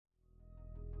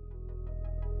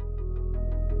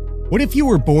What if you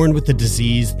were born with a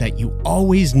disease that you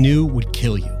always knew would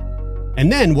kill you?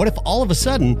 And then what if all of a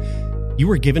sudden you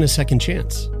were given a second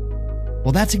chance?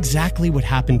 Well, that's exactly what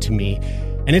happened to me.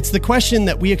 And it's the question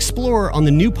that we explore on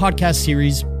the new podcast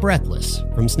series, Breathless,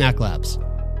 from Snack Labs.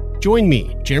 Join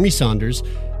me, Jeremy Saunders,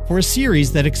 for a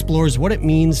series that explores what it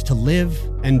means to live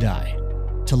and die,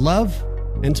 to love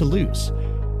and to lose,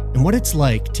 and what it's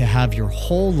like to have your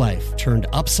whole life turned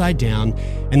upside down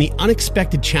and the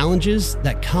unexpected challenges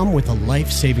that come with a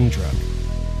life-saving drug.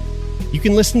 You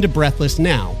can listen to Breathless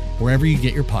now, wherever you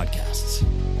get your podcasts.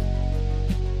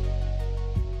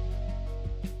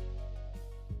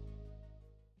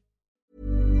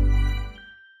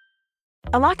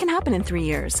 A lot can happen in 3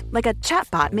 years, like a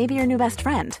chatbot may be your new best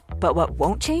friend. But what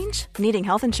won't change? Needing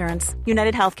health insurance.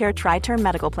 United Healthcare Tri-Term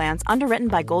Medical Plans, underwritten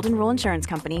by Golden Rule Insurance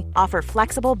Company, offer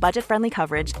flexible, budget-friendly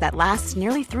coverage that lasts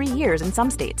nearly 3 years in some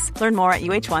states. Learn more at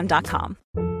uh1.com.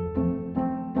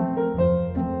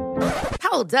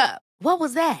 Hold up. What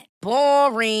was that?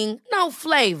 Boring. No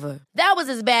flavor. That was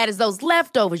as bad as those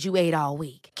leftovers you ate all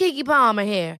week. Keke Palmer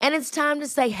here. And it's time to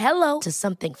say hello to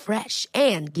something fresh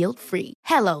and guilt-free.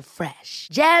 Hello Fresh.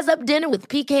 Jazz up dinner with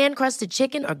pecan-crusted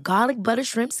chicken or garlic butter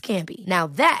shrimp scampi. Now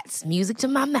that's music to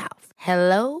my mouth.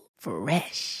 Hello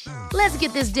Fresh. Let's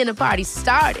get this dinner party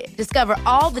started. Discover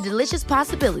all the delicious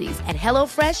possibilities at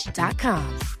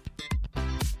hellofresh.com.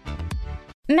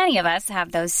 Many of us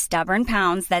have those stubborn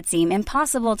pounds that seem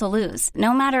impossible to lose,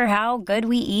 no matter how good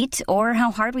we eat or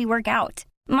how hard we work out.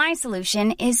 My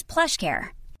solution is PlushCare.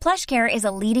 PlushCare is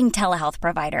a leading telehealth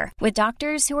provider with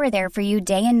doctors who are there for you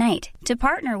day and night to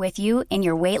partner with you in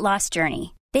your weight loss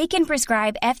journey. They can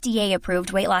prescribe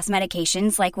FDA-approved weight loss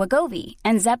medications like Wegovy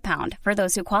and Zepbound for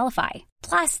those who qualify.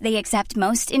 Plus, they accept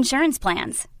most insurance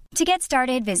plans. To get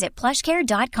started, visit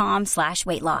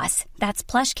plushcare.com/weightloss. That's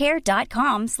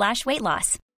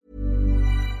plushcare.com/weightloss.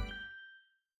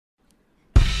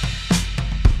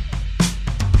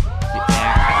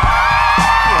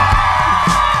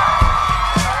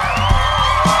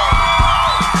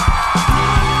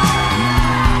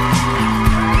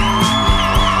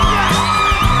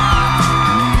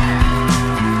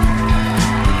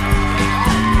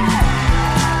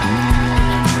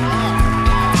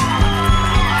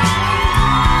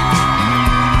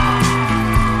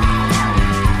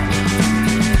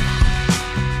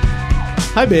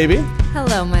 Hi, baby.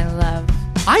 Hello, my love.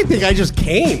 I think I just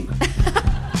came.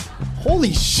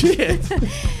 Holy shit.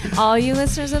 All you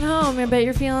listeners at home, I bet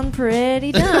you're feeling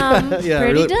pretty dumb.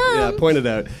 Pretty dumb. Yeah, point it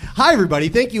out. Hi, everybody.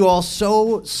 Thank you all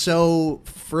so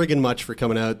friggin' much for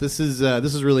coming out. This is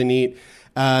really neat.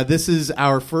 This is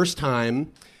our first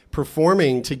time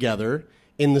performing together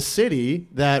in the city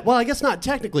that, well, I guess not,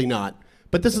 technically not,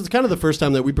 but this is kind of the first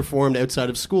time that we performed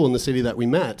outside of school in the city that we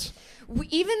met.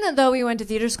 Even though we went to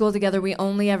theater school together, we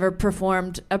only ever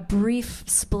performed a brief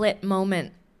split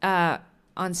moment on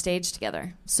stage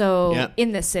together. So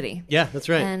in this city. Yeah, that's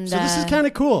right. And, so this is kind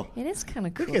of cool. It is kind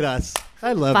of cool. Look at us.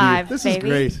 I love Five, you. This baby.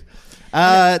 is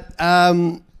great.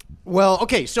 Well,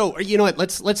 okay. So you know what?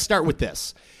 Let's start with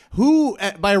this. Who,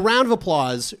 by a round of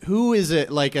applause, who is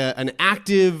an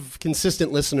active,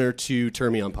 consistent listener to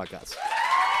Turn Me On podcasts?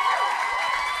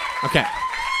 Okay.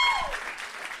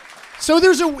 So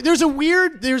there's a bit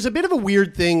of a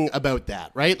weird thing about that,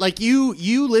 right? Like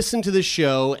you listen to the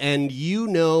show and you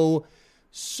know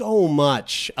so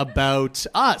much about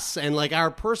us and like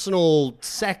our personal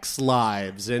sex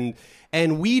lives and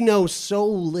we know so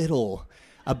little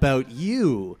about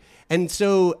you. And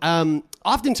so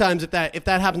oftentimes if that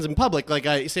happens in public, like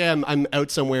I say I'm out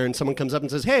somewhere and someone comes up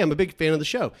and says, "Hey, I'm a big fan of the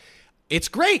show." It's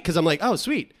great because I'm like, "Oh,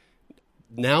 sweet.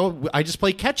 Now I just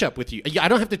play catch up with you. I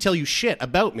don't have to tell you shit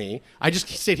about me. I just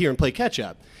sit here and play catch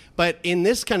up." But in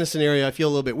this kind of scenario, I feel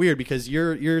a little bit weird because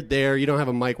you're there. You don't have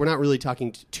a mic. We're not really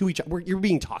talking to each other. You're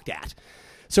being talked at.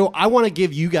 So I want to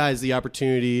give you guys the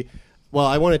opportunity. Well,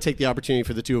 I want to take the opportunity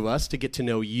for the two of us to get to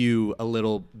know you a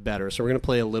little better. So we're going to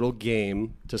play a little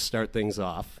game to start things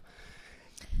off.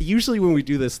 Usually when we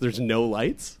do this, there's no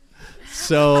lights.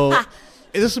 So...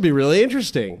 This will be really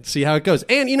interesting. See how it goes.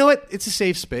 And you know what? It's a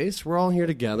safe space. We're all here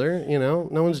together. You know,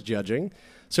 no one's judging.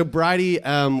 So, Bridie,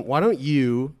 why don't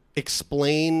you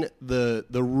explain the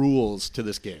rules to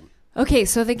this game? Okay,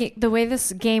 so the way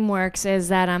this game works is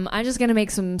that I'm just going to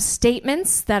make some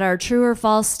statements that are true or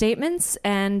false statements.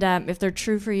 And if they're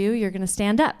true for you, you're going to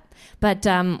stand up. But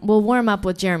we'll warm up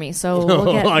with Jeremy. So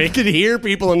we'll get... I could hear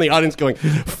people in the audience going,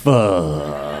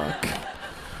 fuck.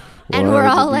 And we're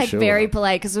all like very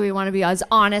polite because we want to be as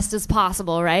honest as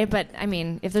possible, right? But I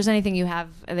mean, if there's anything you have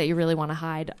that you really want to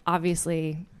hide,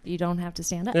 obviously you don't have to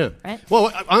stand up, Yeah. right?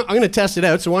 Well, I'm going to test it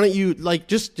out. So why don't you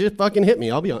just fucking hit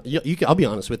me? I'll be I'll be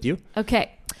honest with you.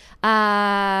 Okay.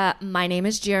 My name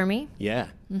is Jeremy. Yeah.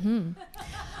 Mm-hmm.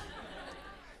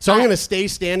 So I'm going to stay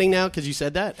standing now because you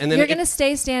said that, and then You're going to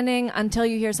stay standing until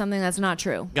you hear something that's not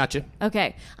true. Gotcha.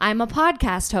 Okay. I'm a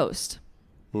podcast host.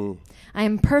 I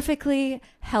am perfectly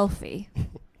healthy.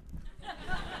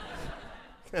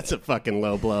 That's a fucking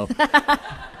low blow.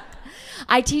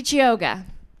 I teach yoga.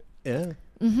 Yeah.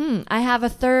 I have a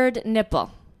third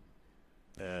nipple.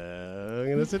 I'm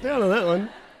going to sit down on that one.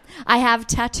 I have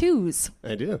tattoos.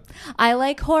 I do. I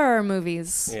like horror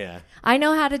movies. Yeah. I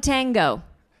know how to tango.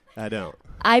 I don't.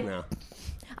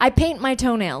 I paint my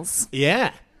toenails.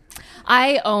 Yeah.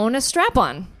 I own a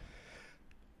strap-on.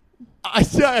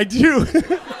 I do.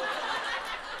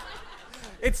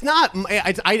 It's not.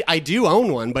 I do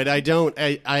own one, but I don't.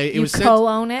 It You was sent-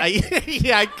 co-own it?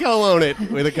 Yeah, I co-own it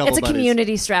with a couple. It's a buddies.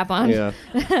 community strap-on. Yeah.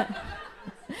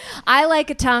 I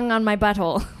like a tongue on my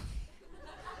butthole.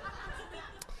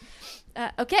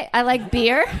 Okay, I like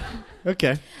beer.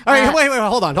 Okay. All right. Wait.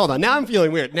 Hold on. Now I'm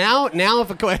feeling weird. Now,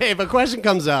 if a question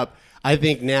comes up, I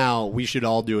think now we should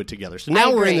all do it together. So now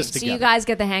I we're in agree. this together. So you guys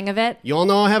get the hang of it? You all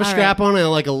know I have a All strap right. on and I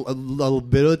like a little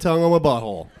bit of tongue on my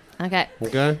butthole. Okay.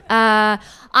 Okay. I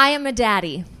am a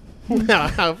daddy.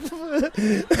 Nobody?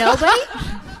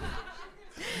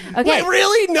 Okay. Wait,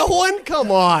 really? No one? Come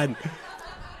on.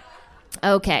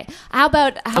 Okay. How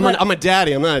about I'm a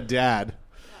daddy. I'm not a dad,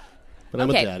 but I'm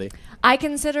okay. a daddy. I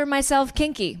consider myself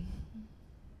kinky.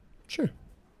 Sure.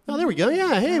 Oh, there we go.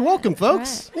 Yeah. Hey, welcome,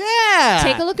 folks. Yeah.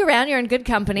 Take a look around. You're in good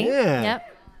company. Yeah.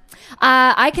 Yep.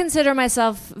 I consider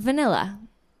myself vanilla.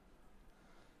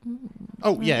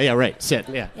 Oh, yeah. Right. Sit.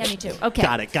 Yeah. Yeah, me too. Okay.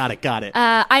 Got it.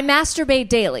 I masturbate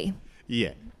daily.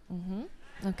 Yeah.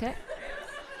 Okay.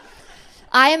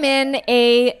 I am in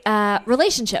a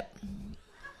relationship.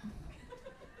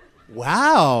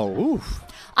 Wow. Oof.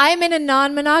 I am in a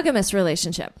non-monogamous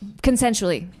relationship,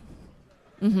 consensually.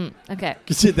 Okay.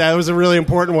 That was a really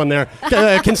important one there.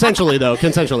 Consensually, though.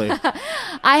 Consensually.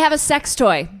 I have a sex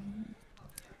toy.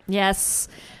 Yes.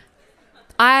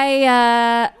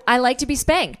 I like to be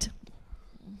spanked.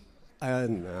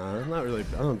 No, not really.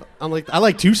 I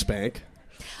like to spank.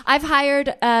 I've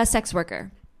hired a sex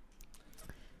worker.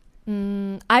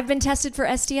 I've been tested for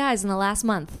STIs in the last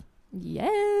month.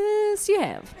 Yes, you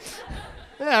have.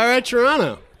 Yeah, all right,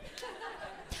 Toronto.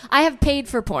 I have paid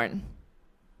for porn.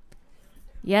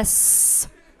 Yes.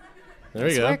 There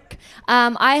you go. Work.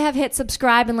 I have hit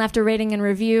subscribe and left a rating and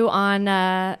review on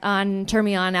Turn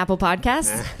Me On Apple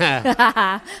Podcasts.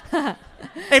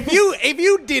 If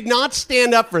you did not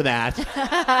stand up for that,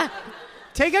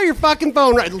 take out your fucking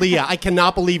phone, right, Leah. I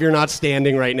cannot believe you're not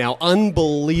standing right now.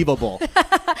 Unbelievable.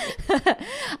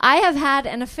 I have had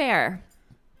an affair.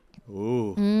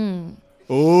 Ooh.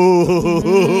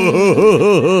 Ooh.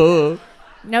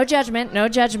 No judgment. No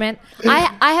judgment.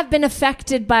 I have been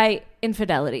affected by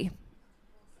infidelity.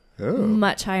 Oh.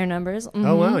 Much higher numbers.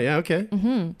 Oh wow. Yeah. Okay.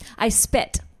 I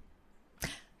spit.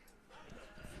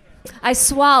 I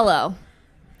swallow.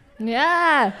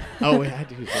 Yeah. Oh, wait, I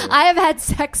do. I have had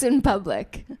sex in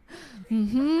public.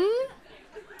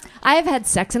 I have had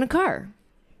sex in a car.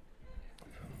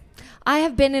 I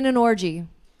have been in an orgy.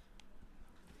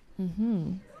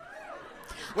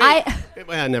 Wait,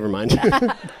 never mind.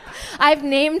 I've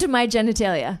named my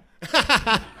genitalia.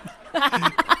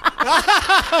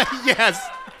 Yes.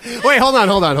 Wait, hold on.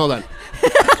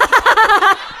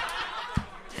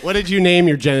 What did you name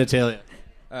your genitalia?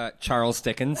 Charles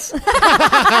Dickens.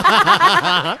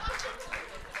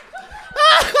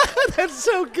 That's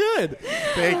so good.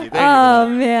 Thank you. Oh,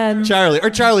 man.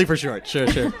 Charlie for short.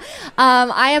 Sure.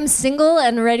 I am single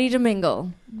and ready to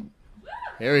mingle.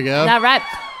 Here we go. All right.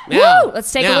 Now, Woo!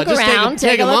 Let's take a look just around.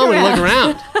 Take a moment and look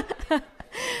around.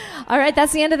 All right,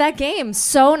 that's the end of that game.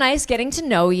 So nice getting to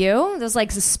know you. It was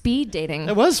like speed dating.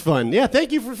 That was fun. Yeah,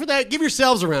 thank you for that. Give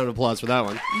yourselves a round of applause for that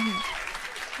one.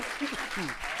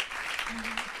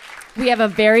 We have a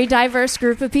very diverse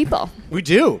group of people. We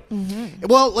do.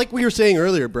 Well, like we were saying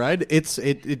earlier, Bride,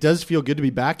 it does feel good to be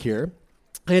back here.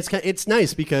 And it's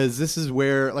nice because this is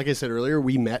where, like I said earlier,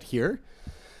 we met here.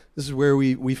 This is where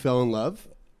we fell in love.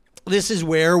 This is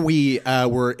where we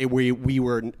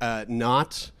were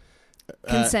not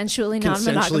Consensually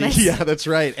non-monogamous. Yeah, that's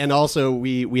right. And also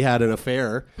we had an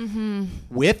affair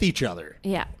with each other.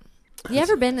 Yeah. You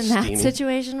ever been in that steamy.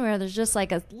 situation where there's just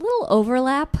like a little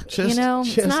overlap? Just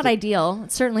it's not ideal.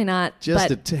 It's certainly not. Just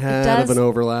but a tad of an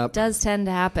overlap. It does tend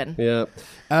to happen. Yeah.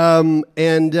 And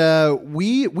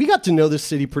we got to know this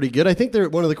city pretty good. I think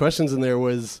one of the questions in there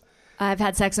was... I've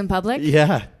had sex in public.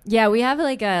 Yeah. Yeah, we have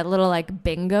like a little like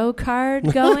bingo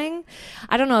card going.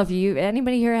 I don't know if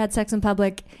anybody here had sex in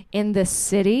public in the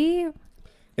city.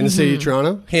 In the city of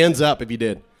Toronto? Hands up if you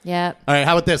did. Yeah. All right,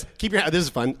 how about this? This is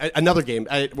fun. Another game.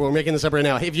 We're making this up right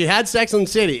now. If you had sex in the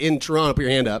city in Toronto, put your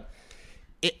hand up.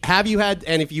 Have you had,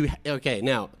 and if you, okay,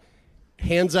 now,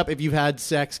 hands up if you've had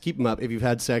sex, keep them up, if you've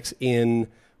had sex in,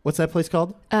 what's that place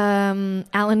called?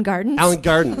 Allen Gardens. Allen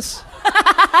Gardens.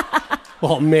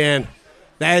 Oh, man.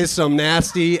 That is some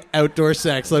nasty outdoor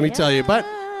sex, let me tell you. But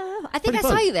I think I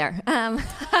saw you there.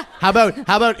 How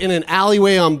about in an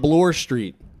alleyway on Bloor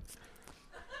Street?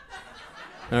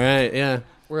 All right, yeah.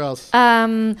 Where else?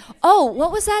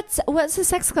 What was that? What's the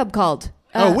sex club called?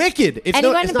 Wicked. It's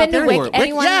anyone it's been not there to anymore.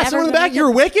 Anyone yeah, ever someone in the been back. to You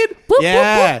were Wicked? Whoop,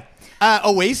 yeah. Whoop, whoop.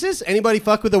 Oasis? Anybody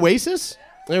fuck with Oasis?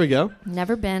 There we go.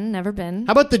 Never been.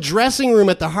 How about the dressing room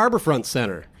at the Harbourfront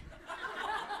Center?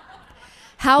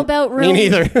 How about room? Me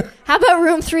neither. How about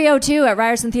room 302 at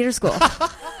Ryerson Theatre School?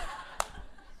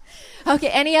 Okay.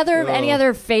 Any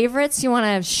other favorites you want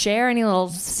to share? Any little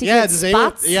secret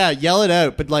spots? Yell it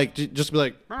out, but like just be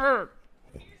like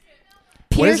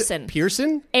Pearson.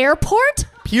 Pearson Airport?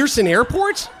 Pearson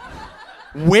Airport?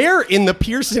 Where in the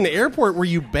Pearson Airport were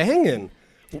you banging?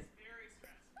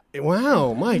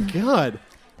 Wow, my God!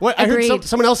 What? Agreed. I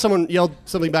heard someone yelled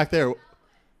something back there.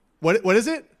 What is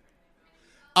it?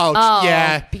 Oh,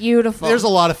 yeah, beautiful. There's a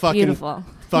lot of beautiful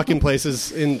fucking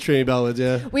places in Trinity Bellwoods.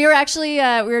 Yeah, we were actually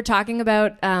we were talking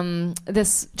about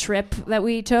this trip that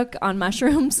we took on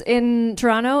mushrooms in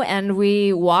Toronto, and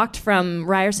we walked from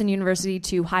Ryerson University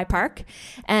to High Park,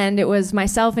 and it was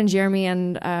myself and Jeremy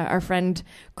and our friend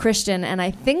Christian, and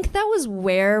I think that was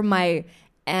where my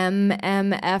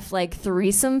MMF like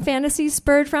threesome fantasy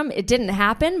spurred from. It didn't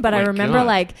happen, but I remember God.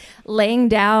 like laying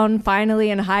down finally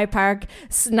in High Park,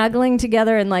 snuggling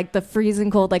together in like the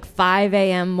freezing cold like 5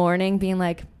 a.m. morning, being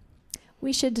like,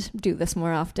 we should do this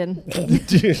more often.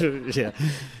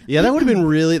 Yeah, that would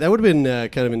have been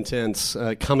kind of intense,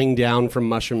 coming down from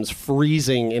mushrooms,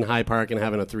 freezing in High Park and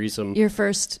having a threesome. Your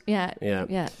first, yeah,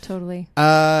 totally.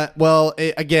 Well,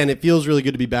 again, it feels really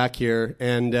good to be back here.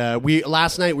 And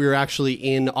last night we were actually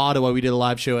in Ottawa. We did a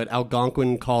live show at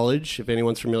Algonquin College, if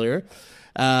anyone's familiar.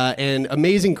 And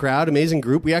amazing crowd, amazing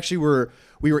group. We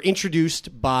were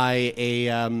introduced by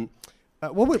a.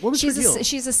 What was her deal?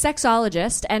 She's a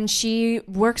sexologist, and she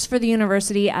works for the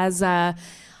university as I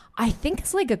think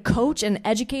it's like a coach and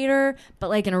educator, but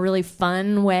like in a really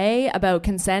fun way about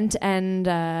consent and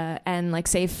like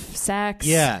safe sex.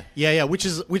 Yeah. Which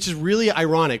is really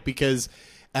ironic because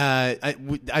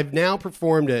I've now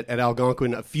performed at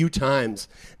Algonquin a few times,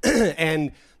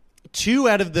 and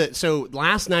so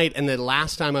last night and the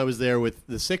last time I was there with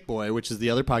the Sick Boy, which is the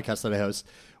other podcast that I host,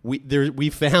 we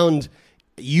found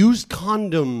used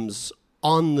condoms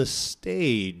on the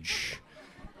stage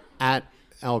at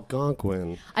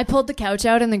Algonquin. I pulled the couch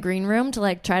out in the green room to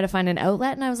like try to find an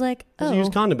outlet, and I was like, There's a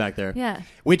used condom back there. Yeah.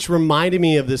 Which reminded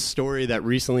me of this story that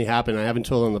recently happened. I haven't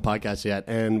told it on the podcast yet,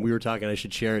 and we were talking I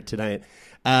should share it tonight.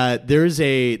 There's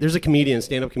a comedian,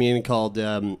 stand-up comedian called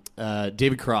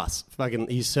David Cross.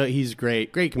 He's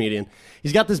great comedian.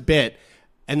 He's got this bit,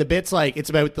 and the bit's like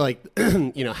it's about like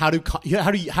how do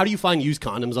you find used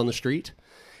condoms on the street?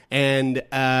 And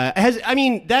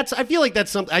I feel like that's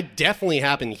something I definitely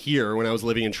happened here when I was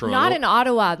living in Toronto. Not in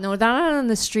Ottawa. No, not on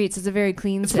the streets. It's a very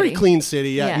clean It's city. a very clean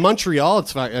city. Yeah. Yeah. Montreal,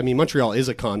 it's fine. I mean, Montreal is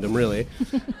a condom, really.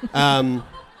 He told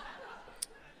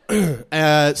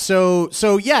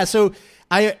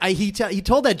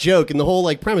that joke, and the whole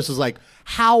like premise was like,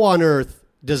 how on earth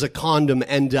does a condom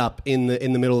end up in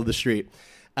the middle of the street?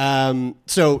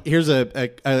 So here's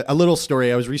a little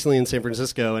story. I was recently in San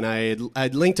Francisco, and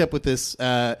I'd linked up with this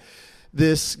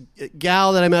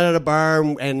gal that I met at a bar,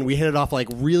 and we hit it off like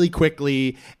really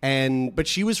quickly. But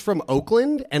she was from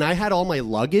Oakland, and I had all my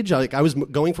luggage. I was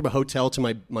going from a hotel to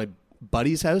my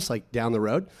buddy's house, like down the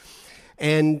road.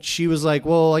 And she was like,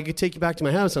 well, I could take you back to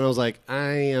my house. And I was like,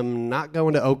 I am not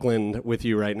going to Oakland with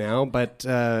you right now, but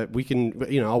we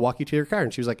can, I'll walk you to your car.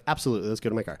 And she was like, absolutely, let's go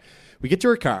to my car. We get to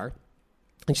her car,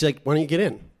 and she's like, why don't you get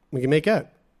in? We can make out.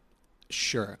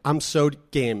 Sure. I'm so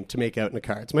game to make out in a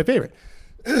car. It's my favorite.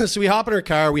 So we hop in her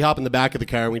car, we hop in the back of the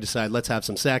car, and we decide, let's have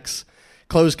some sex.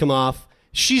 Clothes come off.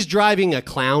 She's driving a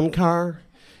clown car.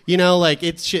 She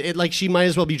might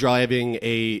as well be driving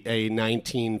a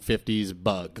 1950s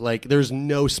Bug. Like, there's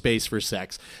no space for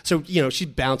sex. So, she's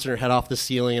bouncing her head off the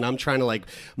ceiling, and I'm trying to, like,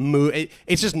 move.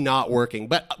 It's just not working.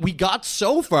 But we got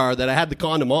so far that I had the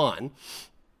condom on.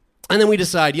 And then we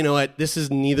decide, you know what, this is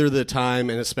neither the time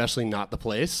and especially not the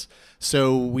place.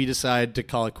 So we decide to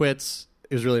call it quits.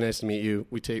 It was really nice to meet you.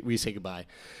 We say goodbye.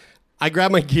 I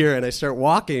grab my gear and I start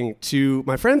walking to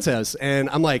my friend's house, and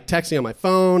I'm like texting on my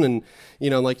phone, and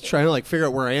I'm like trying to like figure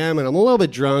out where I am, and I'm a little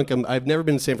bit drunk. I've never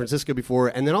been to San Francisco before,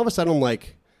 and then all of a sudden I'm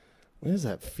like, what is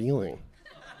that feeling?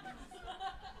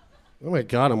 Oh my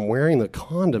God, I'm wearing the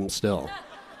condom still.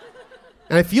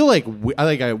 And I feel like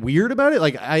I'm weird about it.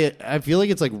 Like I feel like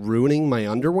it's like ruining my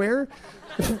underwear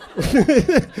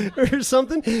or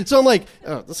something. So I'm like,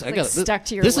 oh, this stuck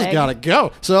to your this leg. has got to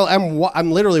go. So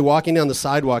I'm literally walking down the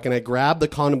sidewalk and I grab the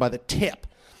condom by the tip.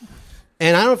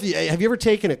 And I don't know if have you ever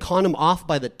taken a condom off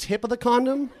by the tip of the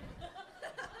condom?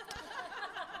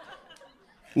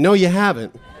 No, you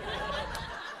haven't.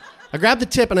 I grab the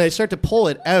tip and I start to pull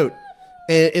it out,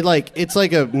 and it's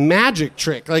like a magic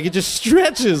trick. Like it just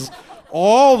stretches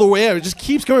all the way out. It just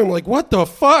keeps going. I'm like, what the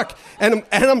fuck? And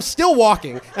I'm still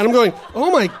walking, and I'm going, oh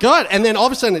my God! And then all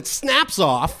of a sudden it snaps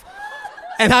off,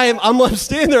 and I'm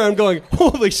standing there. I'm going,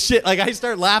 holy shit! Like I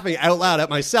start laughing out loud at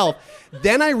myself.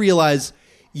 Then I realize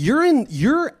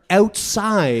you're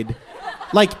outside.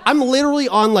 Like I'm literally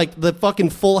on like the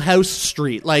fucking Full House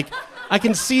street. Like I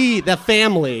can see the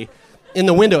family in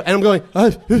the window, and I'm going,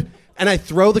 and I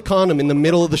throw the condom in the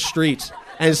middle of the street.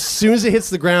 And as soon as it hits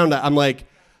the ground, I'm like,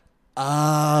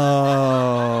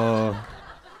 oh,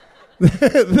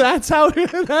 that's how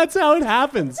it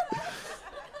happens,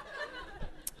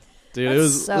 dude. It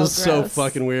was so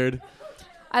fucking weird.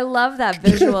 I love that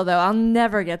visual though. I'll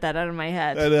never get that out of my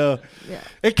head. I know. Yeah.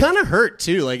 It kind of hurt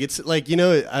too. Like it's like I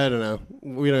don't know.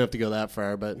 We don't have to go that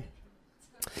far, but.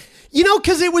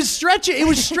 Because it was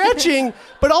stretching,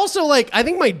 but also, like, I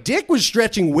think my dick was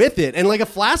stretching with it, and, like, a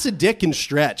flaccid dick can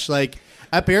stretch. Like,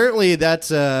 apparently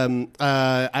that's, well,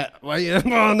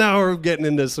 now we're getting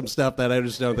into some stuff that I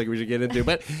just don't think we should get into.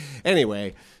 But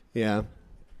anyway, yeah.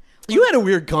 You had a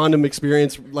weird condom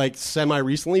experience, like,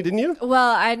 semi-recently, didn't you?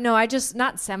 Well, I just,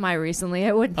 not semi-recently,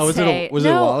 I wouldn't say. Was it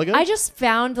a while ago? I just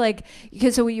found, like,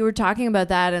 because so you were talking about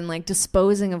that and, like,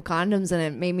 disposing of condoms, and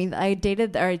it made me, I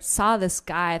saw this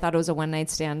guy, I thought it was a one-night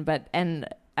stand, and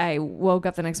I woke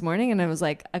up the next morning, and it was,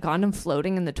 like, a condom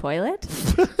floating in the toilet.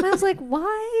 And I was like,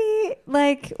 why?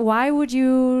 Like, why would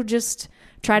you just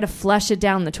try to flush it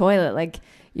down the toilet? Like,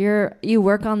 you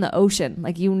work on the ocean.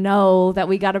 Like, that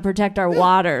we got to protect our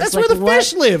waters. That's like, where the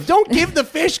fish live. Don't give the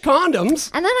fish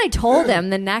condoms. And then I told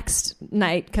him the next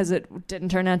night, because it didn't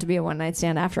turn out to be a one-night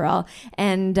stand after all.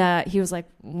 And he was like,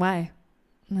 why?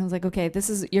 And I was like, okay,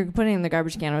 you're putting it in the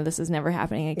garbage can, or this is never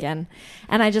happening again.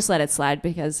 And I just let it slide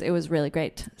because it was really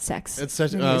great sex. It's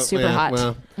such it was super hot.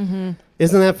 Well,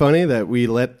 Isn't that funny that we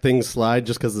let things slide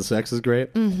just because the sex is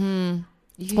great? Mm-hmm.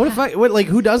 Yeah.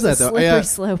 Who does that though? Slippery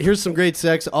slope. Here's some great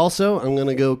sex. Also, I'm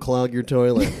gonna go clog your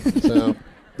toilet. So,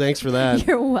 thanks for that.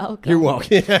 You're welcome. You're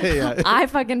welcome. Yeah. I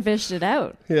fucking fished it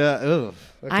out. Yeah. Oh.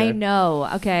 Okay. I know.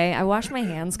 Okay, I washed my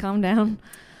hands. Calm down.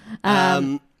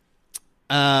 Okay.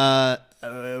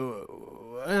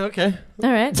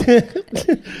 All right.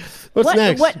 What's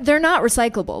next? What? They're not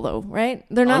recyclable though, right?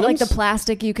 They're not like the Condoms?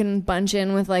 plastic you can bunch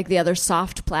in with like the other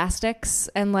soft plastics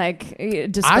and like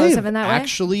dispose of in that way.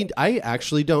 I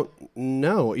actually don't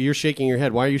know. You're shaking your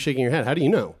head. Why are you shaking your head? How do you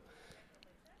know?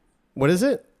 What is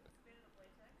it?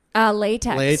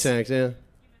 Latex. Latex. Yeah.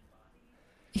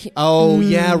 Oh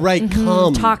yeah, right.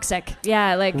 Cum. Toxic.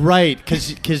 Yeah, like right,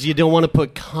 because you don't want to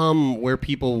put cum where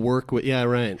people work with. Yeah,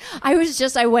 right. I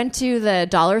went to the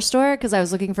dollar store because I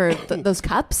was looking for these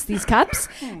cups,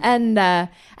 and I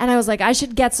was like, I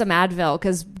should get some Advil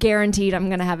because guaranteed I'm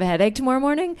gonna have a headache tomorrow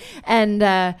morning. And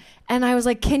I was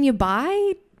like, can you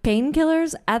buy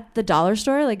painkillers at the dollar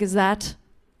store? Like, is that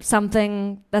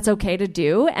something that's okay to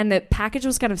do? And the package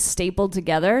was kind of stapled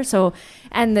together,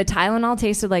 and the Tylenol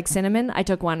tasted like cinnamon. I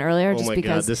took one earlier just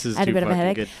because I had a bit of a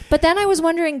headache. Good. But then I was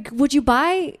wondering, would you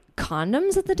buy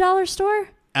condoms at the dollar store?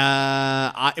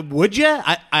 Would you?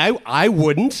 I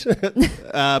wouldn't,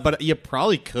 but you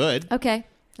probably could. Okay.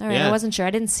 All right. Yeah. I wasn't sure. I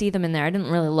didn't see them in there. I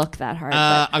didn't really look that hard.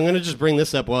 I'm gonna just bring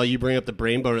this up while you bring up the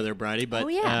brain boner there, Bridie. But oh,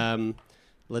 yeah.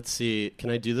 Let's see.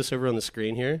 Can I do this over on the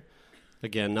screen here?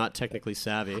 Again, not technically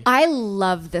savvy. I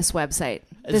love this website.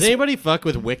 Does anybody fuck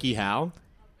with WikiHow?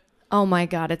 Oh my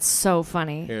God, it's so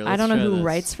funny. Here, I don't know who this.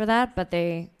 writes for that, but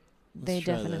they Let's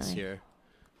try definitely. This here.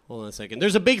 Hold on a second.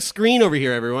 There's a big screen over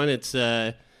here, everyone. It's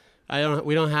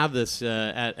we don't have this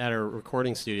at our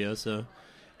recording studio. So,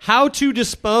 how to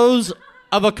dispose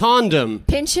of a condom?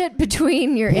 Pinch it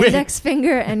between your index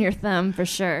finger and your thumb for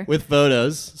sure. With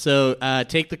photos. So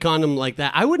take the condom like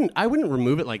that. I wouldn't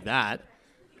remove it like that.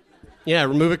 Yeah,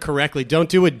 remove it correctly. Don't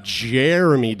do what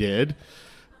Jeremy did.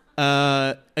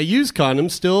 A used condom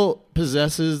still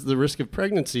possesses the risk of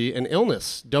pregnancy and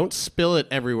illness. Don't spill it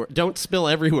everywhere. Don't spill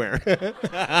everywhere.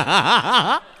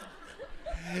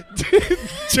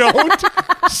 Don't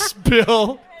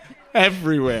spill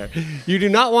everywhere. You do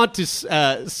not want to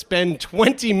spend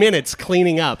 20 minutes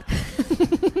cleaning up,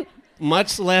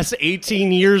 much less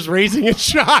 18 years raising a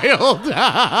child.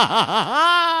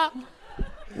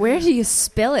 Where do you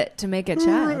spill it to make a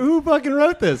child? Who fucking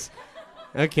wrote this?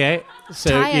 Okay. So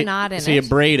Tie a knot in so you it.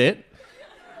 braid it.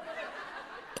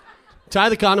 Tie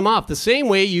the condom off the same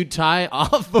way you tie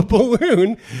off a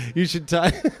balloon. You should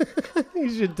tie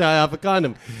off a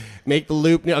condom. Make the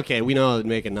loop. Okay, we know how to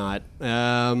make a knot.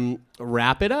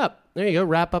 Wrap it up. There you go.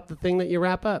 Wrap up the thing that you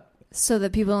wrap up. So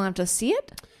that people don't have to see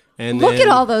it? And Look then- at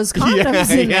all those condoms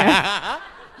in there.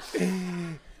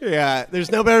 Yeah,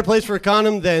 there's no better place for a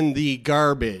condom than the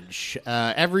garbage.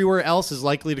 Everywhere else is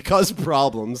likely to cause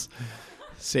problems.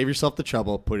 Save yourself the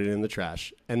trouble. Put it in the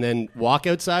trash. And then walk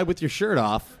outside with your shirt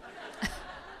off.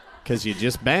 Because you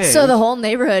just banged. So the whole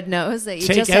neighborhood knows that you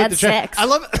Take just out had the trash. sex. I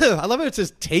love how it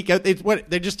says take out.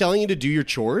 They're just telling you to do your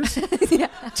chores.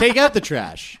 Take out the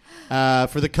trash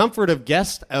for the comfort of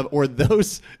guests or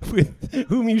those with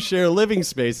whom you share living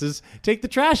spaces. Take the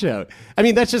trash out. I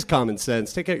mean, that's just common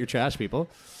sense. Take out your trash, people.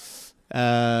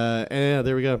 Yeah,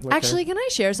 there we go. Okay. Actually, can I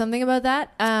share something about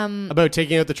that? About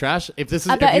taking out the trash. If you're it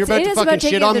about is to fucking about taking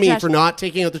shit out on the me trash. for not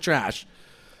taking out the trash.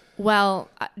 Well,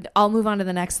 I'll move on to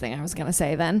the next thing I was going to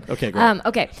say then. Okay, great.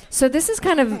 Okay, so this is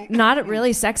kind of not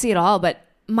really sexy at all, but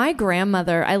my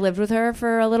grandmother, I lived with her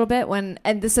for a little bit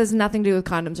and this has nothing to do with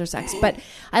condoms or sex, but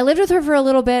I lived with her for a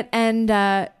little bit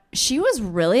and she was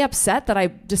really upset that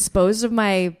I disposed of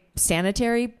my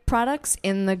sanitary products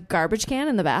in the garbage can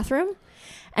in the bathroom.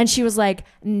 And she was like,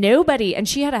 nobody. And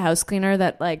she had a house cleaner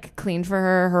that like cleaned for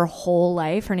her whole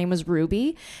life. Her name was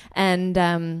Ruby.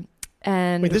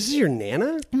 And Wait, this is your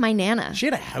Nana? my Nana. She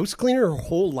had a house cleaner her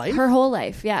whole life? Her whole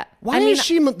life, yeah. Why is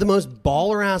she the most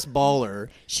baller-ass baller?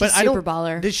 She's I don't- super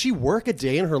baller. Did she work a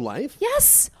day in her life?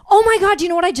 Yes. Oh my God. Do you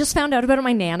know what I just found out about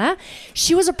my Nana?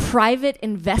 She was a private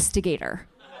investigator.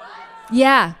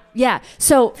 Yeah. Yeah.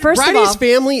 So first of Bridie's all,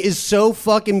 family is so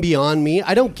fucking beyond me.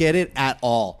 I don't get it at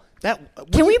all.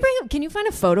 Can you find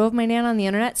a photo of my Nana on the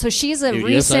internet? So she's a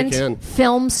Yes, I can. recent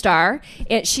film star.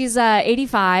 She's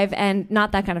 85 and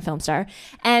not that kind of film star.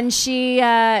 And she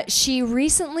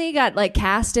recently got like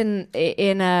cast in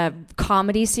a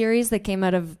comedy series that came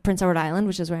out of Prince Edward Island,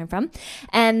 which is where I'm from.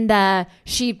 And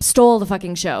she stole the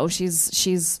fucking show.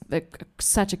 She's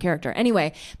such a character.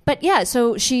 Anyway, but yeah,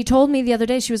 so she told me the other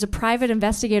day she was a private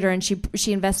investigator and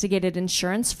she investigated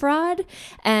insurance fraud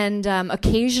and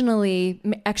occasionally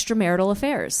extramarital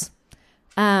affairs.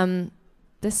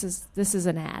 This is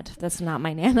an ad. That's not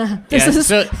my Nana.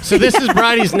 So this is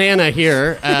Bridie's Nana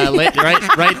here,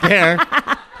 right there.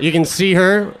 You can see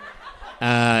her,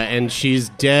 and she's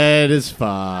dead as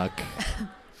fuck.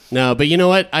 No, but you know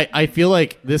what? I feel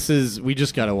like we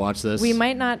just got to watch this. We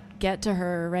might not get to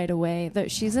her right away.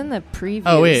 She's in the previews.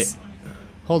 Oh, wait.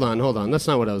 Hold on. That's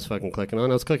not what I was fucking clicking on.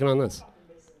 I was clicking on this.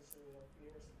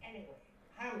 Anyway,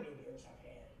 how many years I've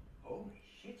had? Holy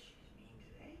shit, she's mean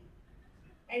today.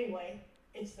 Anyway,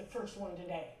 it's the first one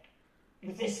today.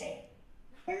 With this head.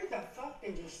 Where the fuck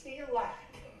did you steal that?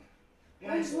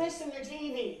 Who's missing the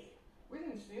TV? We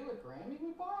didn't steal it, Grammy.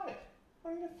 We bought it.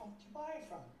 Where the fuck did you buy it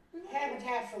from?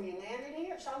 Habitat for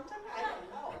Humanity or something? I don't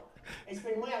know. It's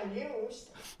been well used.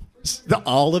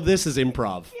 All of this is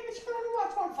improv. Yeah, but you can only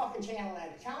watch one fucking channel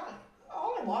at a time.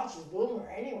 All I watch is Boomer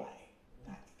anyway.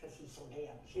 Not because he's so damn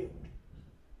cute.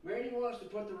 Where do you want us to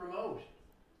put the remote?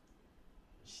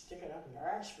 Stick it up your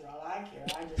arse for all I care.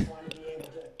 I just want to be able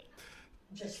to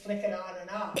just flick it on and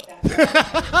off.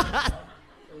 That's all.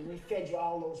 We fed you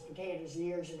all those potatoes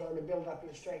years ago to build up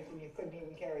your strength, and you couldn't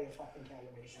even carry a fucking television.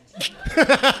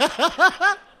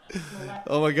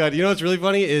 Oh my God. You know what's really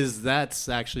funny is that's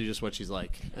actually just what she's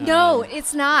like. No,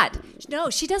 it's not. No,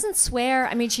 she doesn't swear.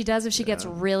 I mean, she does if she gets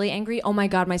really angry. Oh my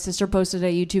God, my sister posted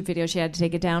a YouTube video. She had to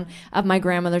take it down of my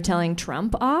grandmother telling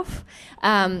Trump off.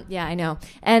 Yeah, I know.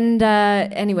 And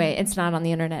anyway, it's not on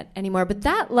the internet anymore. But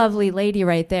that lovely lady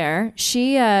right there,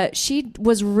 she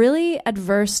was really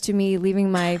adverse to me leaving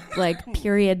my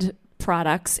period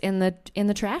products in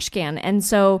the trash can, and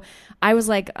so I was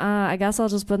like, I guess I'll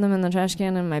just put them in the trash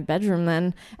can in my bedroom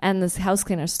then. And this house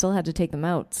cleaner still had to take them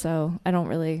out, so I don't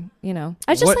really,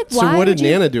 I just why? So what did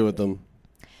Nana do with them?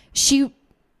 She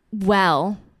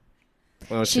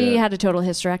shit. had a total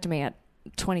hysterectomy at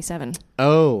 27.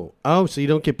 Oh, so you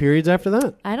don't get periods after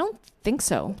that? I don't think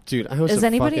so. Dude, I was Does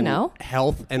anybody know?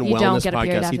 Health and You don't wellness get a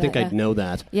period podcast. You after think that, I'd yeah. know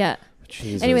that? Yeah.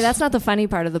 Jesus. Anyway, that's not the funny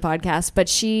part of the podcast, but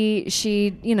she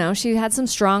she had some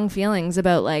strong feelings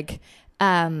about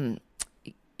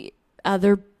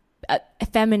other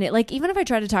feminine. Like even if I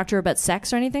try to talk to her about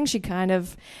sex or anything, she kind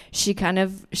of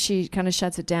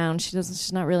shuts it down.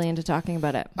 She's not really into talking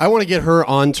about it. I want to get her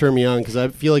on Term Young because I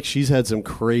feel like she's had some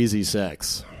crazy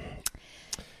sex.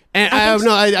 And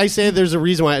I say there's a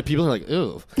reason why people are like,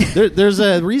 ooh. There's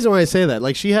a reason why I say that.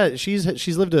 Like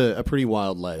she's lived a pretty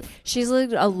wild life. She's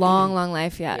lived a long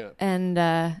life, yeah.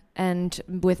 And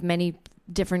with many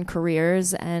different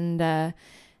careers and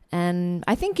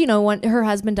I think, when her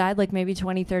husband died like maybe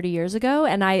 20, 30 years ago,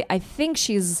 and I think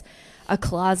she's a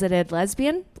closeted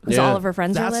lesbian because all of her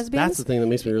friends are lesbians. That's the thing that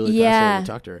makes me really fascinated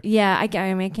to talk to her. Yeah, I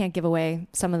can't give away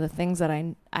some of the things that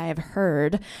I have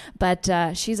heard, but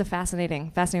she's a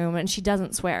fascinating woman, and she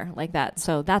doesn't swear like that.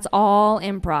 So that's all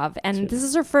improv, and this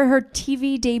is for her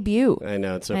TV debut. I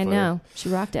know, it's so funny. I know, she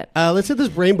rocked it. Let's hit this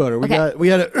brain boner. We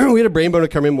had a brain boner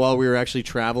come in while we were actually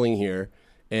traveling here.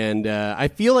 And I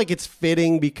feel like it's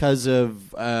fitting because of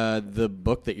the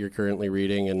book that you're currently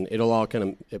reading, and it'll all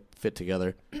kind of fit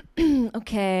together.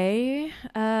 Okay.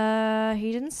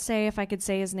 He didn't say if I could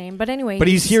say his name, but anyway. But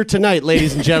he's here tonight,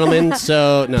 ladies and gentlemen,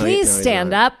 so... Please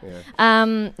stand up.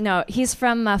 Yeah. No, he's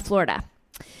from Florida.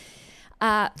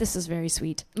 This is very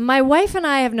sweet. My wife and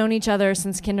I have known each other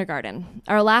since kindergarten.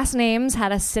 Our last names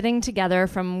had us sitting together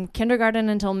from kindergarten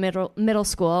until middle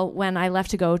school when I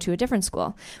left to go to a different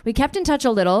school. We kept in touch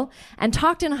a little and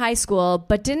talked in high school,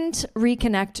 but didn't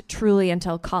reconnect truly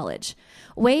until college.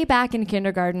 Way back in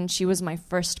kindergarten, she was my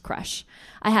first crush.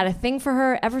 I had a thing for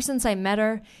her ever since I met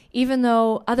her, even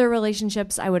though other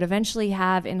relationships I would eventually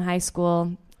have in high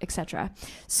school, etc.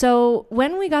 So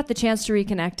when we got the chance to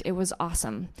reconnect, it was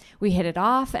awesome. We hit it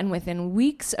off, and within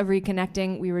weeks of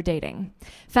reconnecting, we were dating.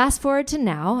 Fast forward to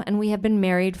now, and we have been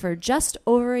married for just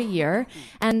over a year,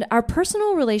 and our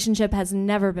personal relationship has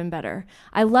never been better.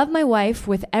 I love my wife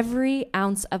with every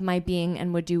ounce of my being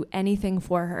and would do anything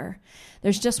for her.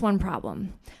 There's just one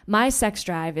problem. My sex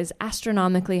drive is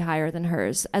astronomically higher than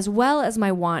hers, as well as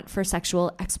my want for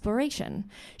sexual exploration.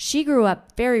 She grew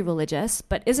up very religious,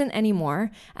 but isn't anymore,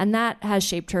 and that has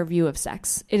shaped her view of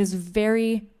sex. It is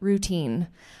very routine.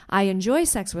 I enjoy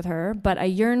sex with her, but I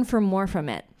yearn for more from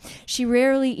it. She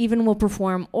rarely even will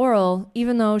perform oral,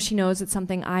 even though she knows it's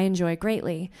something I enjoy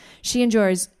greatly. She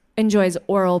enjoys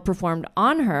oral performed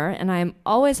on her, and I am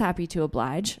always happy to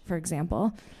oblige, for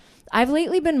example. I've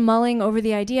lately been mulling over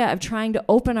the idea of trying to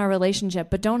open our relationship,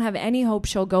 but don't have any hope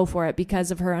she'll go for it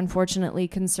because of her unfortunately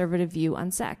conservative view on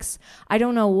sex. I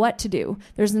don't know what to do.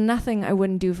 There's nothing I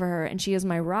wouldn't do for her, and she is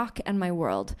my rock and my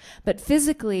world. But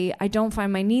physically, I don't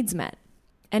find my needs met.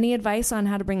 Any advice on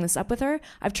how to bring this up with her?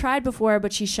 I've tried before,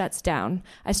 but she shuts down.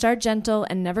 I start gentle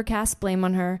and never cast blame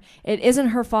on her. It isn't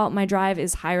her fault my drive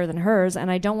is higher than hers,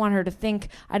 and I don't want her to think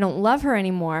I don't love her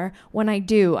anymore when I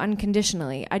do,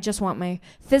 unconditionally. I just want my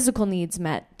physical needs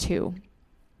met, too.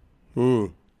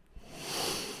 Ooh,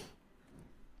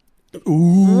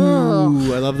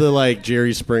 I love the,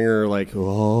 Jerry Springer,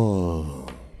 oh.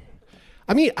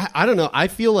 I mean, I don't know. I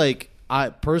feel like I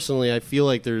feel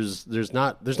like there's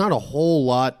not a whole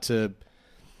lot to.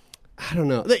 I don't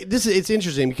know. It's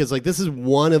interesting because this is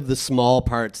one of the small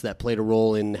parts that played a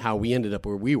role in how we ended up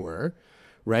where we were,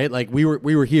 right? Like we were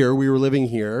living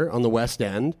here on the West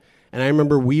End, and I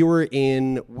remember we were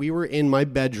in my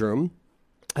bedroom.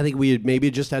 I think we had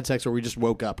maybe just had sex or we just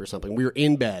woke up or something. We were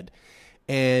in bed.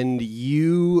 And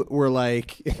you were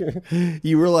like,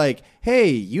 hey,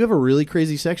 you have a really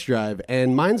crazy sex drive,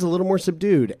 and mine's a little more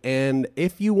subdued. And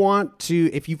if you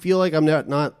feel like I'm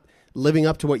not living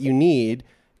up to what you need,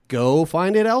 go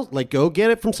find it else. Go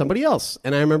get it from somebody else.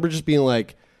 And I remember just being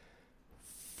like,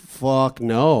 fuck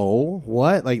no,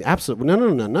 what? Absolutely,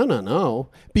 no.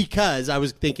 Because I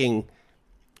was thinking,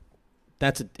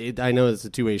 I know it's a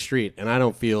two-way street, and I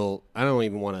don't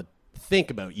even want to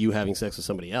think about you having sex with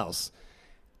somebody else.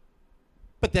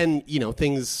 But then,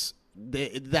 things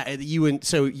that you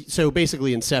so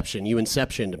basically Inception. You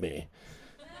Inceptioned me.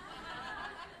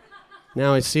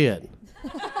 Now I see it,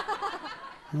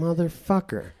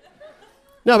 motherfucker.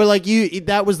 No, but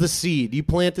that was the seed. You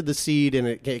planted the seed, and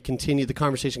it continued. The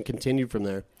conversation continued from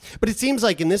there. But it seems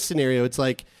like in this scenario, it's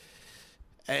like,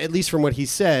 at least from what he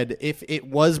said, if it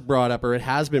was brought up or it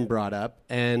has been brought up,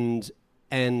 and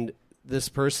this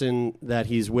person that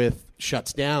he's with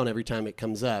shuts down every time it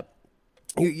comes up.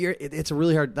 It's a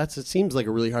really hard. It seems like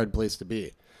a really hard place to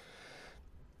be.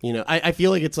 I feel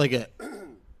like it's like a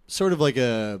sort of like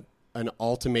an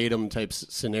ultimatum type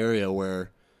scenario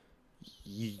where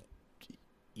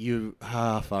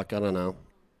fuck, I don't know.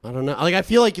 I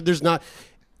feel like there's not,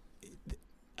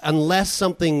 unless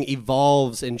something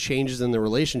evolves and changes in the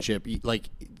relationship.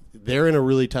 They're in a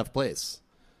really tough place.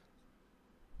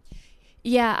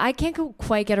 Yeah, I can't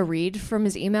quite get a read from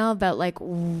his email about like,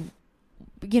 you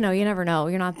never know.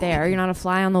 You're not there. You're not a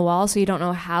fly on the wall, so you don't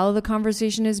know how the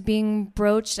conversation is being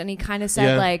broached. And he kind of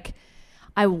said like,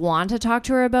 I want to talk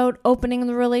to her about opening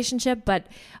the relationship, but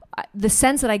the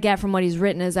sense that I get from what he's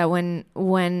written is that when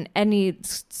bringing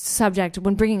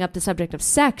up the subject of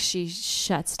sex, she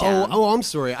shuts down. Oh, I'm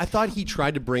sorry. I thought he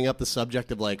tried to bring up the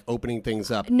subject of like opening things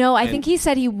up. No, I think he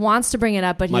said he wants to bring it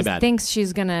up, but he thinks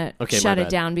she's going to shut it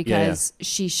down because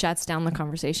she shuts down the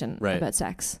conversation about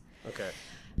sex. Okay.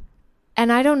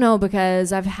 And I don't know,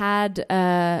 because I've had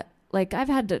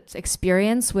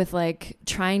experience with like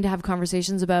trying to have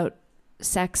conversations about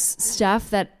sex stuff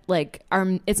that like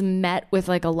it's met with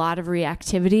like a lot of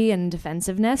reactivity and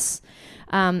defensiveness,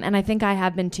 and I think I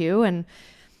have been too. And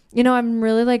I'm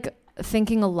really like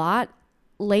thinking a lot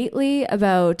lately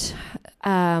about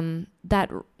that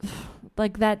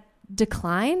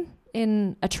decline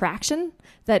in attraction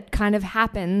that kind of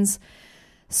happens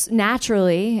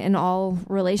naturally in all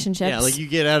relationships. Yeah, like you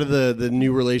get out of the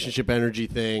new relationship energy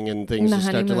thing and things just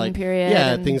start to like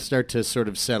period things start to sort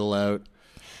of settle out.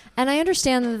 And I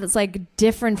understand that it's like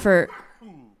different for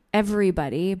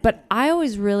everybody, but I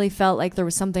always really felt like there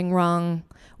was something wrong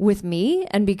with me,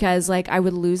 and because like I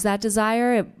would lose that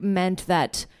desire, it meant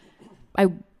that I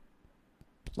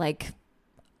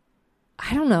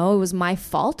don't know, it was my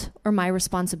fault or my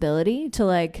responsibility to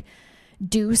like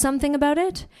do something about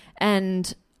it.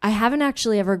 And I haven't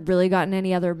actually ever really gotten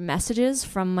any other messages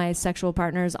from my sexual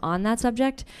partners on that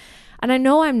subject. And I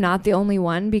know I'm not the only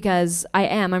one, because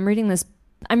I'm reading this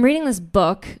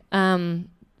book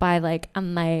by like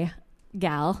my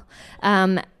gal,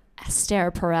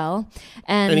 Esther Perel.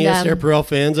 And any Esther Perel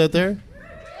fans out there?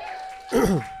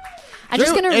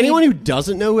 Anyone who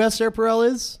doesn't know who Esther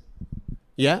Perel is?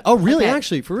 Yeah. Oh, really? Okay.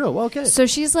 Actually, for real. Well, okay. So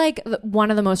she's like one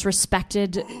of the most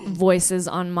respected voices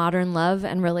on modern love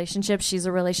and relationships. She's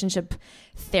a relationship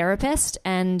therapist,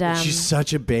 and she's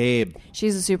such a babe.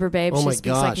 She's a super babe. Oh my she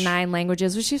speaks like 9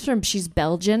 languages. She's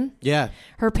Belgian. Yeah.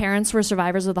 Her parents were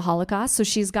survivors of the Holocaust, so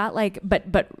she's got like but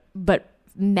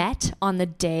met on the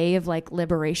day of like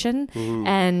liberation,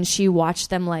 and she watched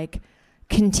them like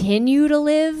continue to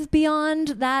live beyond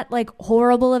that like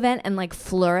horrible event and like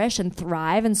flourish and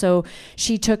thrive. And so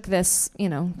she took this,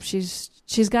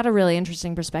 she's got a really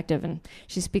interesting perspective, and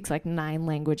she speaks like 9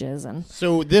 languages. And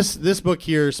so this book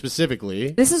here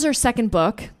specifically, this is her second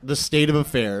book, The State of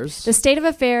Affairs,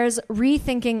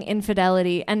 Rethinking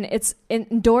Infidelity, and it's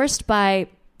endorsed by,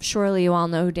 surely you all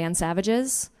know who Dan Savage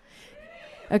is.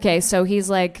 Okay, so he's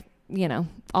like,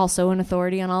 also an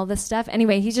authority on all this stuff.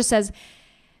 Anyway, he just says,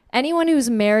 anyone who's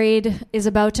married, is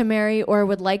about to marry, or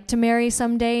would like to marry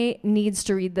someday needs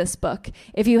to read this book.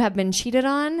 If you have been cheated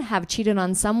on, have cheated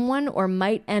on someone, or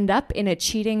might end up in a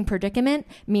cheating predicament,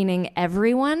 meaning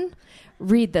everyone,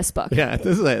 read this book. Yeah,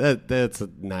 that's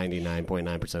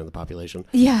 99.9% of the population.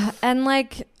 Yeah, and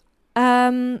like,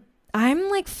 I'm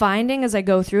like finding as I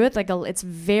go through it, like it's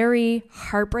very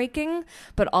heartbreaking,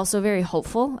 but also very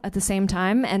hopeful at the same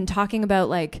time. And talking about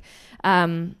like,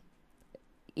 her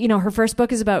first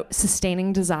book is about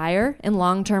sustaining desire in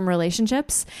long-term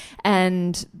relationships,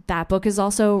 and that book is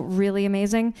also really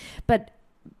amazing. But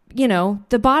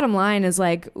the bottom line is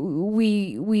like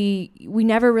we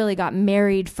never really got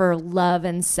married for love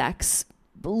and sex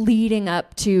leading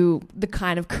up to the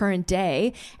kind of current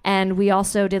day, and we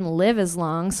also didn't live as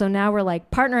long. So now we're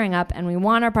like partnering up, and we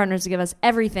want our partners to give us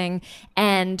everything,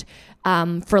 and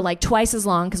for like twice as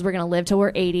long, because we're gonna live till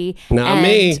we're 80. Not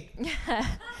me.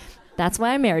 That's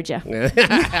why I married you.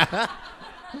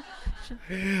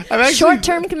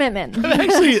 Short-term commitment.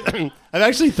 I've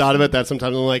actually thought about that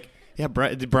sometimes. I'm like, yeah,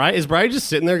 is Brian just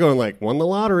sitting there going like, won the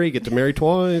lottery, get to marry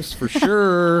twice for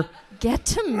sure. Get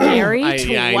to marry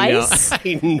twice?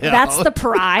 I know. That's the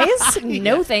prize?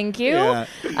 No, thank you. Yeah.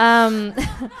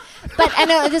 But I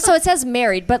know, so it says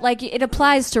married, but like it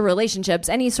applies to relationships,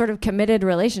 any sort of committed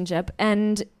relationship.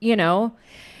 And,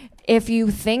 if you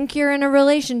think you're in a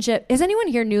relationship, is anyone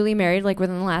here newly married, like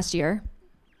within the last year?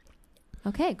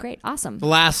 Okay, great. Awesome. The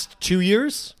last 2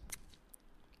 years?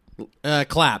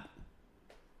 Clap.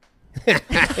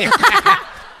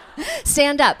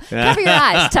 Stand up. Cover your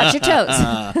eyes. Touch your toes.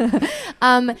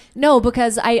 No,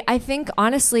 because I think,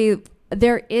 honestly,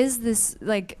 there is this,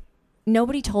 like,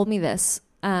 nobody told me this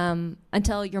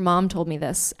until your mom told me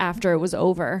this after it was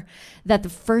over, that the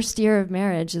first year of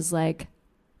marriage is, like,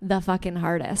 the fucking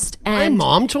hardest. And my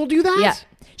mom told you that? Yeah.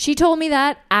 She told me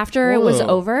that after it was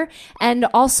over. And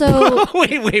also...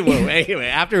 wait.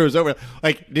 After it was over,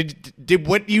 like, did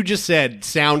what you just said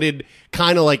sounded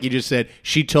kind of like you just said,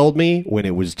 she told me when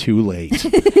it was too late.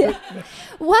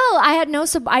 Well, I had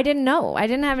I didn't know. I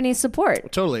didn't have any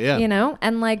support. Totally, yeah. You know?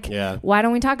 And like, Yeah. why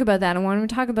don't we talk about that? And why don't we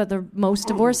talk about the most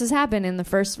divorces happen in the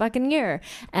first fucking year?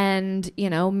 And,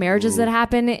 you know, marriages that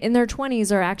happen in their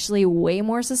 20s are actually way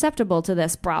more susceptible to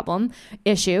this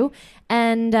issue.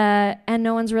 And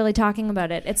no one's really talking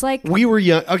about it. It's like, We were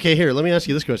young. Okay, here, let me ask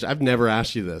you this question. I've never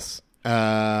asked you this.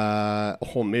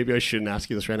 Maybe I shouldn't ask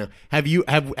you this right now. Have you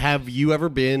ever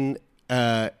been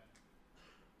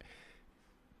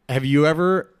have you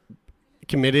ever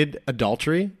committed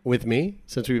adultery with me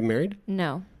since we've been married?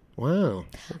 no. Wow.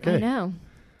 Okay. I know.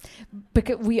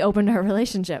 Because we opened our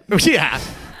relationship. Yeah.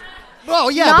 Well,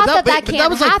 yeah, Not but that that can't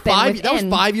was like happen that was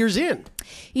within. 5 years in.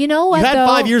 You know what, You had though?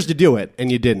 5 years to do it,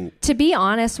 and you didn't. To be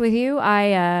honest with you,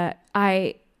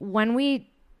 when we...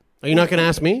 Are you not going to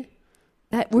ask me?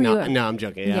 were No, you, no, I'm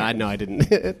joking. Yeah, Yeah. I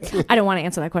didn't. I don't want to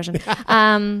answer that question.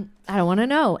 I don't want to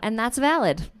know, and that's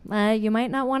valid. You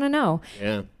might not want to know.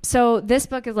 Yeah. So this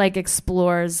book is like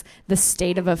explores the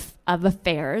state of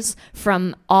affairs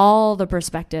from all the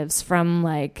perspectives, from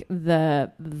like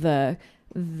the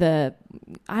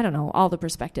I don't know, all the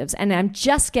perspectives. And I'm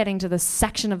just getting to the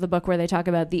section of the book where they talk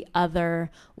about the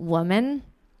other woman.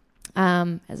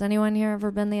 Has anyone here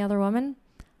ever been the other woman?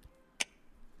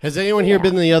 Has anyone here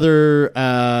been the other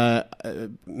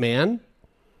man?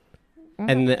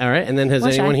 And all right, and then has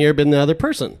Wish anyone I- here been the other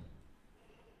person?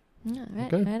 Yeah,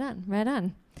 Okay. right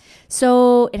on.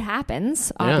 So it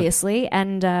happens, Yeah. obviously.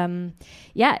 And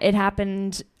it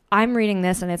happened. I'm reading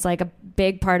this, and it's like a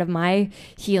big part of my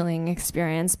healing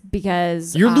experience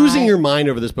because You're losing your mind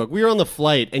over this book. We were on the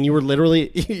flight, and you were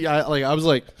literally I was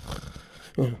like,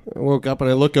 I woke up and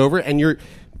I looked over, and you're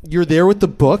there with the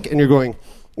book, and you're going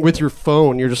with your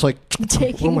phone. You're just like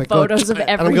taking oh my photos God. of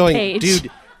And I'm every going, page.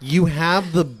 dude, you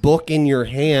have the book in your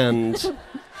hand.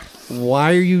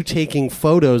 Why are you taking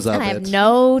photos of And I it? have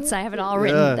notes. I have it all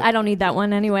written. Yeah. I don't need that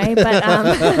one anyway, but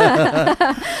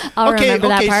I'll remember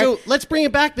that part. So let's bring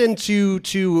it back then to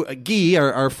Guy,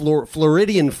 our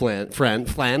Floridian friend,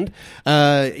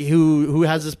 who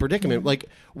has this predicament. Like,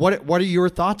 what are your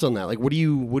thoughts on that? Like, what do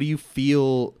you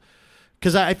feel?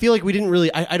 Because I feel like we didn't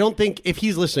really. I don't think if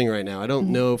he's listening right now, I don't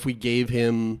know if we gave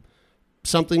him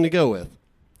something to go with.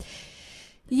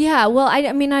 Yeah, well,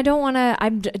 I mean, I don't want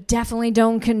to. Definitely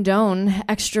don't condone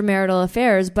extramarital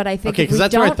affairs, but I think Okay, if 'cause we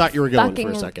that's where I don't thought you were going for a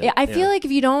fucking- second. I feel Yeah. like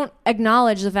if you don't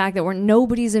acknowledge the fact that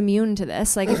nobody's immune to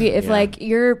this, like if like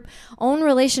your own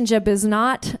relationship is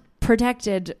not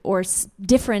protected or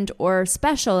different or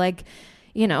special, like,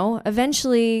 you know,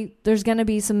 eventually there's going to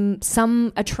be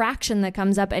some attraction that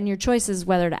comes up, and your choice is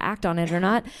whether to act on it or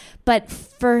not. But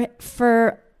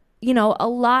for you know, a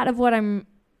lot of what I'm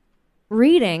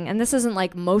reading, and this isn't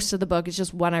like most of the book, it's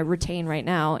just what I retain right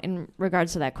now in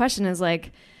regards to that question, is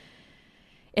like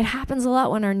it happens a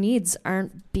lot when our needs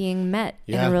aren't being met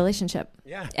in a relationship.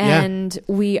 Yeah. And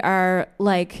we are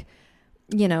like,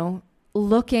 you know,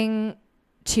 looking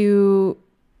to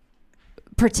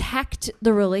protect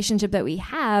the relationship that we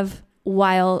have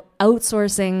while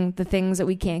outsourcing the things that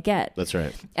we can't get. That's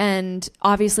right. And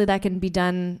obviously that can be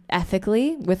done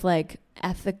ethically with like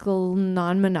ethical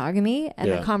non-monogamy and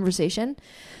a conversation.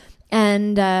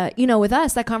 And, you know, with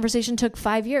us, that conversation took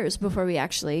 5 years before we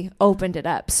actually opened it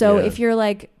up. So if your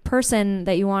like person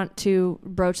that you want to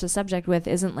broach the subject with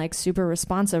isn't like super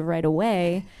responsive right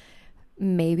away,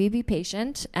 maybe be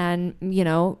patient and, you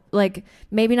know, like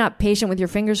maybe not patient with your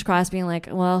fingers crossed being like,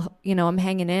 well, you know, I'm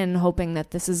hanging in hoping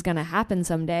that this is going to happen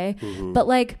someday. But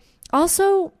like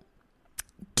also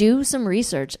do some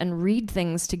research and read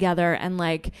things together and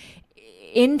like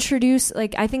introduce,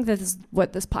 like, I think this is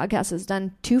what this podcast has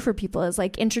done too for people, is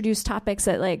like introduce topics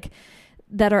that like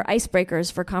that are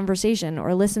icebreakers for conversation,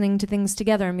 or listening to things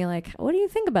together and be like, what do you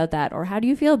think about that? Or how do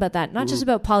you feel about that? Not just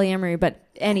about polyamory, but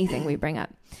anything we bring up.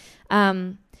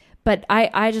 But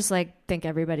I just like think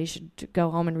everybody should go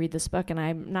home and read this book, and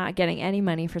I'm not getting any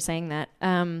money for saying that.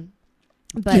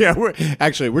 But Yeah,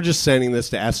 we're just sending this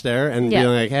to Esther and being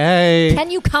like, hey,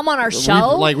 can you come on our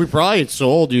show? we probably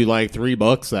sold you like 3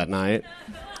 books that night.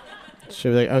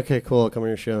 She'll be like, okay, cool, I'll come on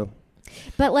your show.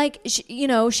 But like, you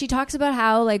know, she talks about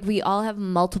how like we all have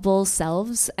multiple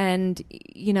selves, and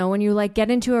you know, when you like get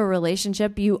into a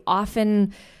relationship, you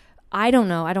often, I don't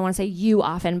know, I don't want to say you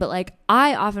often, but like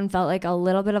I often felt like a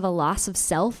little bit of a loss of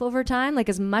self over time. Like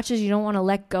as much as you don't want to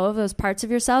let go of those parts of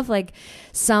yourself, like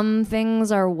some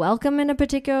things are welcome in a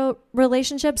particular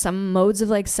relationship. Some modes of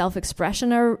like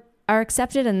self-expression are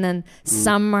accepted, and then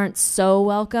some aren't so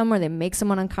welcome, or they make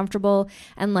someone uncomfortable.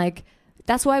 And like,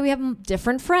 that's why we have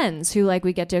different friends who like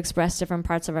we get to express different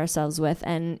parts of ourselves with.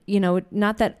 And, you know,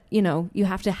 not that, you know, you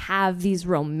have to have these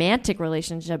romantic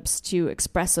relationships to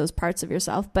express those parts of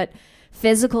yourself, but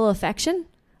physical affection,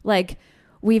 like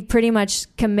we've pretty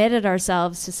much committed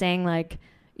ourselves to saying like,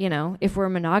 you know, if we're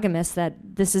monogamous, that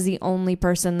this is the only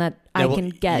person that I can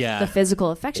get the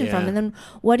physical affection from. And then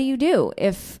what do you do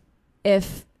if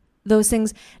those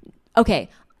things, okay.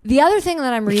 The other thing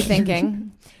that I'm rethinking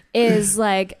is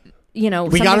like, you know,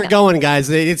 we got her going, guys.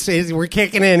 We're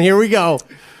kicking in. Here we go.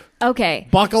 Okay.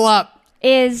 Buckle up.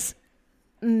 Is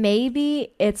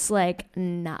maybe it's like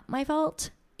not my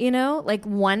fault, you know? Like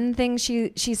one thing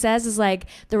she says is like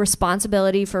the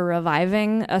responsibility for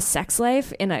reviving a sex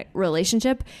life in a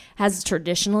relationship has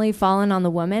traditionally fallen on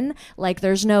the woman. Like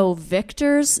there's no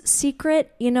victor's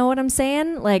secret, you know what I'm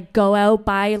saying? Like go out,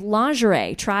 buy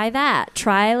lingerie, try that.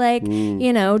 Try like,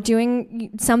 you know,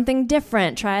 doing something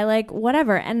different. Try like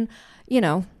whatever. And, you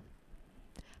know,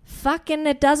 fucking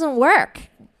it doesn't work.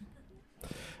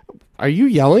 Are you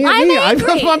yelling at me? I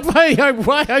feel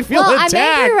attacked. I'm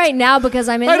angry right now because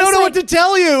I'm in I don't know what to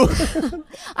tell you.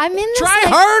 I'm in this. Try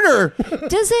harder.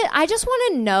 Does it? I just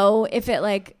want to know if it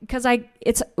like, because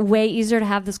it's way easier to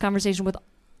have this conversation with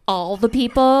all the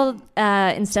people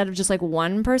instead of just like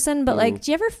one person. But like,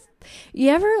 do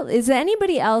you ever, is there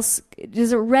anybody else,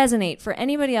 does it resonate for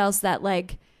anybody else that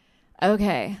like,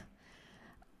 okay,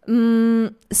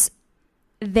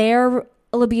 their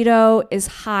libido is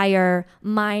higher,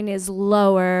 mine is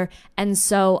lower, and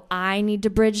so I need to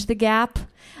bridge the gap.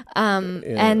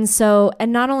 And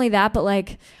not only that, but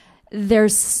like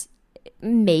there's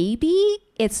maybe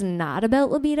it's not about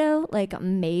libido, like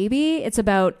maybe it's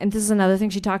about, and this is another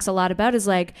thing she talks a lot about, is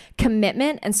like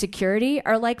commitment and security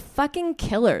are like fucking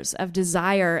killers of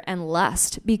desire and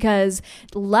lust, because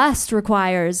lust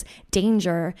requires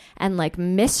danger and like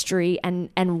mystery and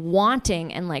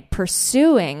wanting and like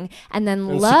pursuing, and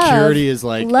then security is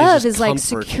like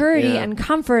security and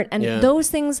comfort, and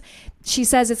those things. She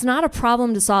says it's not a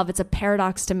problem to solve, it's a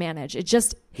paradox to manage. It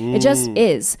just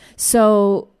is.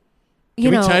 So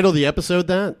Can we title the episode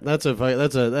that? That's a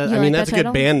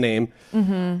good band name.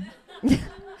 Mm-hmm.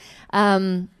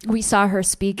 We saw her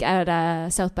speak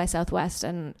at South by Southwest,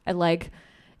 and I like,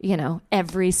 you know,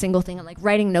 every single thing. I'm like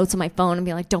writing notes on my phone and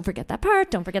being like, don't forget that part,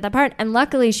 don't forget that part. And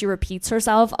luckily she repeats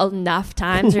herself enough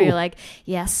times where you're like,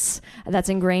 yes, that's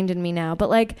ingrained in me now. But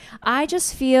like, I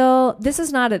just feel this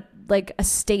is not a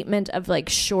statement of like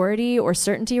surety or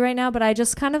certainty right now, but I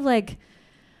just kind of like,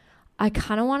 I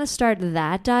kind of want to start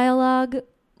that dialogue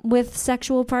with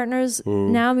sexual partners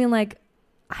now. I mean, like,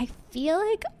 I feel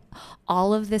like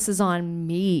all of this is on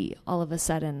me all of a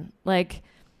sudden. Like,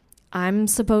 I'm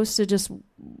supposed to just,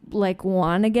 like,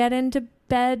 want to get into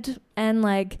bed and,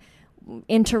 like,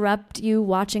 interrupt you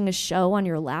watching a show on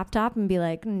your laptop and be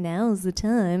like, now's the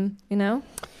time, you know?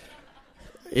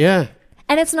 Yeah.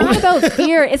 And it's not about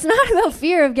fear. It's not about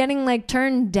fear of getting, like,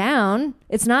 turned down.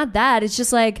 It's not that. It's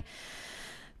just, like,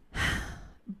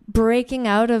 breaking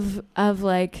out of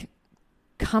like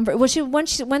comfort. Well, one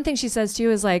thing she says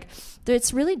too is like,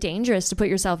 it's really dangerous to put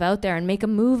yourself out there and make a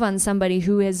move on somebody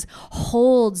who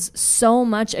holds so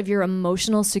much of your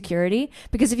emotional security,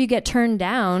 because if you get turned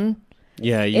down,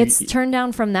 it's turned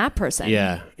down from that person.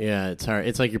 Yeah, it's hard.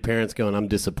 It's like your parents going, "I'm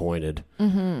disappointed."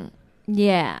 Mm-hmm.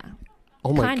 Yeah.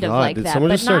 Oh my kind God! Of like Did that, someone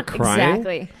but just start not crying?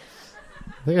 Exactly.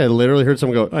 I think I literally heard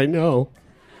someone go, "I know."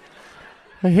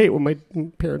 I hate when my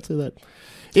parents say that.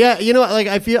 Yeah, you know, like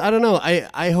I don't know.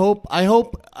 I hope.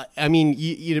 I mean,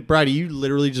 Bridie, you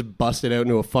literally just busted out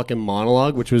into a fucking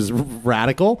monologue, which was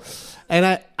radical,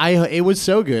 and it was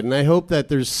so good. And I hope that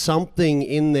there's something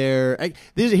in there.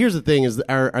 Here's the thing: is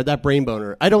that brain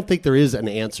boner? I don't think there is an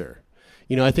answer.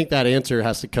 You know, I think that answer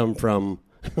has to come from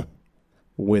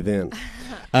within.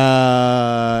 And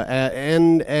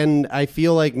I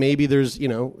feel like maybe there's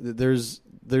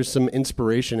some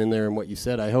inspiration in there in what you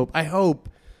said. I hope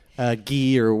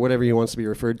Guy, or whatever he wants to be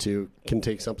referred to, can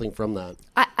take something from that.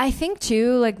 I think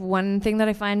too, like one thing that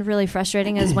I find really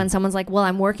frustrating is when someone's like, well,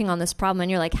 I'm working on this problem, and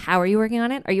you're like, how are you working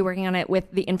on it? Are you working on it with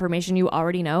the information you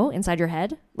already know inside your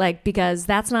head? Like, because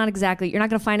that's not exactly, you're not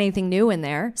going to find anything new in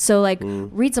there. So like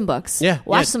read some books,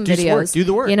 watch some videos, do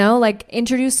the work, you know, like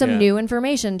introduce some new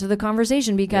information to the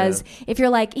conversation, because if you're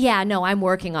like, no, I'm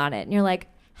working on it, and you're like,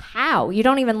 how? You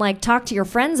don't even like talk to your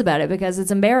friends about it because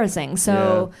it's embarrassing.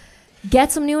 So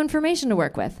get some new information to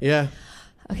work with. Yeah.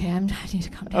 Okay, I need to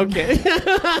calm down. Okay.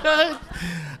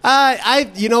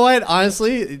 You know what?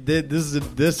 Honestly, this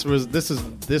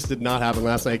did not happen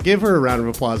last night. Give her a round of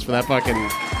applause for that fucking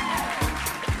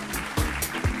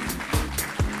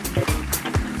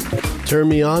Turn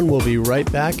Me On will be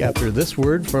right back after this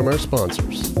word from our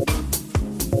sponsors.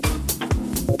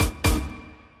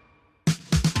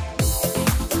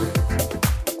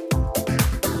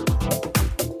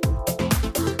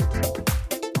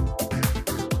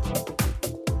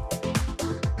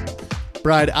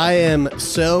 Bride, I am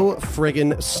so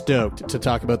friggin' stoked to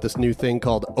talk about this new thing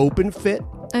called OpenFit.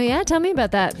 Oh, yeah? Tell me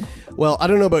about that. Well, I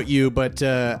don't know about you, but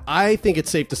I think it's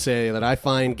safe to say that I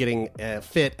find getting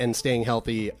fit and staying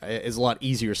healthy is a lot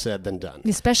easier said than done.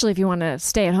 Especially if you want to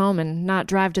stay at home and not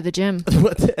drive to the gym.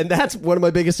 And that's one of my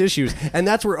biggest issues. And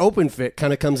that's where OpenFit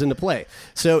kind of comes into play.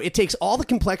 So it takes all the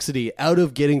complexity out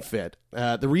of getting fit.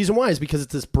 The reason why is because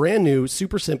it's this brand new,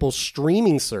 super simple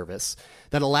streaming service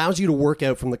that allows you to work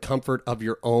out from the comfort of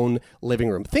your own living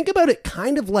room. Think about it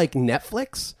kind of like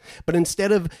Netflix, but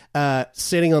instead of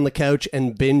sitting on the couch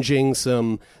and binging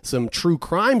some true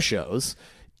crime shows,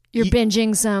 You're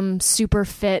binging some super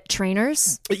fit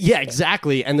trainers? Yeah,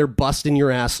 exactly. And they're busting your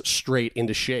ass straight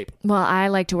into shape. Well, I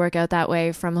like to work out that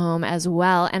way from home as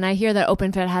well. And I hear that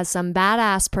OpenFit has some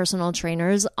badass personal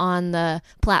trainers on the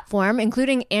platform,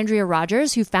 including Andrea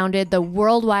Rogers, who founded the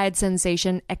worldwide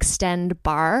sensation Extend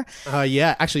Bar.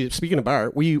 Yeah, actually, speaking of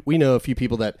bar, we know a few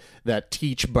people that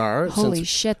teach bar. Holy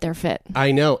shit, they're fit.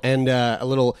 I know. And a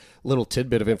little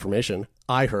tidbit of information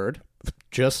I heard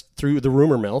just through the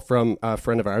rumor mill from a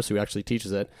friend of ours who actually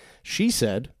teaches it. She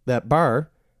said that bar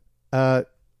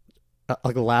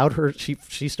allowed her,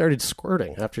 she started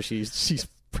squirting after she's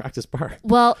practiced bar.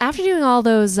 Well, after doing all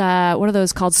those, what are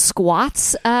those called,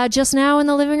 squats just now in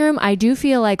the living room, I do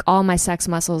feel like all my sex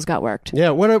muscles got worked. Yeah,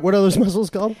 what are those muscles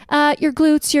called? Your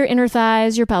glutes, your inner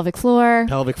thighs, your pelvic floor.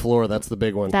 Pelvic floor, that's the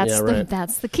big one. That's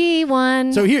the key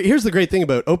one. So here's the great thing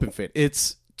about OpenFit.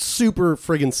 It's super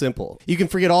friggin' simple. You can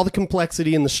forget all the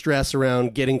complexity and the stress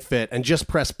around getting fit and just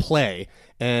press play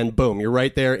and boom, you're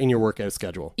right there in your workout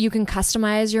schedule. You can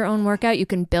customize your own workout. You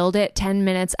can build it 10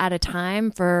 minutes at a time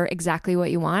for exactly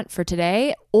what you want for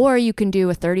today, or you can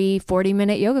do a 30,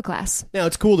 40-minute yoga class. Now,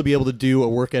 it's cool to be able to do a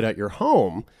workout at your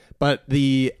home, but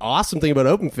the awesome thing about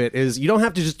OpenFit is you don't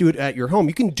have to just do it at your home.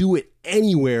 You can do it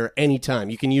anywhere, anytime.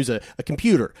 You can use a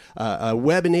computer, a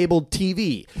web-enabled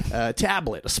TV, a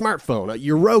tablet, a smartphone,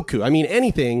 your Roku. I mean,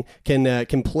 anything can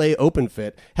play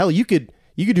OpenFit. Hell, you could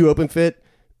do OpenFit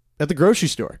at the grocery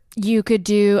store. You could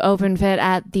do OpenFit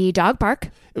at the dog park.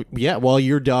 Yeah, while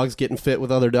your dog's getting fit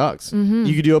with other dogs. Mm-hmm.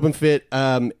 You could do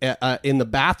OpenFit in the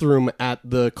bathroom at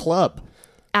the club.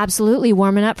 Absolutely.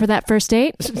 Warming up for that first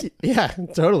date? Yeah,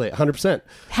 totally. 100%.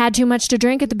 Had too much to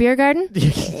drink at the beer garden?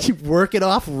 You work it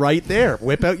off right there.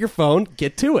 Whip out your phone,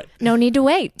 get to it. No need to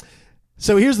wait.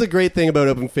 So here's the great thing about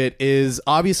OpenFit is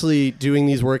obviously doing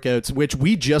these workouts, which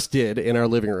we just did in our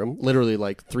living room, literally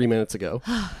like 3 minutes ago.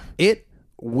 It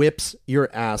whips your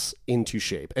ass into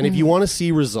shape. And if you want to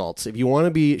see results, if you want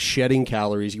to be shedding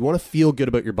calories, you want to feel good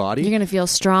about your body. You're going to feel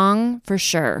strong for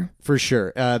sure. For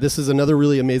sure. This is another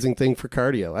really amazing thing for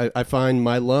cardio. I find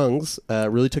my lungs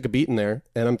really took a beating there,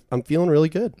 and I'm feeling really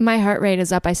good. My heart rate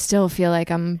is up. I still feel like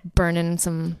I'm burning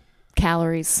some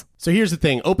calories. So here's the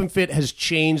thing. OpenFit has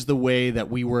changed the way that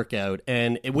we work out.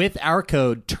 And with our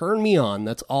code, TURNMEON,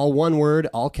 that's all one word,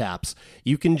 all caps,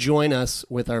 you can join us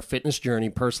with our fitness journey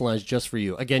personalized just for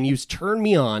you. Again, use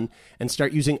TURNMEON and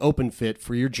start using OpenFit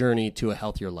for your journey to a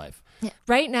healthier life.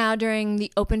 Right now, during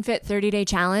the OpenFit 30-Day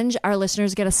Challenge, our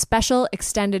listeners get a special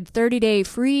extended 30-day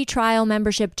free trial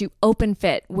membership to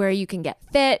OpenFit, where you can get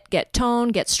fit, get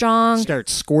toned, get strong. Start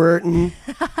squirting.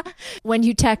 When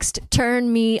you text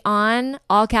Turn Me On,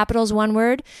 all capitals, one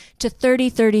word, to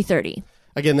 303030.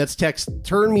 Again, that's text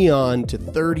Turn Me On to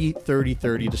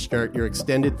 303030 to start your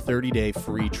extended 30-day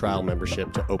free trial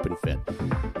membership to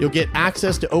OpenFit. You'll get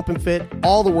access to OpenFit,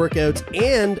 all the workouts,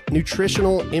 and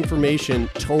nutritional information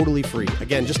totally free.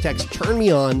 Again, just text Turn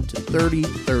Me On to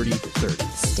 303030.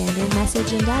 Standard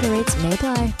message and data rates may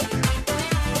apply.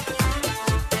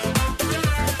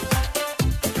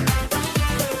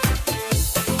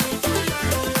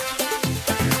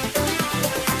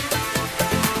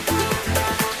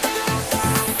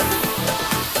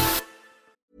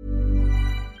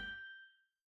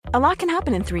 A lot can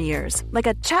happen in 3 years, like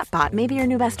a chatbot may be your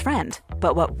new best friend.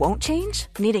 But what won't change?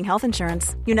 Needing health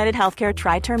insurance. United Healthcare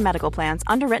Tri-Term Medical Plans,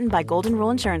 underwritten by Golden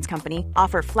Rule Insurance Company,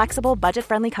 offer flexible,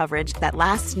 budget-friendly coverage that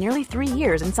lasts nearly 3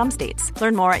 years in some states.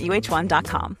 Learn more at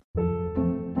uh1.com.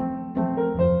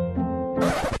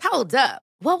 Hold up.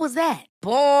 What was that?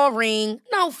 Boring.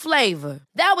 No flavor.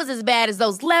 That was as bad as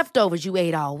those leftovers you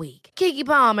ate all week. Keke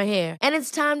Palmer here, and it's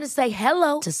time to say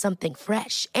hello to something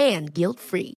fresh and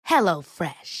guilt-free. Hello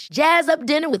Fresh. Jazz up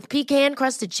dinner with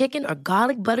pecan-crusted chicken or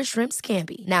garlic butter shrimp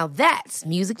scampi. Now that's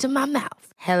music to my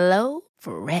mouth. Hello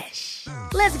Fresh.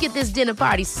 Let's get this dinner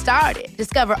party started.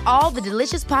 Discover all the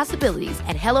delicious possibilities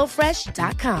at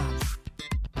HelloFresh.com.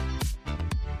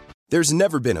 There's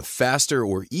never been a faster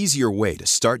or easier way to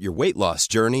start your weight loss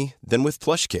journey than with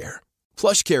PlushCare.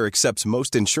 PlushCare accepts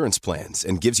most insurance plans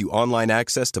and gives you online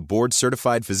access to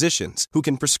board-certified physicians who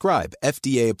can prescribe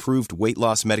FDA-approved weight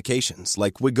loss medications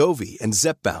like Wegovy and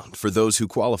Zepbound for those who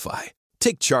qualify.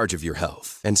 Take charge of your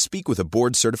health and speak with a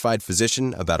board-certified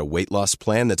physician about a weight loss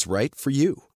plan that's right for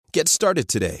you. Get started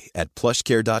today at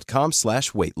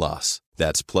plushcare.com/weight loss.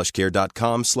 That's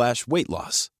plushcare.com/weight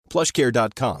loss.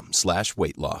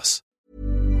 plushcare.com/weight loss.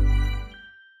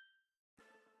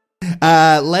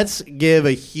 Let's give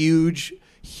a huge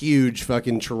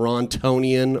fucking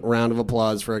Torontonian round of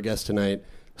applause for our guest tonight,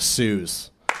 Suze.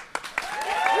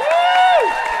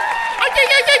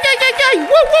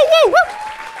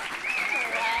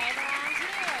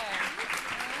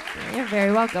 You're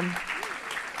very welcome.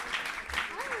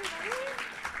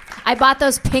 I bought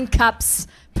those pink cups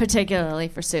particularly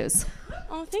for Suze.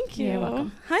 Oh, thank you. You're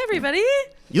welcome. Hi, everybody.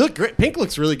 You look great. Pink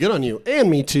looks really good on you, and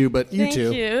me too. But you Thank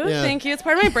too. you. Yeah. Thank you. It's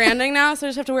part of my branding now, so I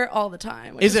just have to wear it all the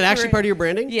time. Is it actually part of your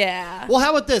branding? Yeah. Well,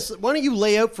 how about this? Why don't you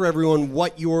lay out for everyone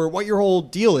what your whole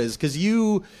deal is? Because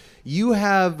you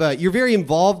have you're very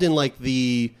involved in like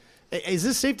the. Is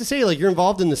this safe to say? Like you're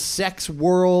involved in the sex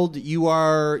world. You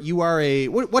are a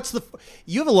what's the?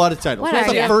 You have a lot of titles. What What's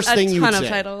are the you? first A thing you would ton of say?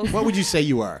 titles. What would you say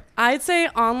you are? I'd say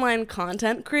online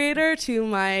content creator to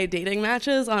my dating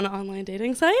matches on online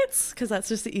dating sites, because that's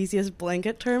just the easiest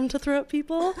blanket term to throw at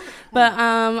people. But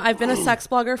I've been a sex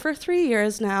blogger for 3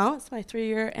 years now. It's my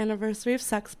 3-year anniversary of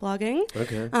sex blogging.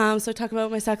 Okay. So I talk about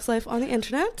my sex life on the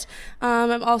internet.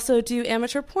 I also do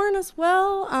amateur porn as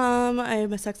well. I'm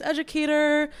a sex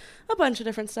educator, a bunch of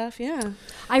different stuff, yeah.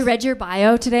 I read your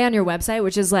bio today on your website,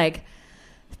 which is like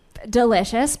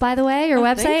delicious, by the way, your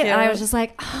website. thank you. And I was just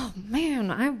like, oh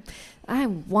man, I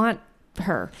want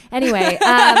her. Anyway,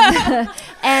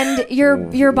 and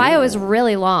your bio is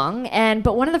really long.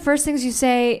 But one of the first things you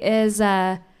say is,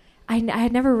 I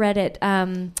had never read it.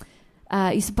 You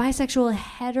said bisexual,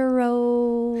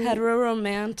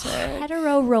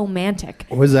 heteroromantic.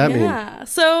 What does that mean? Yeah.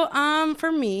 So,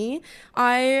 for me,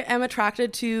 I am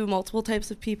attracted to multiple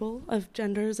types of people, of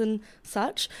genders and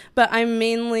such, but I'm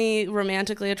mainly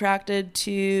romantically attracted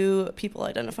to people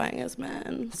identifying as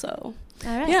men. So,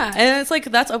 All right. yeah, and it's like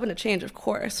that's open to change, of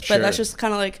course, but Sure. that's just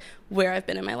kind of like where I've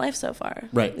been in my life so far.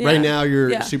 Right. Yeah. Right now, you're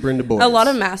Yeah. super into boys. A lot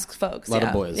of masked folks. A lot yeah.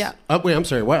 of boys. Yeah. Oh, wait, I'm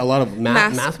sorry. What? A lot of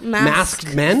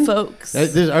masked men? folks.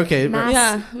 Okay.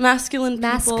 Yeah, masculine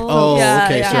Masked people. Oh, yeah,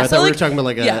 okay. yeah. So I thought we were like, talking about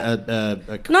like yeah. a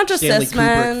not just Stanley cis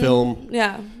Kubrick men. film.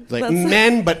 Yeah. Like That's-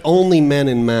 men, but only men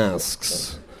in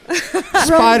masks.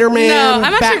 Spider-Man, No,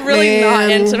 I'm actually really not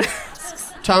Batman, into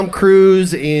masks. Tom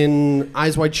Cruise in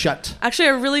Eyes Wide Shut. Actually,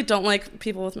 I really don't like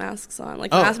people with masks on. Like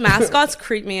Oh. mascots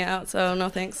creep me out, so no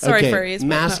thanks. Sorry, Okay, furries. but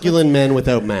no. masculine men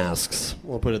without masks.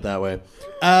 We'll put it that way.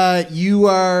 You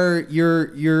are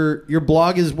your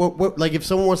blog is what like if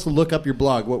someone wants to look up your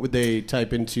blog, what would they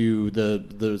type into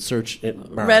the search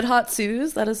bar? Red Hot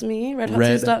Suze, that is me.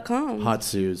 RedHotSuze.com. Hot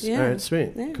Suze. Yeah. All right,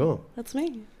 sweet. Yeah, Cool. That's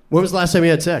me. When was the last time you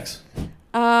had sex?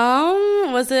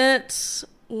 Was it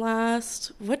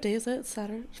what day is it?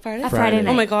 Saturday? Friday? Friday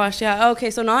night. Oh my gosh, yeah. Okay,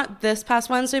 so not this past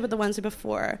Wednesday, but the Wednesday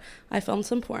before. I filmed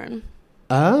some porn.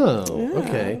 Oh,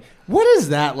 okay. What is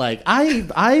that like? I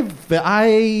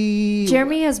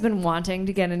Jeremy has been wanting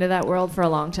to get into that world for a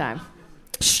long time.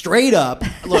 straight up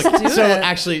look. Do So it.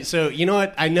 actually, so you know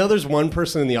what? I know there's one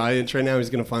person in the audience right now who's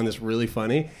going to find this really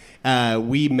funny.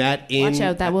 We met in. Watch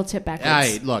out, that will tip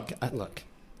backwards. Look.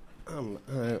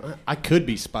 I could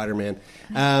be Spider-Man.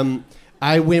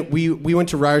 We went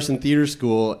to Ryerson Theater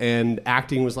School, and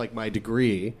acting was like my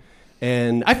degree.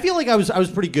 And I feel like I was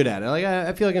pretty good at it. Like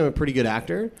I feel like I'm a pretty good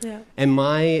actor. Yeah. And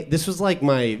this was like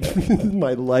my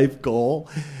my life goal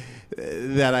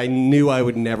that I knew I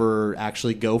would never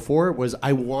actually go for was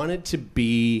I wanted to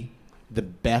be the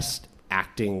best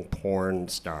acting porn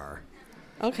star.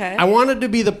 Okay. I wanted to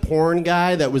be the porn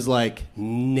guy that was like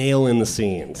nailing the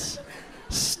scenes,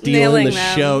 stealing Nailing the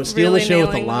them. show, stealing Really the show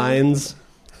with the nailing them. lines.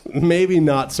 Maybe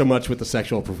not so much with the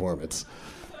sexual performance.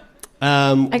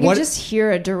 I can just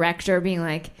hear a director being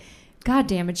like, God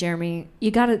damn it, Jeremy,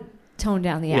 you got to tone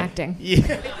down the acting.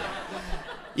 Yeah.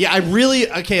 Yeah, I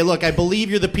really okay. Look, I believe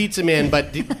you're the pizza man,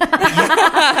 but you not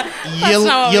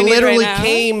what we need literally right now.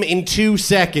 came in 2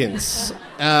 seconds.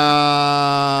 You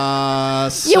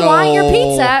want your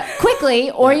pizza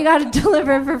quickly, or you got to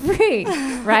deliver it for free,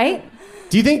 right?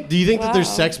 Do you think that there's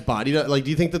sex body like? Do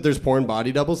you think that there's porn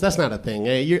body doubles? That's not a thing.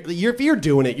 If you're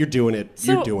doing it, you're doing it.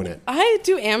 So you're doing it. I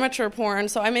do amateur porn,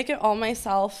 so I make it all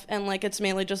myself, and like it's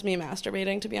mainly just me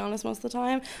masturbating. To be honest, most of the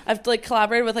time, I've like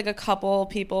collaborated with like a couple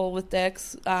people with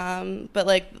dicks, but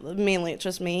like mainly it's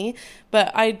just me.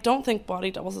 But I don't think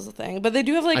body doubles is a thing. But they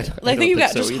do have like I think you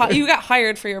got you got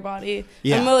hired for your body.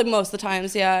 Yeah, and, like most of the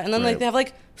times, yeah. And then like they have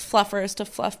like fluffers to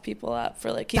fluff people up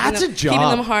for like keeping that's them, a job. keeping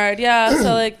them hard. Yeah,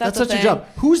 so like that's such a a job.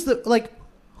 Who is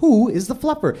the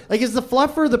fluffer? Like, is the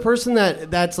fluffer the person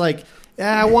that's like,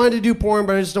 I wanted to do porn,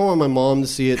 but I just don't want my mom to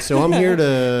see it, so I'm here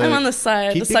to. I'm on the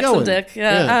side, the sex and dick.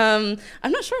 Yeah.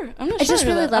 I'm not sure. I just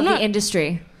really love the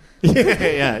industry.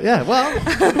 yeah.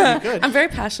 Well, good. I'm very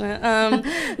passionate.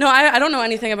 No, I don't know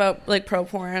anything about like pro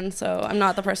porn, so I'm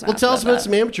not the person. Well, tell us about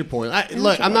some amateur porn.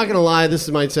 Look, I'm not going to lie. This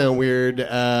might sound weird.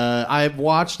 I've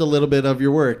watched a little bit of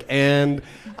your work, and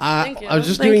I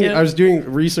was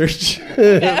doing research.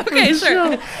 Okay, sure.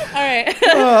 All right.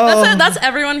 That's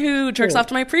everyone who jerks off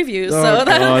to my previews. So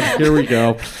God, here we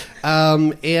go.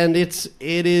 And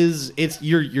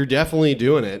you're definitely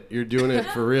doing it. You're doing it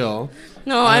for real.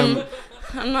 No,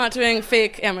 I'm not doing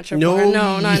fake amateur porn.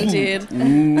 No, not indeed.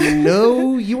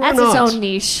 No, you are not. That's its own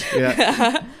niche.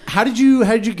 Yeah. How did you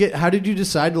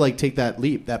decide to like take that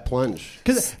leap, that plunge?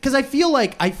 Because I feel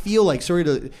like I feel like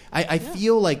I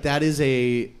feel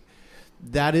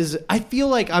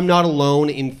like I'm not alone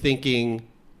in thinking,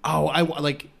 I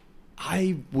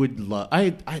would love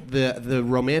the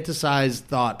romanticized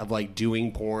thought of like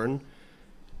doing porn.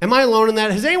 Am I alone in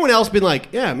that? Has anyone else been like,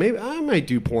 yeah, maybe I might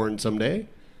do porn someday?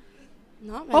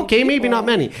 Not many okay, people. Maybe not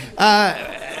many.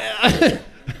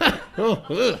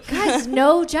 Guys,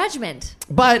 no judgment.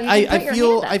 But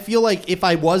I feel like if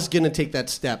I was gonna take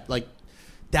that step, like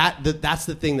that's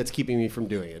the thing that's keeping me from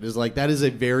doing it. Is like that is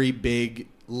a very big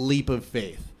leap of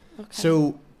faith. Okay.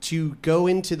 So to go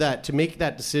into that, to make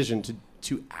that decision,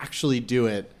 to actually do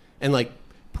it and like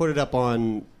put it up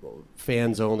on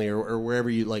Fans Only or wherever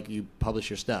you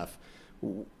publish your stuff.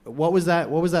 What was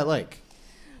that like?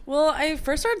 Well, I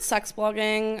first started sex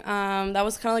blogging. That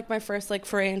was kind of like my first like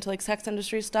foray into like sex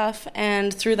industry stuff,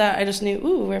 and through that I just knew,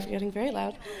 we're getting very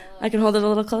loud. I can hold it a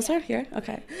little closer here.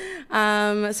 Okay.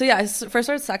 So yeah, I first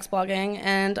started sex blogging,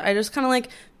 and I just kind of like,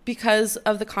 because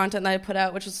of the content that I put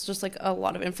out, which was just like a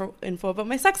lot of info about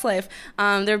my sex life,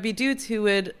 there would be dudes who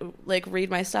would like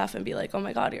read my stuff and be like, "Oh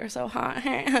my God, you're so hot,"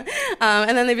 and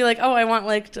then they'd be like, "Oh, I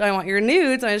want your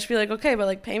nudes," and I'd just be like, "Okay, but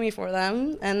like pay me for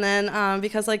them." And then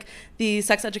because like the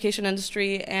sex education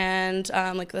industry and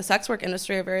like the sex work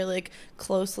industry are very like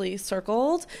closely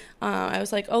circled, I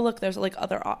was like, "Oh look, there's like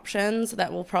other options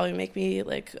that will probably make me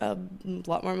like a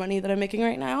lot more money than I'm making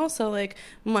right now, so like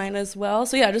mine as well."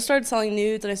 So yeah, I just started selling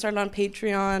nudes. I started on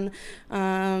Patreon,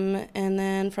 and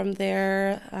then from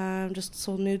there, just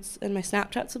sold nudes in my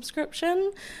Snapchat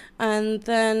subscription. And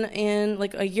then in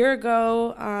like a year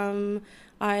ago,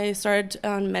 I started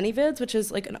on ManyVids, which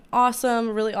is like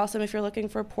really awesome if you're looking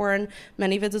for porn.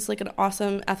 ManyVids is like an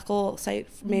awesome ethical site.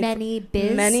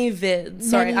 ManyVids.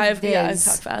 Sorry, I've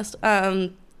talked fast.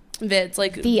 Vids,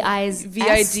 like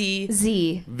VID.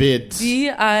 Z. Vids.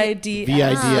 VID.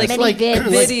 VID. Like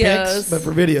videos. Pics, but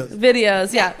for videos.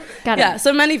 Videos, yeah. Got it. Yeah,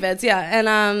 so ManyVids, yeah.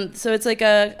 And so it's like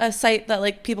a site that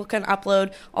like people can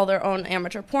upload all their own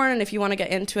amateur porn, and if you want to get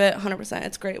into it, 100%,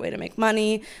 it's a great way to make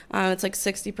money. It's like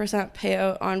 60%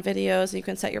 payout on videos. You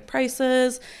can set your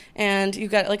prices, and you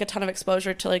get like a ton of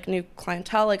exposure to like new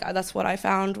clientele. Like that's what I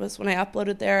found was when I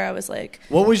uploaded there, I was like...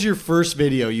 What was your first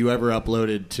video you ever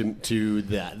uploaded to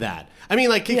that? I mean,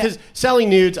 like, because selling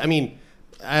nudes, I mean,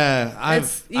 I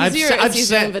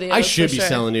should be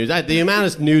selling nudes. The amount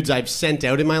of nudes I've sent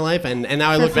out in my life, and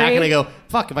now I look back and I go,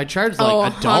 fuck, if I charged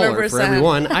like $1 for every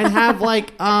one, I'd have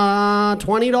like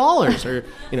 $20 or,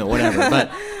 whatever.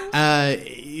 But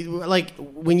like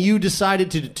when you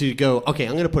decided to go, okay,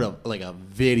 I'm going to put a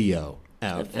video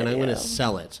out and I'm going to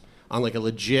sell it on like a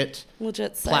legit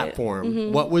platform.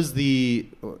 Mm-hmm. What was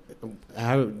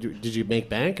how did you make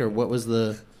bank, or what was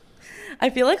the... I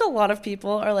feel like a lot of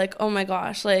people are like, oh my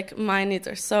gosh, like my nudes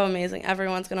are so amazing.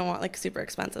 Everyone's going to want like super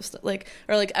expensive stuff,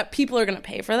 or people are going to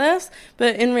pay for this.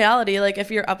 But in reality, like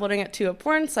if you're uploading it to a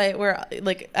porn site where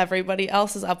like everybody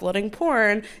else is uploading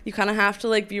porn, you kind of have to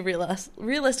like be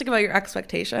realistic about your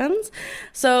expectations.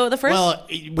 So the first... Well,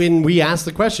 when we asked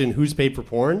the question, who's paid for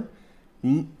porn?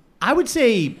 I would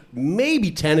say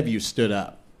maybe 10 of you stood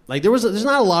up. Like there's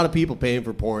not a lot of people paying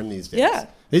for porn these days. Yeah.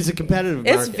 It's a competitive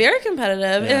market. It's very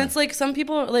competitive. Yeah. And it's like some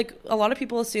people, like a lot of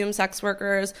people assume sex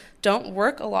workers don't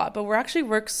work a lot, but we actually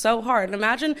work so hard. And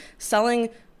imagine selling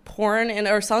porn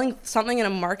or selling something in a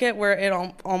market where it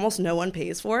almost no one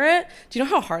pays for it. Do you know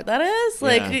how hard that is?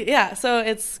 Like, yeah. So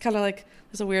it's kind of like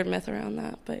there's a weird myth around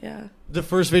that, but yeah. The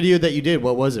first video that you did,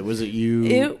 what was it? Was it you?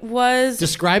 It was...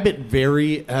 Describe it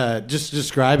just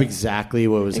describe exactly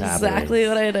what was happening. Exactly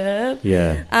what I did.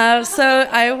 Yeah. So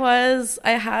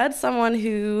I had someone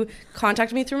who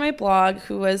contacted me through my blog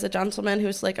who was a gentleman who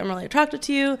was like, I'm really attracted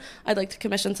to you. I'd like to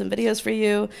commission some videos for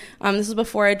you. This was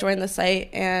before I joined the site,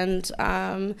 and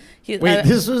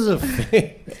this was a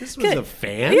fan? This was a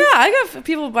fan? Yeah, I got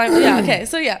people buying... Yeah, okay.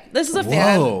 So yeah, this is a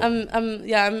Whoa. fan.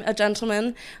 I'm a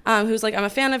gentleman who's like, I'm a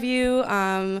fan of you.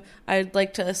 I'd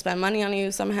like to spend money on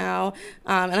you somehow.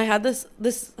 And I had this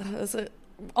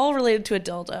all related to a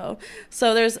dildo.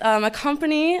 So there's a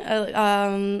company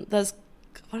that's,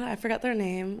 I forgot their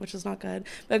name, which is not good,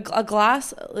 but a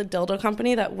glass dildo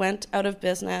company that went out of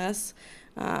business.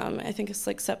 I think it's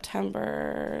like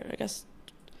September,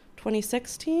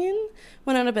 2016,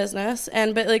 went out of business,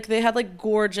 but like they had like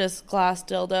gorgeous glass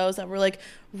dildos that were like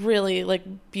really like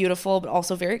beautiful, but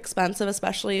also very expensive,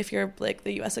 especially if you're like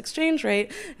the U.S. exchange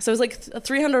rate. So it was like a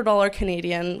 $300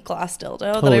 Canadian glass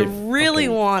dildo that I really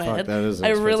wanted. I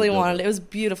really wanted it. It was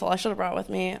beautiful. I should have brought it with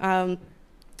me.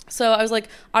 So I was like,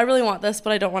 I really want this,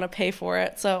 but I don't want to pay for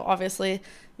it. So obviously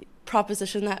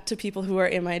proposition that to people who are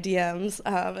in my DMs,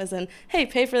 as in, hey,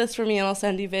 pay for this for me and I'll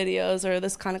send you videos or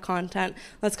this kind of content.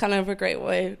 That's kind of a great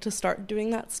way to start doing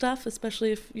that stuff,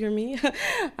 especially if you're me.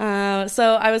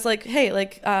 So I was like, hey,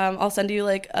 like, I'll send you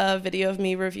like a video of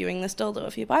me reviewing this dildo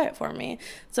if you buy it for me.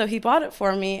 So he bought it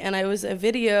for me, and it was a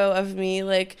video of me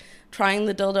like trying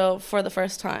the dildo for the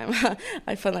first time.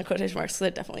 I put in that quotation marks because I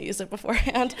definitely used it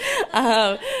beforehand.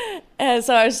 And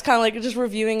so I was kind of like just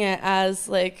reviewing it as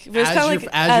like... It was you're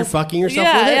fucking yourself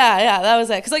with it? Yeah, that was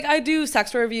it. Because like I do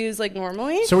sex reviews like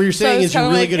normally. So what you're saying is you're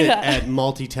really good at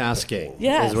multitasking.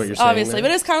 Yes, is what you're saying obviously. there.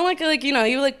 But it's kind of like, you know,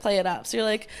 you like play it up. So you're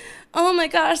like, oh my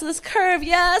gosh, this curve,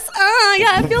 yes.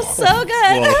 Yeah, it feels so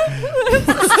good.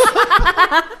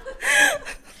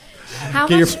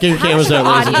 Get your cameras out,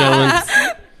 ladies and gentlemen.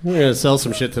 We're going to sell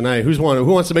some shit tonight. Who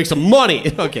wants to make some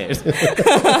money? Okay.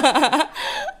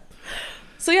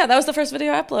 So yeah, that was the first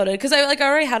video I uploaded because I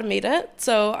already had made it.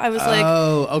 So I was like,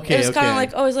 okay. It was kind of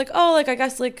like, I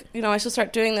guess like, you know, I should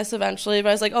start doing this eventually. But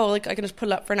I was like, I can just put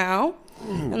it up for now.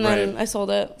 And then I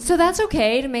sold it. So that's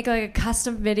okay to make like a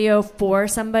custom video for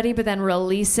somebody, but then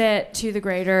release it to the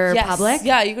greater public?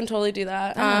 Yeah, you can totally do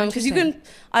that. Because you can,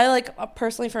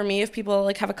 personally for me, if people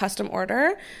like have a custom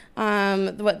order,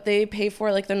 what they pay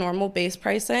for, like the normal base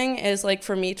pricing is like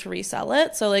for me to resell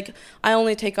it. So like I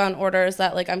only take on orders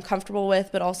that like I'm comfortable with,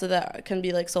 but also that can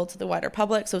be like sold to the wider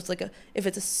public. So it's like if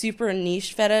it's a super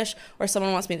niche fetish or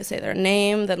someone wants me to say their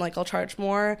name, then like I'll charge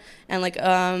more. And like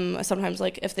sometimes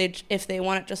like if they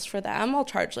want it just for them, I'll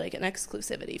charge like an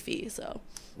exclusivity fee. So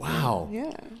wow,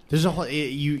 yeah, there's a whole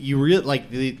you really like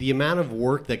the amount of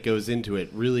work that goes into it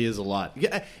really is a lot.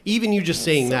 Even you just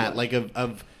saying that like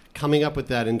of coming up with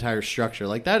that entire structure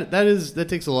like that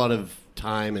takes a lot of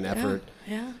time and effort.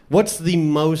 Yeah. What's the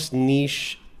most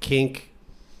niche kink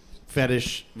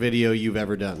fetish video you've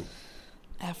ever done?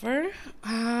 Ever?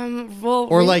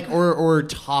 Or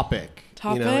topic.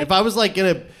 You know, if I was like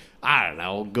gonna, I don't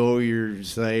know, go to your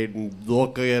site and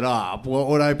look it up, what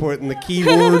would I put in the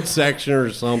keyword section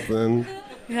or something?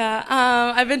 Yeah,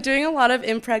 I've been doing a lot of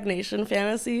impregnation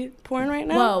fantasy porn right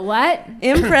now. Whoa, what?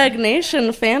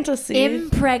 Impregnation fantasy.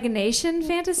 Impregnation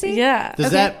fantasy? Yeah.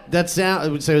 Does that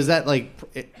sound? So is that like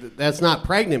that's not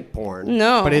pregnant porn?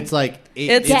 No, but it's like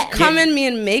it's come in me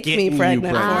and make me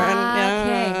pregnant porn.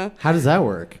 Yeah. Okay. How does that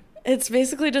work? It's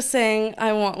basically just saying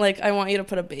I want you to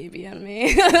put a baby in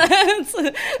me.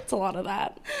 it's a lot of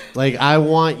that. Like I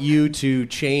want you to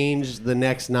change the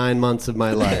next 9 months of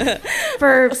my life.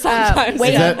 For way sometimes.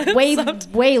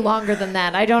 longer than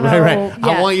that. I don't know. Right.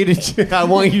 Yeah. I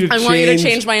want you to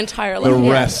change my entire life.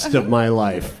 The rest of my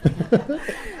life.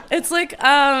 It's like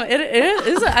it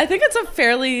is. I think it's a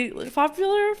fairly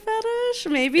popular fetish.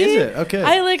 Maybe is it? Okay.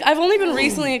 I've only been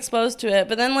recently exposed to it,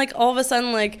 but then like all of a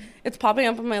sudden like it's popping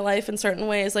up in my life in certain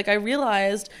ways. Like I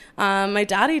realized my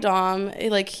daddy Dom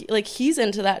like he's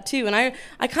into that too, and I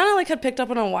kind of like had picked up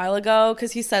on it a while ago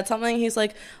because he said something. He's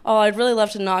like, oh, I'd really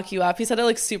love to knock you up. He said it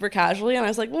like super casually, and I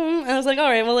was like, and I was like, all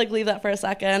right, we'll like leave that for a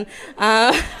second.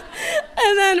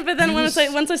 But then once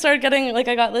I started getting, like,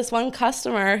 I got this one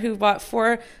customer who bought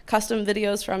 4 custom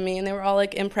videos from me, and they were all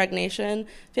like impregnation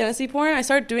fantasy porn. I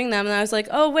started doing them, and I was like,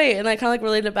 oh wait, and I kind of like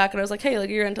related it back, and I was like, hey, like,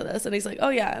 you're into this, and he's like, oh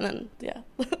yeah, and then yeah.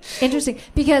 Interesting,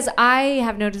 because I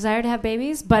have no desire to have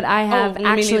babies, but I have me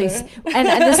actually, neither.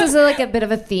 and this is like a bit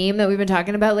of a theme that we've been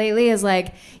talking about lately. Is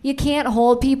like you can't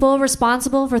hold people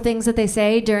responsible for things that they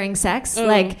say during sex.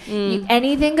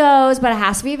 Anything goes, but it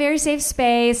has to be a very safe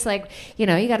space. Like, you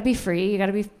know, you got to be free, you got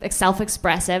to be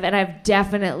self-expressive, and I've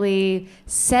definitely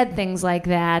said things like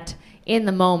that in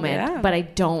the moment, but I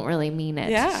don't really mean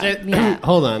it. Yeah.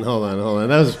 Hold on.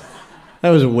 That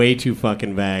was way too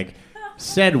fucking vague.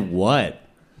 Said what?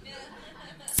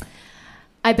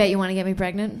 I bet you want to get me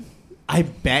pregnant. I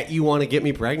bet you want to get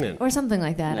me pregnant. Or something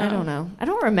like that. No. I don't know. I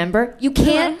don't remember. You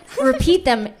can't repeat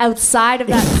them outside of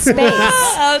that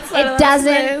space.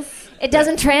 It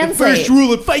doesn't translate. The first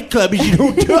rule of Fight Club is you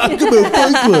don't talk about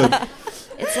Fight Club.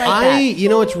 It's like that. You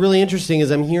know what's really interesting is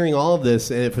I'm hearing all of this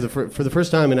for the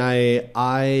first time, and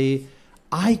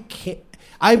I can't.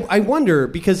 I wonder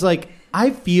because like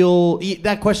I feel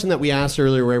that question that we asked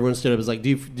earlier, where everyone stood up, is like,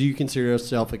 do you consider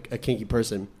yourself a kinky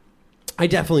person? I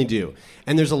definitely do,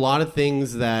 and there's a lot of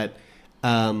things that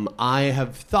I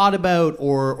have thought about,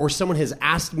 or someone has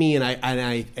asked me, and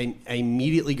I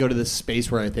immediately go to this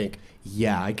space where I think,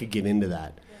 yeah, I could get into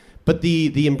that. But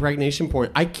the impregnation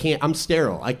point, I can't. I'm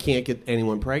sterile. I can't get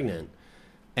anyone pregnant,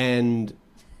 and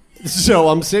so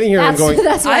I'm sitting here and I'm going.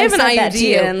 I have an IUD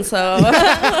in, so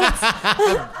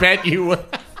bet you.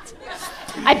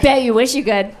 I bet you wish you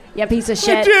could. You piece of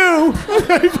shit. I do.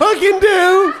 I fucking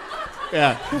do.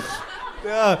 Yeah.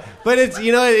 But it's,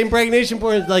 you know, impregnation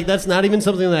porn, like, that's not even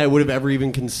something that I would have ever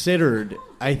even considered.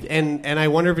 And I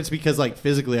wonder if it's because, like,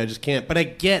 physically I just can't. But I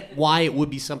get why it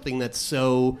would be something that's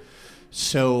so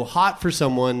hot for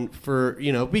someone, for,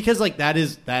 you know, because, like, that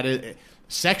is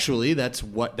sexually,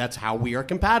 that's how we are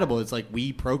compatible. It's like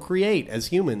we procreate as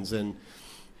humans, and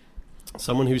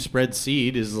someone who spreads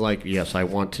seed is like, yes, I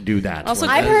want to do that. Also,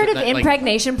 I've heard of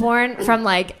impregnation porn from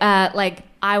like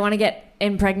I want to get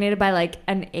impregnated by like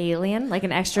an alien, like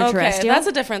an extraterrestrial. Okay, that's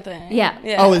a different thing. Yeah.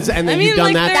 Oh, and then you've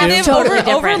done that too? They have totally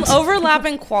different.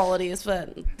 overlapping qualities,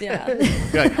 but yeah.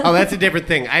 Oh, that's a different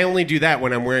thing. I only do that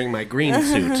when I'm wearing my green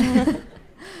suit.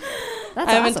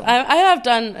 That's awesome. I have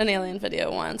done an alien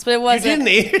video once, but it wasn't.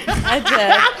 You didn't? I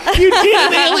did. You did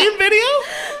an alien video?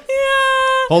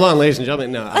 Yeah. Hold on, ladies and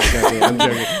gentlemen. No, I'm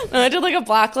joking. No, I did like a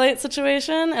blacklight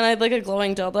situation, and I had like a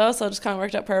glowing dildo, so it just kind of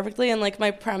worked out perfectly. And like my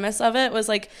premise of it was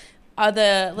like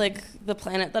the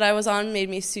planet that I was on made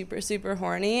me super, super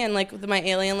horny, and like my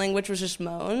alien language was just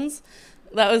moans.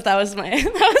 That was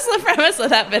the premise of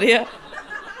that video.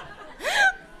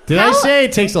 Did I say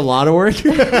it takes a lot of work?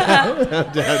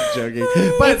 I'm joking.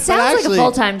 But it sounds like a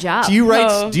full-time job. Do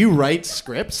you write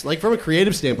scripts? Like, from a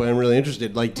creative standpoint, I'm really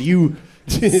interested. Like, do you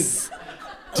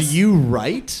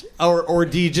write or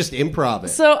do you just improv it?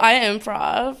 So I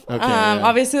improv. Okay,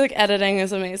 Obviously, like, editing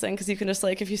is amazing because you can just,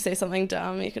 like, if you say something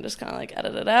dumb, you can just kind of like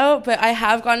edit it out. But I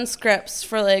have gotten scripts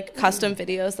for like custom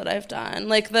videos that I've done,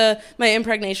 like my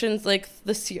impregnations, like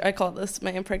I call this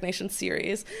my impregnation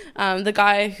series. The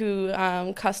guy who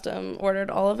custom ordered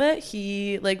all of it,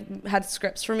 he like had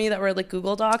scripts for me that were like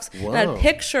Google Docs and had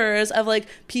pictures of like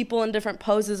people in different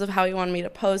poses of how he wanted me to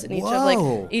pose in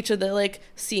each of the like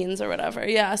scenes or whatever.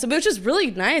 Yeah, so which is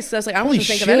really nice. I was like, I don't have to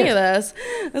think of any of this.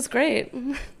 That's great.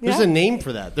 There's a name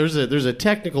for that. There's a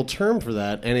technical term for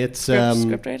that, and it's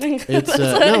script writing. It's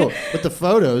no, but the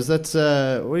photos. That's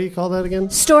what do you call that again?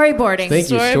 Storyboarding. Thank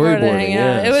you. Storyboarding.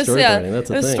 Yeah, it was storyboarding. That's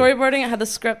it was storyboarding. I had the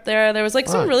script there. There was like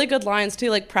some really good lines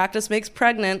too, like practice makes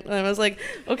pregnant, and I was like,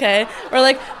 okay, or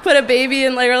like put a baby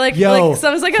in, like, or like, so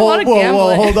I was like, I want to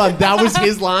gamble. Hold on, that was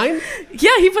his line.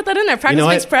 Yeah, he put that in there. Practice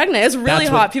makes pregnant. It's really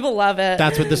hot. People love it.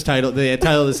 That's what the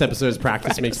title of this episode is.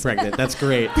 Practice makes pregnant. That's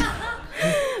great.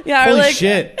 Yeah, holy or like,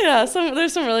 shit. Yeah,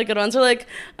 there's some really good ones. Or like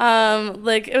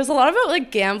it was a lot about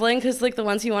like gambling, because like the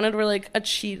ones he wanted were like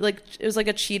it was like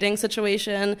a cheating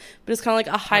situation, but it's kind of like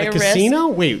a high risk. Casino?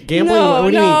 Wait, gambling? No,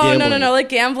 what do you mean gambling? No, like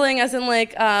gambling as in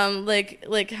like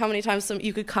how many times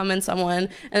you could come in someone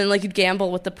and then like you'd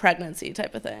gamble with the pregnancy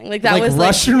type of thing. Like that was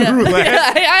Russian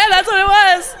roulette. Yeah, that's what it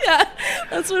was. Yeah,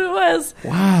 that's what it was.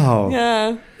 Wow.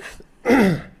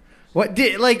 Yeah. What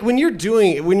did when you're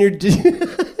doing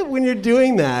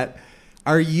that?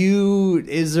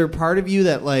 Is there part of you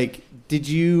that like did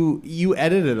you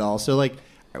edit it all? So like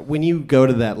when you go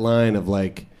to that line of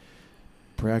like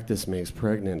practice makes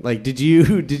pregnant, like did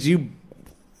you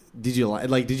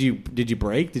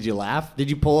break? Did you laugh? Did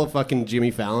you pull a fucking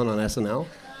Jimmy Fallon on SNL?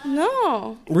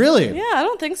 No. Really? Yeah, I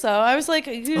don't think so. I was like,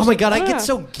 oh my God, I get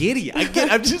so giddy.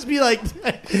 I'm just be like,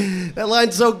 that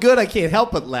line's so good, I can't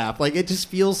help but laugh. Like, it just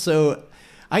feels so,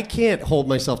 I can't hold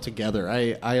myself together.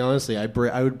 I honestly, I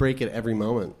would break it every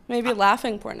moment. Maybe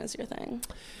laughing porn is your thing.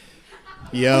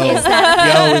 Yo, is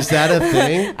that a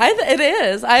thing? It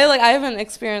is. I haven't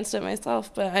experienced it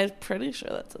myself, but I'm pretty sure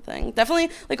that's a thing.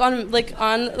 Definitely, on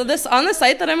the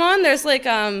site that I'm on, there's like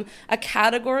a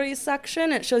categories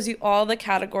section. It shows you all the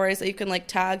categories that you can like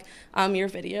tag your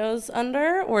videos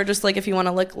under, or just like if you want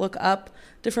to like look up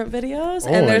different videos.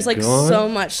 And there's like so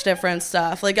much different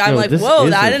stuff. Like I'm like, whoa,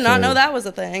 I did not know that was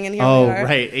a thing. And here we are.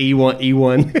 Right,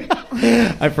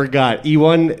 E1. I forgot.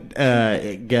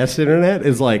 E1 guest internet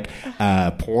is like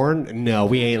porn. No,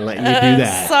 we ain't letting you do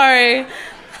that. Sorry.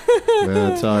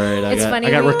 No, it's all right. It's funny. I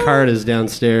got Ricardo's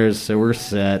downstairs, so we're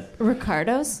set.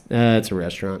 Ricardo's? It's a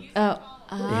restaurant. Oh.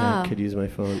 Yeah, I could use my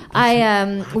phone.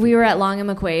 We were at Long and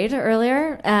McQuaid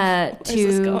earlier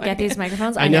to get these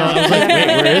microphones. I know. I was like, wait,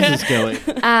 where is this going?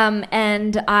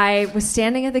 And I was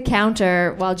standing at the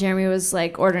counter while Jeremy was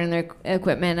like ordering their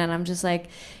equipment, and I'm just like,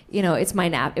 you know, it's my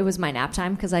nap. It was my nap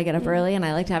time because I get up early and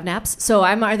I like to have naps. So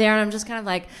I'm there and I'm just kind of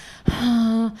like,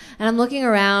 and I'm looking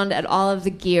around at all of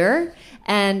the gear.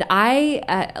 And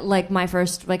I, like, my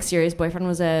first, like, serious boyfriend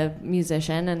was a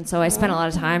musician, and so I spent a lot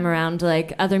of time around,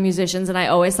 like, other musicians, and I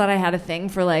always thought I had a thing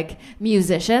for, like,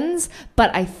 musicians,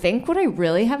 but I think what I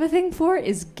really have a thing for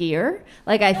is gear.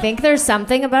 Like, I think there's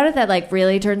something about it that, like,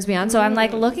 really turns me on, so I'm,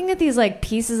 like, looking at these, like,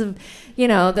 pieces of, you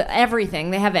know,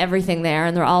 everything. They have everything there,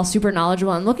 and they're all super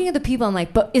knowledgeable, and looking at the people, I'm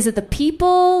like, but is it the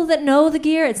people that know the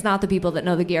gear? It's not the people that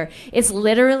know the gear. It's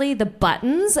literally the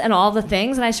buttons and all the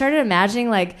things, and I started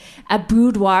imagining, like, a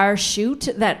boudoir shoot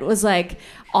that was like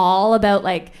all about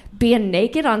like being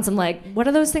naked on some like, what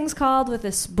are those things called with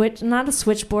a switch, not a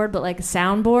switchboard but like a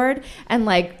soundboard, and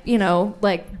like, you know,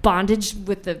 like bondage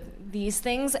with these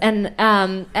things, and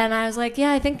I was like,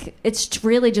 yeah, I think it's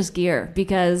really just gear,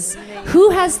 because who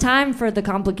has time for the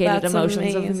complicated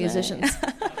emotions of the musicians?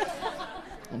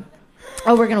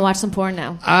 Oh, we're gonna watch some porn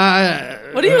now.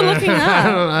 What are you looking at?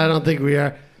 I don't think we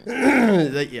are.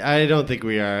 I don't think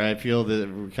we are. I feel that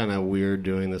we're kind of weird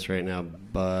doing this right now,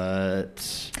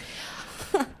 but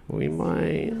we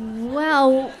might.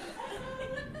 Well,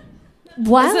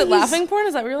 what is it? Laughing porn?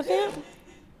 Is that what you're looking at?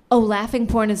 Oh, laughing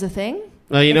porn is a thing?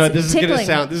 Well, you know what? This is gonna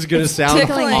sound.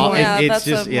 Tickling. It's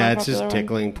just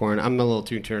tickling porn. I'm a little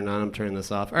too turned on. I'm turning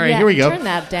this off. All right, here we go. Turn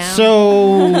that down.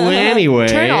 So anyway,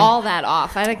 turn all that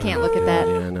off. I can't look at that.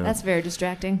 Yeah, no. That's very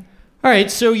distracting. All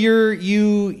right, so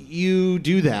you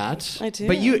do that. I do.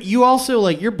 But you also,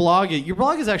 like, your blog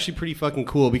is actually pretty fucking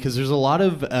cool, because there's a lot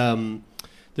of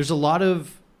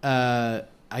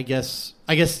I guess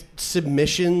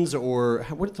submissions, or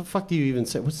what the fuck do you even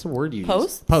say? What's the word you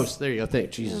use? Posts. There you go.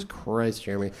 Jesus Christ,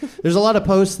 Jeremy. There's a lot of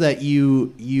posts that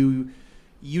you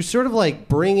sort of like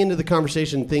bring into the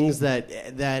conversation things that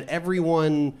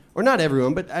everyone, or not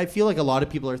everyone, but I feel like a lot of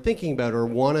people are thinking about or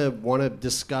want to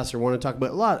discuss or want to talk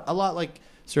about a lot like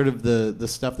sort of the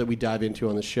stuff that we dive into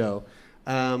on the show.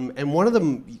 And one of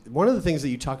the things that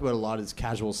you talk about a lot is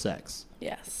casual sex.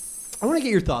 Yes. I want to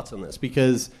get your thoughts on this,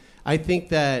 because I think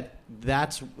that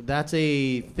that's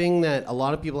a thing that a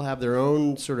lot of people have their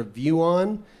own sort of view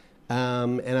on,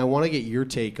 and I want to get your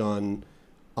take on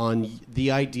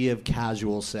the idea of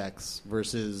casual sex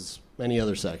versus any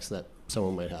other sex that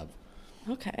someone might have.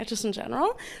 Okay, just in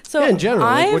general. So yeah, in general,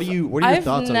 like, what are your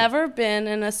thoughts on it? I've never been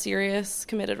in a serious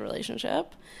committed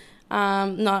relationship.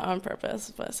 Not on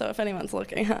purpose, but so if anyone's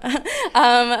looking, so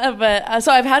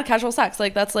I've had casual sex.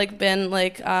 Like, that's like been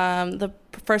like the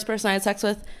first person I had sex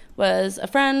with was a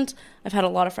friend. I've had a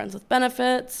lot of friends with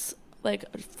benefits. Like,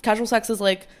 casual sex is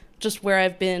like just where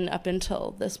I've been up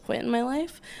until this point in my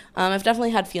life. I've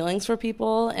definitely had feelings for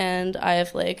people, and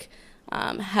I've like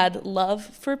had love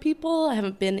for people. I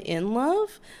haven't been in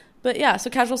love, but yeah. So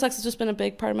casual sex has just been a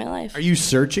big part of my life. Are you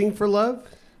searching for love?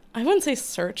 I wouldn't say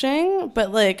searching,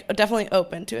 but like definitely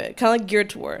open to it. Kind of like geared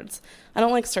towards. I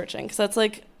don't like searching, because that's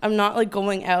like, I'm not like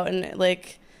going out and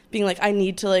like being like, I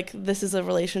need to, like, this is a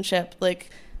relationship. Like,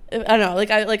 I don't know.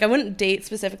 Like I wouldn't date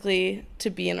specifically to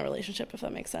be in a relationship, if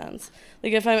that makes sense.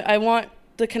 Like, if I want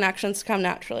the connections to come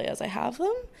naturally as I have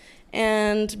them,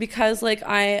 and because like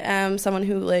I am someone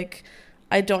who like,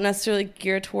 I don't necessarily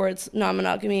gear towards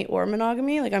non-monogamy or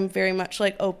monogamy. Like, I'm very much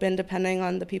like open depending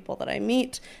on the people that I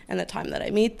meet and the time that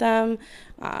I meet them.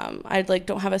 I like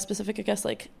don't have a specific, I guess,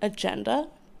 like agenda.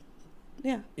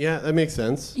 Yeah. Yeah, that makes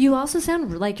sense. You also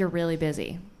sound like you're really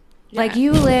busy. Yeah. Like,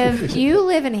 you live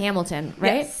in Hamilton,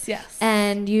 right? Yes.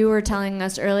 And you were telling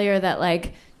us earlier that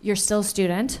like you're still a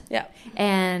student. Yeah.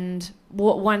 And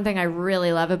one thing I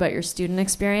really love about your student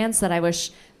experience that I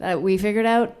wish that we figured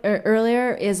out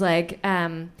earlier is like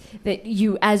that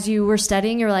you, as you were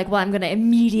studying, you're like, well, I'm going to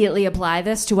immediately apply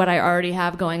this to what I already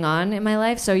have going on in my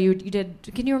life. So you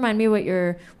did. Can you remind me what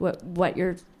your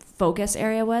focus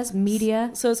area was?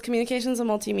 Media? So it's communications and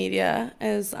multimedia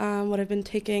is what I've been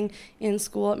taking in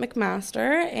school at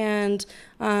McMaster. And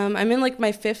I'm in like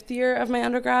my 5th year of my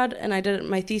undergrad, and I did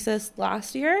my thesis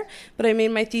last year. But I made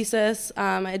my thesis,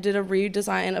 I did a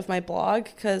redesign of my blog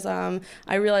because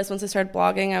I realized once I started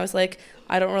blogging, I was like,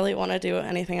 I don't really want to do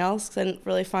anything else because I didn't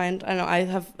really find, I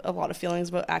have a lot of feelings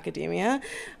about academia.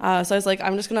 So I was like,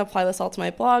 I'm just going to apply this all to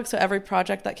my blog. So every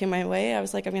project that came my way, I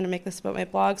was like, I'm going to make this about my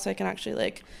blog so I can actually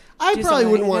like I do probably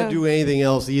something. wouldn't want to do anything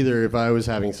else either if I was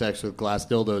having sex with glass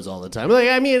dildos all the time. Like,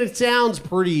 I mean, it sounds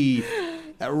pretty...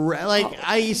 Like,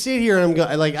 I sit here and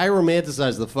I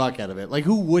romanticize the fuck out of it. Like,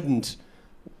 who wouldn't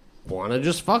want to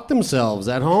just fuck themselves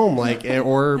at home, like,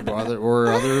 or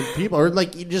other people, or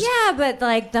like you just but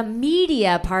like the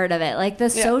media part of it, like the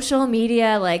social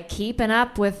media, like keeping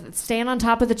up with, staying on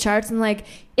top of the charts, and like,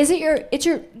 would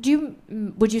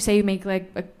you say you make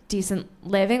like a decent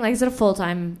living? Like, is it a full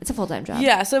time? It's a full time job.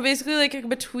 Yeah. So basically, like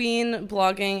between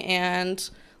blogging and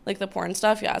like the porn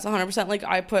stuff, it's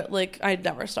 100%. Like I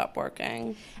never stop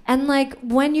working. And like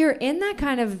when you're in that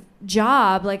kind of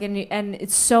job, like and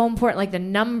it's so important, like the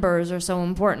numbers are so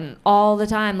important all the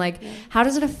time. Like, how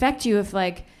does it affect you if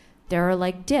like there are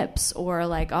like dips or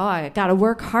like, oh, I gotta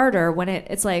work harder when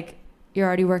it's like you're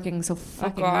already working so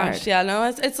fucking hard? Yeah, no,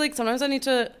 it's like sometimes I need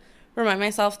to remind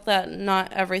myself that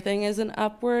not everything is an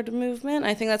upward movement.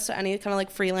 I think that's to any kind of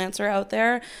like freelancer out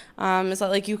there. Is that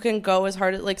like you can go as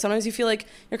hard as, like, sometimes you feel like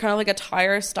you're kind of like a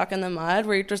tire stuck in the mud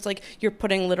where you're just like you're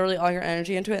putting literally all your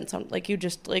energy into it, and some like you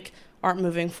just like aren't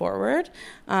moving forward.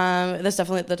 That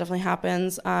definitely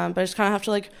happens. But I just kind of have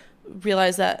to like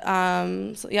realize that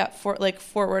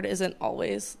forward isn't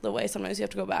always the way. Sometimes you have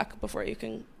to go back before you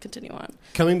can continue on.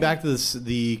 Coming back to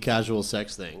the casual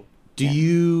sex thing. Do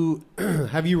you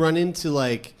have you run into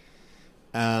like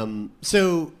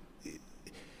so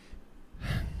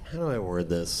how do I word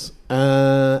this?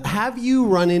 Have you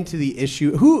run into the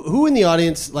issue? Who in the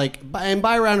audience, like, and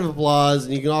by a round of applause,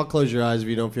 and you can all close your eyes if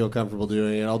you don't feel comfortable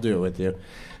doing it. I'll do it with you.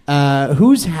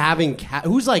 Who's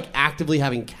like actively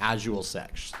having casual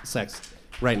sex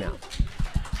right now?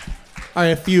 All right,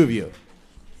 a few of you.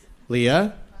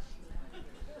 Leah.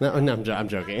 No, I'm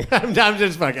joking.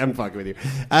 I'm fucking with you.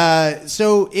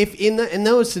 So if in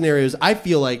those scenarios, I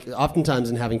feel like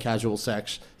oftentimes in having casual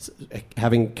sex,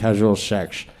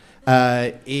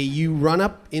 you run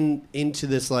up into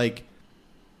this like.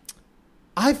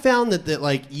 I found that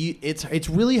like it's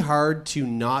really hard to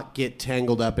not get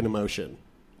tangled up in emotion.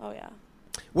 Oh yeah.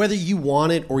 Whether you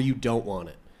want it or you don't want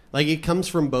it, like it comes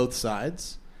from both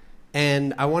sides,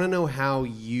 and I want to know how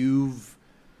you've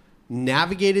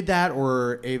navigated that,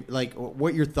 or like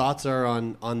what your thoughts are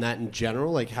on that in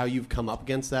general, like how you've come up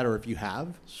against that, or if you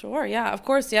have. Sure. Yeah, of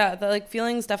course. Yeah. The like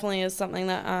feelings definitely is something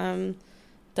that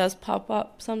does pop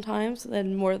up sometimes,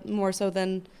 and more so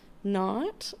than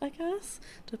not, I guess,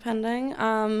 depending.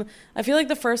 I feel like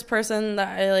the first person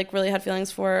that I like really had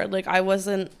feelings for, like I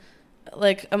wasn't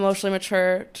like emotionally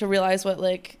mature to realize what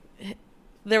like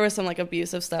there was some like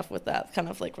abusive stuff with that kind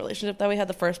of like relationship that we had.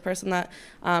 The first person that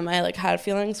I like had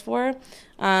feelings for,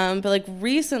 but like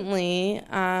recently,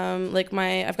 like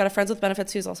I've got a Friends with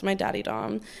Benefits who's also my daddy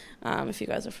dom, if you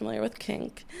guys are familiar with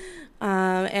kink,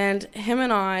 and him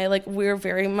and I, like, we're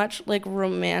very much like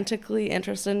romantically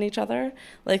interested in each other.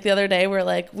 Like the other day,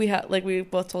 we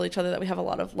both told each other that we have a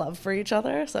lot of love for each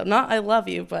other. So not I love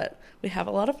you, but we have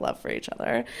a lot of love for each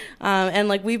other. And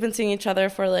like we've been seeing each other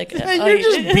for like you're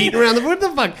just beating around the what the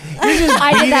fuck?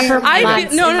 I did that for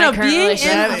months.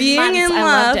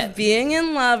 Being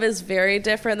in love is very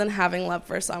different than having love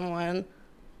for someone.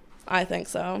 I think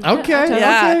so. Okay.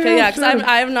 Yeah. Because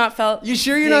I have not felt. You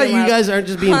sure you're not? You guys aren't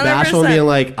just being bashful and being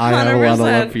like, I have a lot of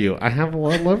love for you. I have a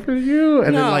lot of love for you,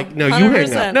 and then like, no, you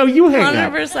hang up. No, you hang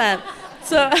up. 100%.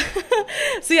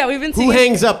 So yeah, we've been seeing. Who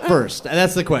hangs up first?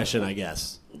 That's the question, I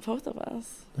guess. Both of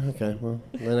us. Okay, well,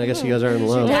 then I guess you guys are in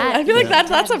love. I feel like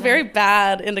that's a very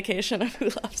bad indication of who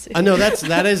loves you. No,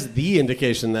 that is the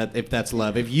indication that if that's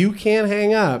love. If you can't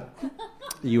hang up,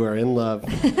 you are in love.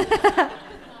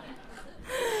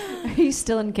 Are you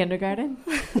still in kindergarten?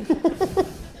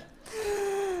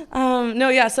 No,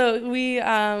 yeah. So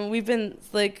we've been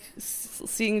like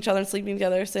seeing each other and sleeping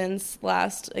together since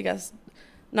last, I guess,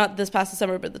 not this past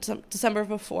December, but the December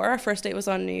before. Our first date was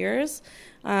on New Year's.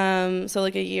 So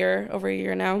like over a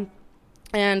year now.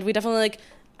 And we definitely like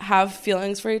have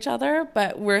feelings for each other,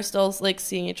 but we're still like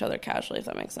seeing each other casually, if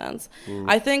that makes sense.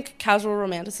 I think casual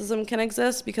romanticism can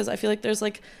exist because I feel like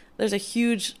there's a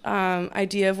huge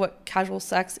idea of what casual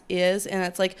sex is, and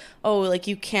it's like, oh, like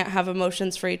you can't have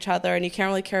emotions for each other and you can't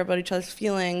really care about each other's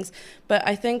feelings. But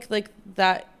I think like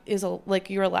that is like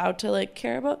you're allowed to like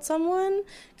care about someone,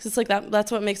 because it's like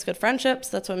that's what makes good friendships,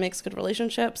 that's what makes good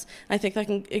relationships. And I think that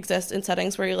can exist in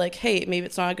settings where you're like, hey, maybe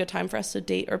it's not a good time for us to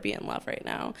date or be in love right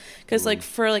now, because like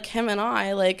for like him and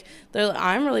I, like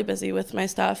I'm really busy with my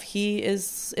stuff, he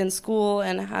is in school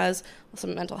and has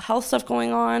some mental health stuff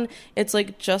going on. It's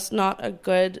like just not a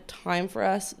good time for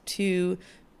us to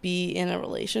be in a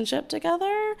relationship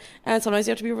together, and sometimes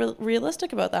you have to be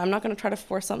realistic about that. I'm not going to try to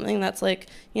force something that's like,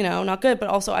 you know, not good, but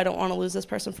also I don't want to lose this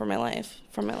person from my life.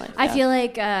 I feel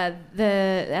like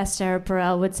the Esther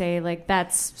Perel would say like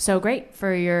that's so great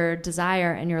for your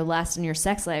desire and your lust and your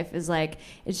sex life, is like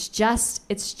it's just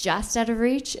out of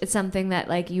reach. It's something that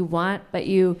like you want but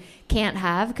you can't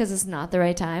have because it's not the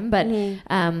right time,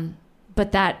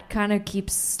 but that kind of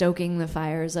keeps stoking the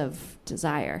fires of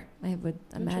desire, I would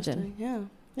imagine.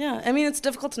 Yeah, I mean, it's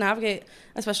difficult to navigate,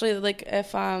 especially like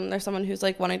if there's someone who's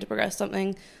like wanting to progress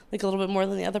something like a little bit more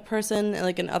than the other person,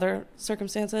 like in other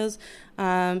circumstances.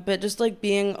 But just like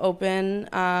being open,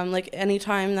 like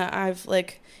anytime that I've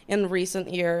like in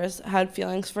recent years had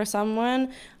feelings for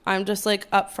someone, I'm just like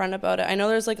upfront about it. I know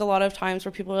there's like a lot of times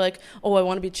where people are like, oh, I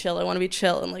want to be chill.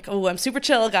 I'm like, oh, I'm super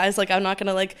chill, guys. Like, I'm not going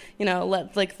to like, you know,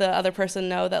 let like the other person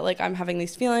know that like I'm having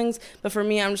these feelings. But for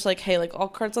me, I'm just like, hey, like all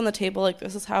cards on the table. Like,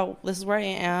 this is where I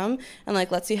am. And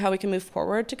like, let's see how we can move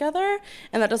forward together.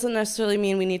 And that doesn't necessarily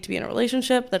mean we need to be in a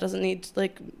relationship. That doesn't need to,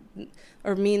 like,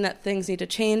 or mean that things need to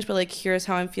change. But like, here's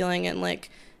how I'm feeling and like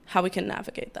how we can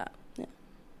navigate that. Yeah.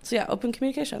 So yeah, open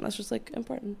communication. That's just like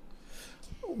important.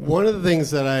 One of the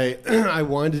things that I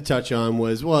wanted to touch on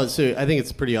was, so I think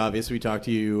it's pretty obvious. We talked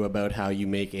to you about how you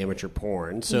make amateur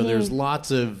porn. So there's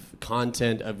lots of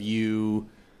content of you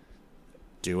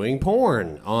doing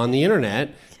porn on the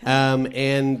internet.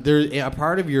 And there's a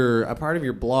part of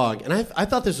your blog, and I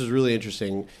thought this was really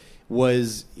interesting,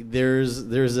 was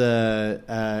there's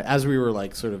a as we were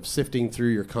like sort of sifting through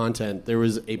your content, there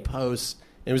was a post,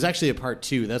 and it was actually a part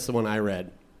 2. That's the one I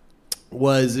read.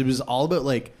 It was all about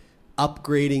like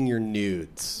upgrading your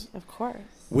nudes, of course,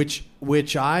 which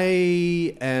I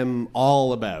am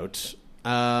all about.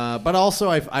 But also,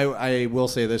 I will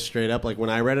say this straight up. Like when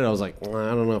I read it, I was like, well,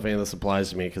 I don't know if any of this applies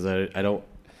to me because I don't.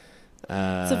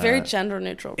 It's a very gender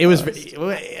neutral. It was.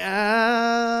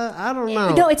 I don't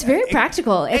know. No, it's very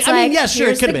practical. It's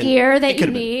here's the gear that you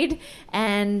need,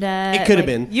 and it could have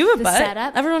been. You have a butt.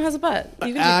 Setup. Everyone has a butt.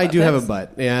 You can I do have a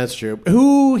butt. Yeah, that's true.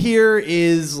 Who here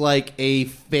is like a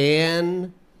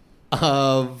fan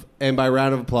of, and by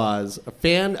round of applause, a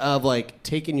fan of like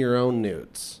taking your own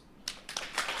nudes?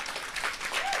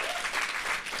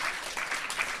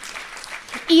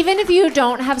 Even if you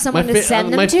don't have someone to send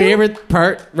them to? My favorite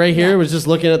part right here was just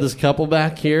looking at this couple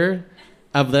back here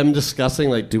of them discussing,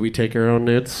 like, do we take our own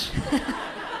nudes?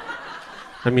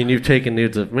 I mean, you've taken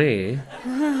nudes of me,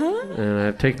 and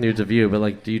I've taken nudes of you, but,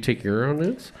 like, do you take your own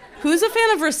nudes? Who's a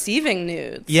fan of receiving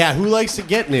nudes? Yeah, who likes to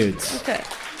get nudes? Okay.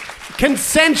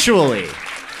 Consensually.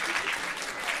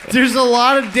 There's a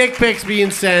lot of dick pics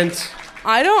being sent.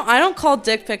 I don't call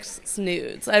dick pics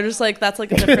nudes. I'm just like, that's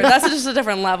like a different, that's just a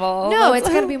different level. No, it's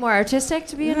got to be more artistic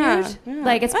to be a nude. Yeah.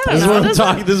 Like it's. This is what I'm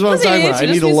talking about. I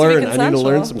need to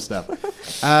learn some stuff.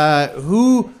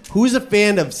 Who's a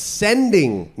fan of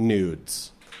sending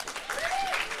nudes?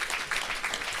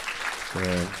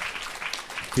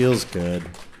 Feels good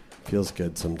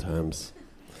sometimes.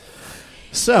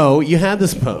 So you had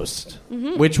this post,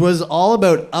 which was all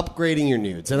about upgrading your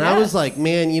nudes. And I was like,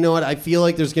 man, you know what? I feel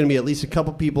like there's going to be at least a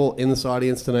couple people in this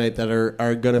audience tonight that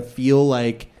are going to feel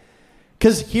like...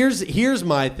 Because here's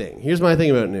my thing. Here's my thing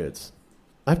about nudes.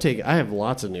 I have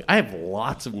lots of nudes. I have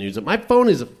lots of nudes. My phone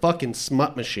is a fucking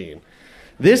smut machine.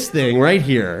 This thing right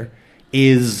here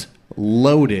is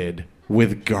loaded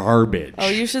with garbage. Oh,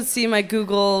 you should see my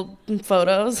Google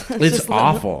photos. It's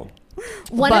awful.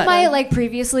 One of my like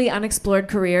previously unexplored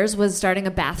careers was starting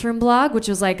a bathroom blog, which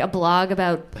was like a blog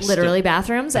about literally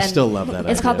bathrooms. I still love that.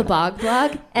 It's called the Bog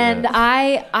Blog, and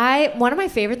I one of my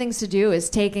favorite things to do is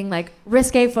taking like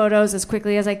risque photos as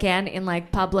quickly as I can in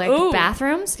like public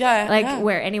bathrooms,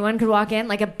 where anyone could walk in,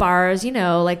 like at bars, you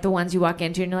know, like the ones you walk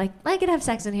into and you're like, I could have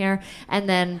sex in here, and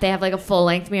then they have like a full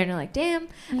length mirror and you're like, damn,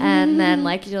 and then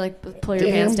like you like pull your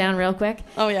pants down real quick,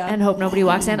 and hope nobody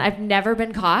walks in. I've never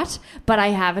been caught, but I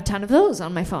have a ton of those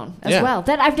on my phone as Yeah. well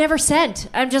that I've never sent.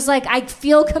 I'm just like, I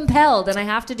feel compelled and I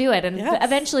have to do it. And Yes.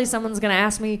 eventually someone's going to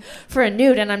ask me for a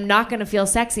nude and I'm not going to feel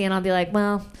sexy. And I'll be like,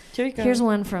 well, Here you go. here's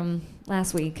one from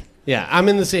last week. Yeah, I'm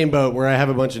in the same boat where I have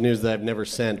a bunch of nudes that I've never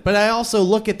sent. But I also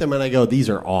look at them and I go, these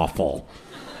are awful.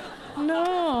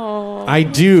 No. I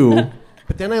do.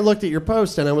 But then I looked at your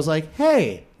post and I was like,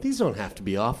 hey, these don't have to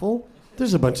be awful.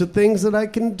 There's a bunch of things that I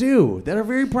can do that are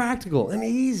very practical and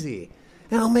easy.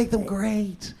 And I'll make them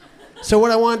great. So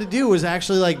what I wanted to do was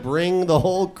actually like bring the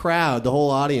whole crowd, the whole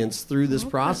audience through this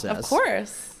process. Of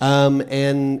course.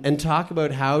 And talk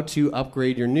about how to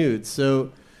upgrade your nudes.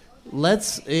 So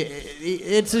it's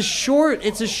a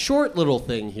short little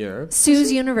thing here.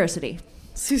 Sue's University.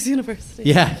 Sue's University.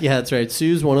 Yeah, that's right.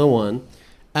 Sue's 101.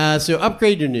 So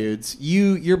upgrade your nudes.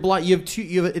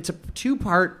 It's a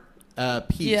 2-part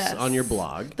piece Yes. on your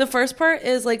blog. The first part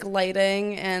is like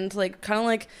lighting and like kind of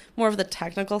like more of the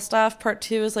technical stuff. Part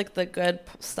 2 is like the good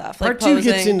stuff. Part like 2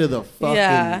 posing. gets into the fucking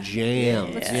Yeah.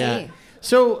 jams. Let's Yeah. see.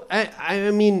 So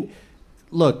I mean,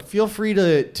 look, feel free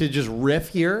to just riff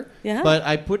here. Yeah. But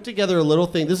I put together a little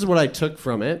thing. This is what I took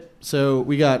from it. So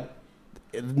we got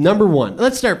number 1.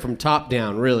 Let's start from top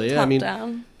down. Really, I mean,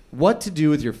 down. what to do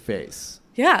with your face.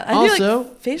 Yeah. I Also, feel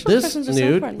like facial this expressions are so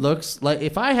nude important. looks like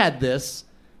if I had this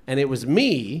and it was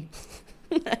me,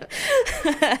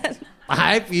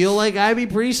 I feel like I'd be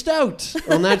pretty stoked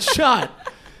on that shot.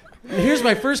 And here's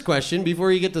my first question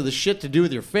before you get to the shit to do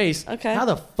with your face. Okay. How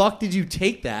the fuck did you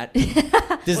take that?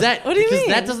 Does that? What do you because mean?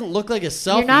 that doesn't look like a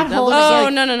selfie. You're not that holding- looks Oh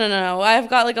like, no! I've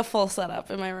got like a full setup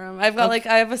in my room. I've got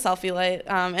I have a selfie light,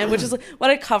 and which is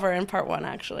what I cover in part 1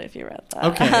 actually. If you read that,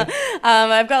 Okay.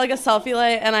 I've got like a selfie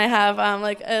light, and I have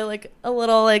like a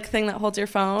little like thing that holds your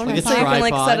phone, Like a so you can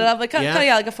like tripod. set it up like kind Yeah.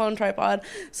 of like a phone tripod.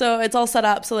 So it's all set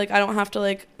up, so like I don't have to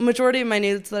like majority of my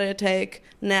nudes that I take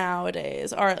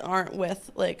nowadays aren't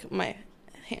with like my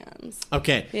hands.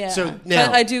 Okay. Yeah. So now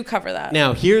but I do cover that.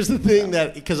 Now here's the thing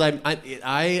that because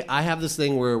I have this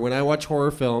thing where when I watch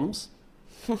horror films,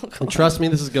 and trust me,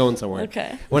 this is going somewhere.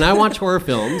 Okay. When I watch horror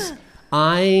films,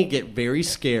 I get very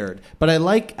scared. But I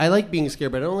like being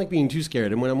scared, but I don't like being too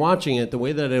scared. And when I'm watching it, the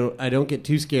way that I don't get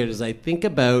too scared is I think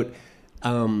about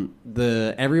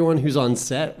everyone who's on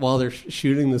set while they're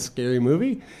shooting the scary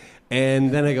movie.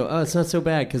 And then I go, oh, it's not so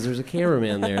bad because there's a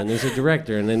cameraman there and there's a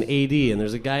director and an AD and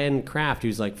there's a guy in craft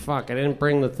who's like, fuck, I didn't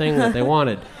bring the thing that they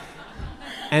wanted.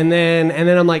 And then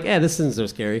I'm like, this isn't so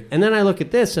scary. And then I look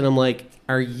at this and I'm like,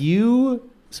 so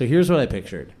here's what I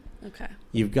pictured. Okay.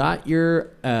 You've got your,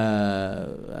 I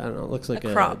don't know, it looks like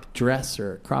a crop. dress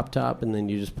or a crop top, and then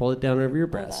you just pull it down over your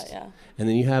breast. yeah. And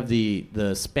then you have the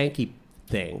spanky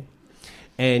thing,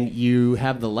 and you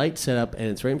have the light set up, and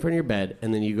it's right in front of your bed,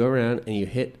 and then you go around and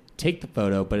you take the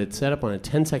photo, but it's set up on a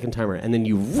 10-second timer, and then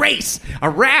you race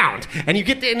around, and you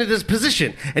get into this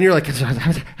position, and you're like... It's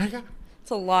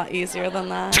a lot easier than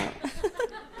that.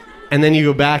 And then you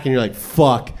go back, and you're like,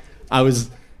 fuck, I was...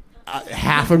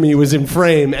 half of me was in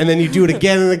frame, and then you do it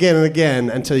again and again and again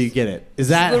until you get it. Is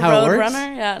that The how Road it works?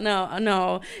 Runner? Yeah,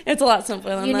 no. It's a lot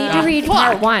simpler than You need that. to read fuck.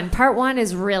 part 1. Part 1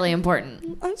 is really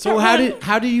important. So how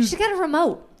do you... She's got a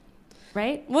remote,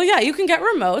 right? Well, yeah, you can get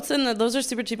remotes, and those are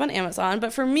super cheap on Amazon.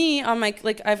 But for me, on my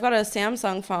I've got a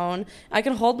Samsung phone. I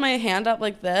can hold my hand up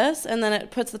like this, and then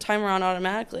it puts the timer on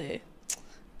automatically.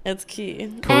 It's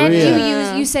key. Korea.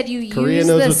 And you said you Korea use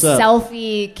knows the what's up.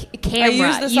 selfie camera. I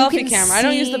use the You selfie can camera. I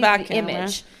don't use the see back camera.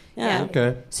 image. Yeah.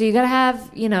 Okay. So you gotta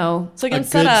have, So I can A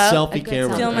set good up, selfie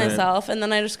camera. feel All right. myself, and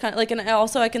then I just kind of and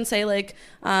I can say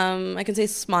I can say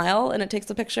smile, and it takes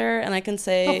the picture, and I can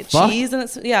say The fuck? cheese, and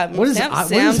it's What is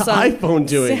Samsung iPhone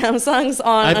doing? Samsung's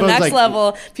on iPhone's a next like-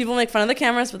 level. People make fun of the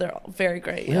cameras, but they're all very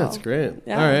great. Yeah, that's great.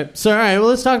 Yeah. All right. Well,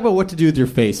 let's talk about what to do with your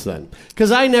face then.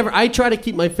 Because I try to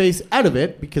keep my face out of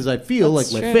it because I feel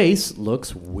That's like my true. face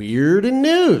looks weird in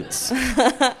nudes.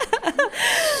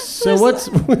 So what's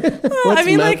I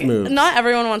mean, mouth like, moves? not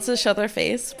everyone wants to show their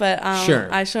face, but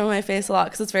Sure. I show my face a lot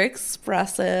because it's very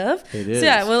expressive. It is. So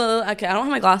yeah, well, okay, I don't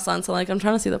have my glass on, so like I'm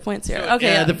trying to see the points here.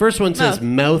 Okay, Yeah, the first one says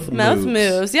mouth Mouth moves.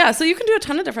 moves. Yeah, so you can do a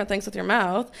ton of different things with your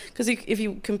mouth because if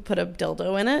you can put a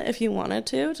dildo in it if you wanted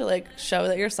to like show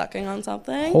that you're sucking on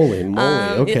something. Holy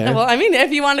moly, okay. Well, I mean,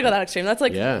 if you want to go that extreme, that's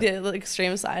like Yeah. the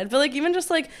extreme side. But like even just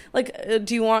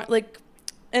do you want like,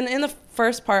 and in the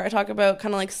first part I talk about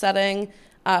kind of like setting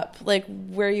up like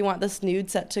where you want this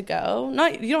nude set to go.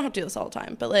 You don't have to do this all the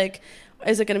time, but like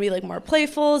is it going to be like more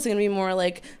playful? Is it going to be more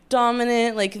like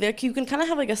dominant? Like you can kind of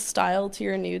have like a style to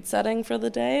your nude setting for the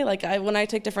day. Like when I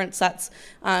take different sets,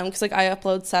 because like I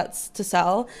upload sets to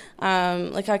sell,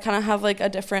 like I kind of have like a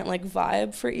different like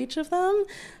vibe for each of them.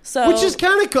 So which is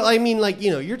kind of cool. I mean, like,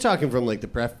 you're talking from like the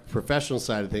professional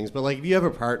side of things, but like if you have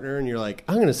a partner and you're like,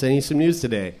 I'm going to send you some news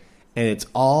today, and it's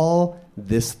all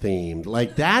this themed,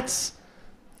 like that's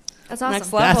awesome.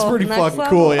 Next level. That's pretty fucking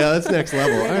cool. Yeah, that's next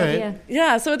level. All right.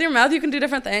 Yeah, so with your mouth, you can do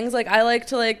different things. Like I like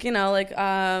to like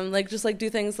just like do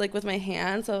things like with my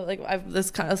hand. So like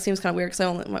this kind of seems kind of weird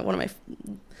because one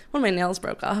of my nails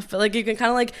broke off. But like you can kind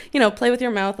of like play with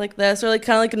your mouth like this, or like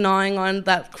kind of like gnawing on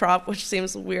that crop, which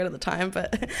seems weird at the time,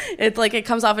 but it's like it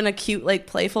comes off in a cute like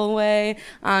playful way.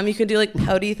 You can do like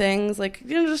pouty things, like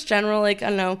just general like I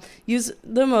don't know, use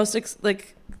the most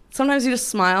like sometimes you just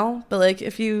smile, but like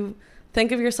if you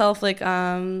think of yourself like,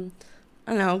 I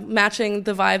don't know, matching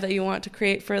the vibe that you want to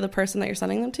create for the person that you're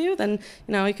sending them to, then,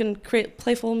 you can create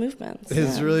playful movements.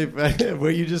 It's really funny.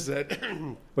 What you just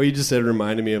said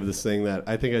reminded me of this thing that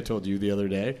I think I told you the other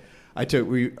day.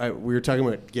 We were talking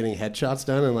about getting headshots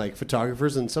done, and like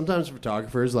photographers, and sometimes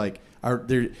photographers like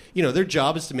their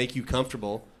job is to make you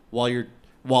comfortable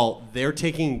while they're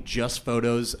taking just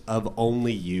photos of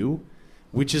only you,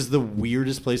 which is the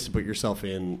weirdest place to put yourself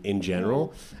in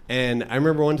general. And I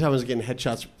remember one time I was getting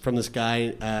headshots from this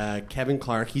guy, Kevin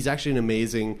Clark. He's actually an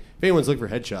amazing, if anyone's looking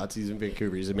for headshots, he's in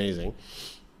Vancouver. He's amazing.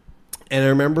 And I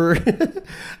remember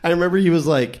he was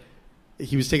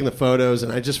taking the photos,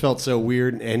 and I just felt so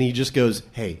weird. And he just goes,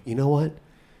 hey, you know what?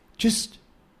 Just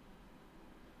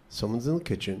someone's in the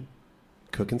kitchen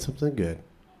cooking something good,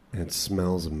 and it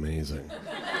smells amazing.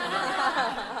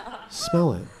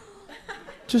 Smell it.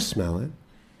 Just smell it.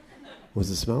 What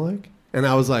does it smell like? And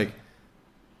I was like,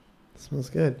 it smells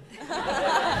good.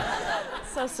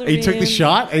 So serene. And he took the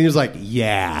shot, and he was like,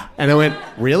 yeah. And I went,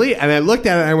 really? And I looked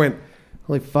at it, and I went,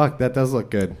 holy fuck, that does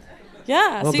look good.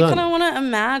 Yeah, well so you done. kind of want to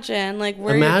imagine like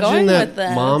where you're going with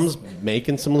this. Mom's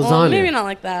making some lasagna. Well, maybe not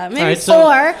like that. Maybe right,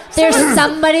 or there's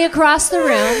somebody across the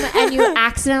room and you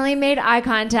accidentally made eye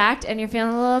contact and you're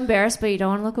feeling a little embarrassed, but you don't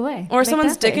want to look away. Or Make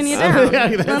someone's that dicking face. you down. Yeah,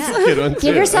 that's a good one too.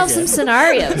 Give yourself Okay. some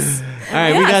scenarios. All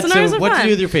right, we got scenarios so are what to fun.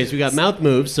 do with your face. We got mouth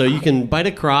moves, so you can bite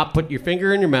a crop, put your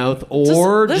finger in your mouth,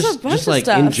 or there's just a bunch of like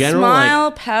stuff. in general, Smile,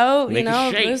 like pout, make a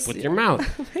shape there's- with your mouth,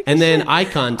 and then eye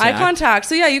contact. Eye contact.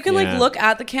 So yeah, you can Yeah. like look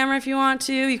at the camera if you want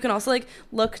to. You can also like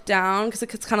look down because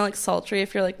it's kind of like sultry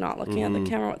if you're like not looking at the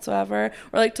camera whatsoever,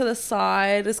 or like to the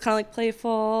side. It's kind of like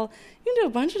playful. You can do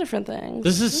a bunch of different things.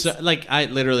 This is so, like I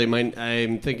literally,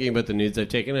 I'm thinking about the nudes I've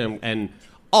taken, and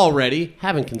already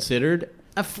haven't considered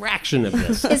a fraction of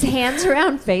this. His hands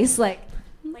around face like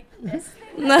this.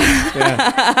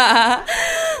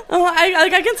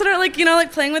 I consider like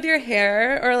like playing with your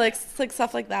hair or like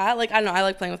stuff like that. Like I don't know, I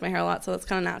like playing with my hair a lot, so that's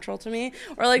kind of natural to me.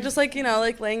 Or like just like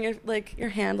like laying your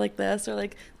hand like this, or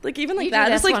like even like You do that.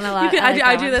 this Just like one a lot. you can, I like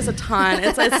I that do one. this a ton.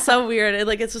 It's so weird.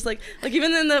 It's just like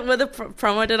even in with the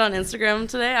promo I did on Instagram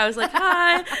today, I was like,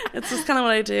 hi. It's just kind of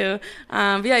what I do.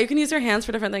 But yeah, you can use your hands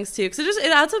for different things too, because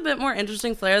it adds a bit more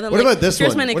interesting flair than What like, about this here's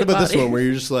one? my What naked about this body. one where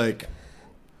you're just like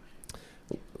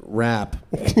rap?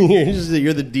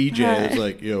 you're the DJ. It's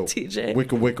like DJ.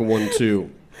 wicka wicka 1 2.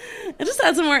 It just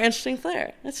adds a more interesting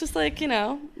flair. It's just like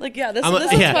like yeah, this I'm is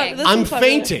this I'm is popular.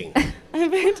 fainting. I'm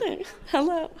fainting.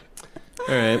 Hello.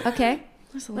 All right. Okay.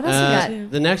 There's a What lot. else we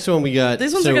got? The next one we got.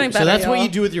 These ones are getting So better, that's what y'all. you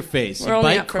do with your face. We're You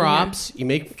only bite up from crops. You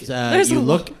make. There's You a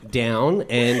look down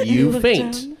and you look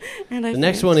faint. down and I The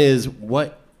next faint. one is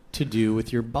what to do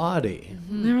with your body.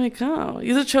 There we go.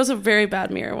 You chose a very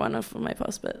bad mirror one of my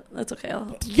posts, but that's okay.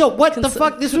 Yo, what the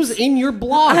fuck? This was in your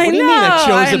blog. I What do you mean I know,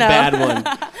 chose I a know. bad one?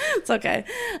 It's okay.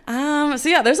 So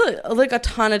yeah, there's a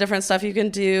ton of different stuff you can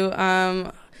do.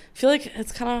 I feel like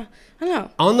it's kind of I don't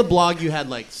know. On the blog, you had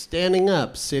like standing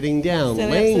up, sitting down, Standing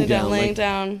up, laying sitting down, laying like,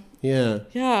 down. Yeah.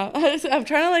 Yeah, I'm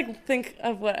trying to like think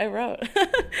of what I wrote.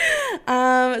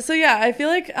 So yeah, I feel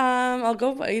like I'll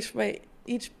go by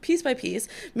each piece by piece.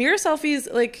 Mirror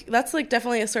selfies, like that's like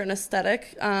definitely a certain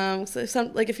aesthetic.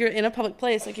 So like if you're in a public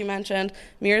place, like you mentioned,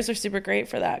 mirrors are super great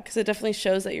for that because it definitely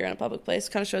shows that you're in a public place.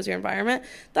 Kind of shows your environment.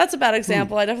 That's a bad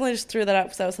example. I definitely just threw that up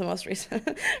because that was the most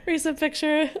recent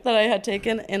picture that I had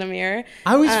taken in a mirror.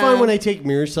 I always find when I take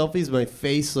mirror selfies, my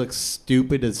face looks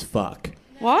stupid as fuck.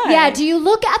 Why? Yeah, do you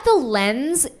look at the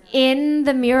lens in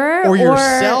the mirror Or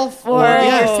yourself, or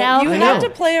yeah. yourself? You I have know.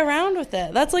 to play around with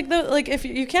it. That's like if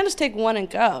you can't just take one and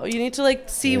go. You need to like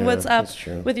see Yeah, what's up that's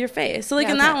true. with your face. So like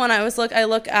Yeah, in okay. that one, I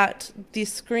look at the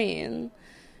screen,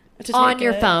 to on take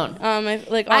your it. phone. I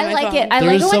like it. I There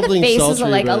like is it when the something faces sultry are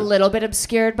like a about it. little bit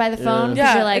obscured by the phone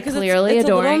because you're like because clearly it's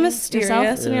adoring a little mysterious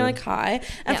yourself. and you're like hi.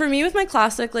 And for me with my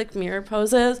classic like mirror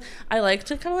poses, I like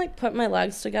to kind of like put my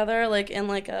legs together like in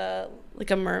like a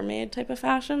mermaid type of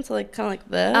fashion, so like kind of like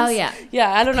this. Oh, yeah.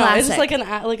 Yeah, I don't know. It's just Classic.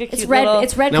 like a cute It's red. little...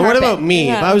 It's red. Now, what carpet. about me?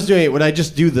 If Yeah. I was doing it, would I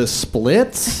just do the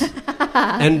splits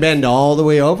and bend all the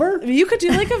way over? You could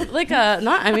do like a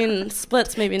not. I mean,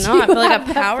 splits maybe not, but like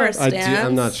a power stance.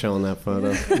 I'm not showing that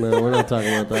photo. No, we're not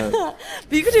talking about that.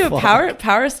 But you could do a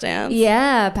power stance.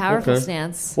 Yeah, powerful Okay.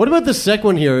 stance. What about the second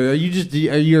one here?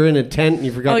 You're in a tent and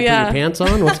you forgot to put your pants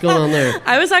on? What's going on there?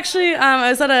 I was actually I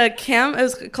was at a it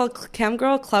was called Cam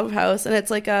Girl Clubhouse, and it's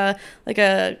like a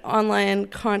online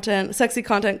sexy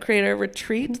content creator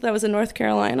retreat that was in North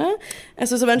Carolina. And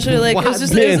so it was eventually like Wow, it was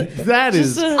just man, it was that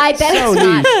just is I bet so it's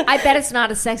not. neat. I bet it's not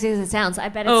as sexy as it sounds. I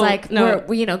bet it's no.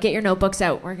 we're get your notebooks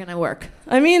out. We're gonna work.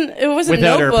 I mean, it wasn't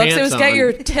Without her notebooks. It pants was get on.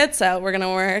 your tits out. We're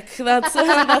gonna work. That's more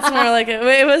like it.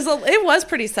 It was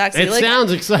pretty sexy. It like,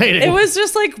 sounds exciting. It was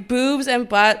just like boobs and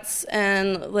butts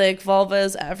and like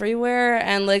vulvas everywhere,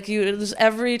 and like just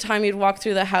every time you'd walk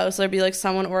through the house, there'd be like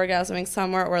someone orgasming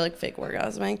somewhere or like fake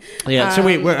orgasming. Yeah. So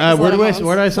wait, where there's a lot do of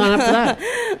where do I sign up for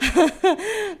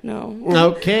that? No.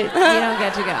 Okay. You don't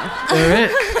get to go. All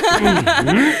right.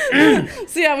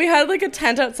 So yeah, we had like a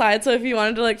tent outside, so if you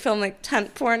wanted to like film like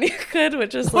tent porn, you could,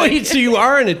 which is like. Wait, so you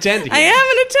are in a tent here? I am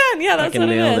in a tent. Yeah, that's Fucking what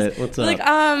it nailed is. it. What's up?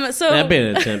 Like so. I've been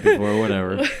in a tent before.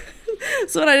 Whatever.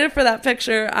 So what I did for that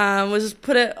picture was just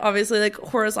put it obviously like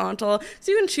horizontal,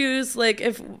 so you can choose like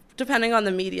if depending on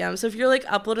the medium. So if you're like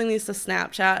uploading these to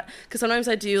Snapchat, because sometimes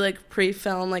I do like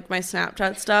pre-film like my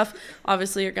Snapchat stuff,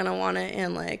 obviously you're gonna want it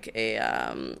in like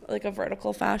a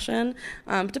vertical fashion.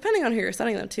 Depending on who you're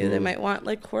sending them to, they might want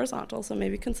like horizontal. So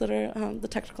maybe consider the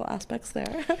technical aspects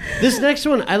there. This next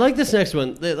one, I like this next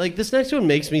one. Like this next one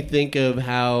makes me think of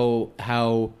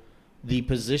how the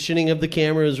positioning of the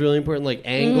camera is really important. Like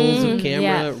angles of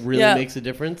camera really makes a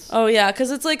difference. Oh yeah, because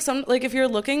it's like if you're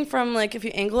looking from like if you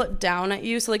angle it down at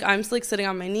you, so like I'm like sitting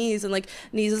on my knees, and like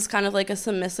knees is kind of like a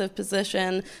submissive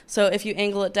position. So if you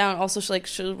angle it down, also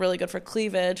should really good for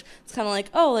cleavage. It's kind of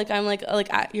like I'm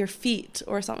like at your feet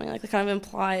or something like that. Kind of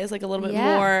implies like a little bit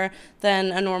more than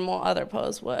a normal other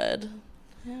pose would.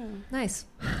 Yeah. Nice.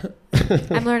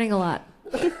 I'm learning a lot.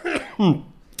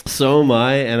 So am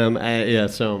I, and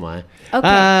so am I. Okay,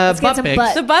 let's get butt some pics.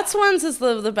 butt. The butts ones is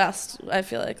the best. I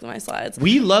feel like my slides.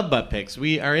 We love butt pics. Our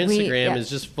Instagram yeah. is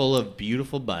just full of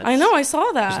beautiful butts. I know. I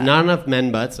saw that. There's not enough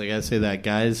men butts. I gotta say that,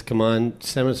 guys. Come on,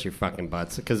 send us your fucking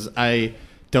butts, because I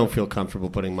don't feel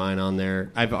comfortable putting mine on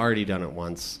there. I've already done it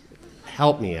once.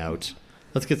 Help me out.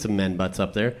 Let's get some men butts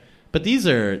up there. But these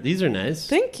are nice.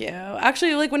 Thank you.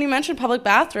 Actually, like when you mentioned public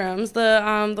bathrooms,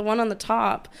 the one on the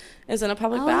top is in a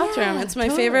public bathroom. yeah, It's my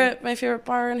totally. favorite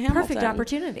bar in Hamilton. Perfect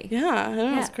opportunity. Yeah, I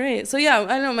know, it's great. So yeah,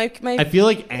 I know my I feel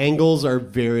like angles are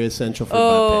very essential for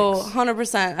butt pics.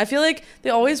 100%. I feel like they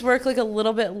always work like a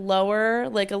little bit lower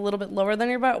than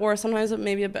your butt, or sometimes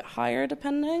maybe a bit higher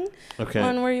depending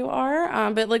on where you are.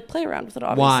 But like play around with it,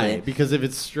 obviously. Why? Because if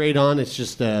it's straight on, it's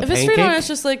just a If pancake? it's straight on, it's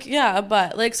just like a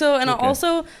butt. Like so, and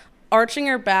also arching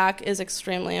your back is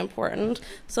extremely important.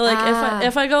 So like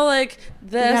if I go like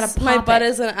this, my butt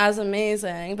isn't as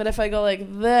amazing. But if I go like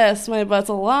this, my butt's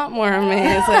a lot more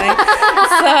amazing.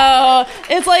 So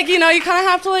it's like, you kind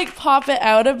of have to like pop it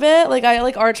out a bit. Like I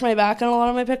like arch my back in a lot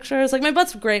of my pictures. Like my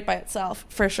butt's great by itself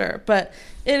for sure, but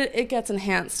it gets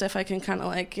enhanced if I can kind of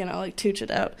like tooch it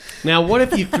out. Now, what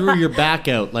if you threw your back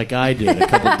out like I did a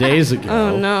couple days ago?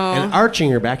 Oh no! And arching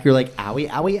your back, you're like owie,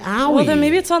 owie, owie. Well, then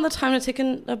maybe it's not the time to take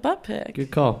a butt pic.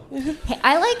 Good call. Hey,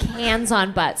 I like hands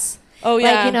on butts. Oh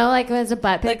yeah, like there's a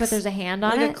butt pic, but there's a hand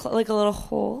on it, like a little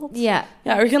hold. Yeah,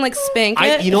 or you can like spank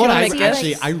it. You know what?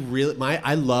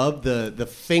 I love the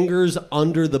fingers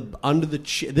under the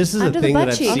this is Under a the thing butt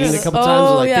that I've cheeks. seen a couple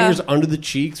times. Like fingers under the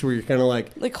cheeks, where you're kind of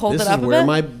like hold this it up is a where bit?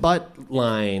 my butt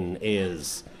line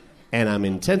is, and I'm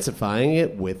intensifying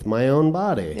it with my own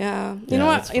body. Yeah. You know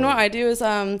what I do is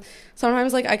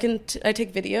sometimes like I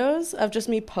take videos of just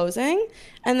me posing,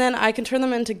 and then I can turn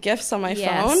them into GIFs on my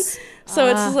phone. So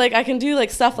it's just like I can do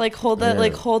like stuff like hold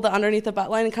the underneath the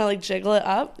butt line and kind of like jiggle it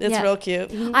up. It's real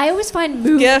cute. I always find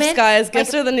movement. GIFs, guys.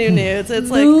 GIFs are the new nudes. It's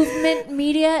like movement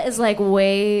media is like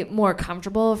way more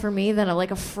comfortable for me than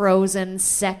a frozen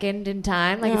second in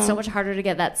time. Like it's so much harder to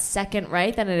get that second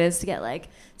right than it is to get like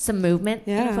some movement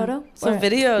in a photo. So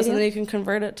videos, and then you can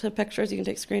convert it to pictures. You can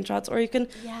take screenshots, or you can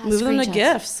move them to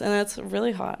GIFs, and it's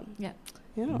really hot. Yeah.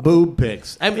 Boob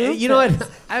pics. I mean, you know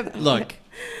what? Look,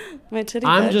 my titty.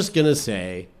 I'm just gonna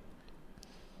say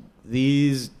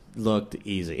these looked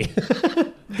easy.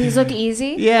 These look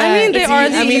easy. Yeah, I mean, they are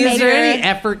the is there any easier.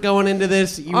 effort going into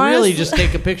this? You Honestly- really just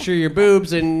take a picture of your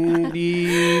boobs and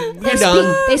you're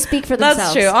done. They speak for themselves.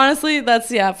 That's true. Honestly,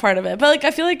 that's part of it. But like,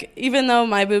 I feel like even though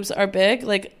my boobs are big,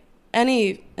 like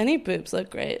any boobs look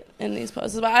great in these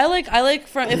poses. But I like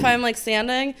from if I'm like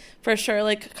standing for sure,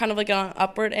 like kind of like on an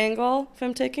upward angle. If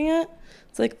I'm taking it,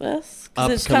 it's like this. 'Cause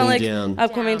Up, it's kind of coming like down.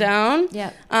 up, coming down.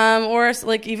 Yeah. Or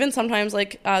like even sometimes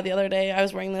like the other day I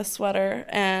was wearing this sweater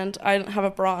and I didn't have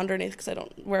a bra underneath because I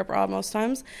don't wear a bra most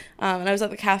times. And I was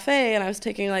at the cafe and I was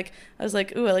taking I was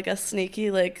like, ooh, like a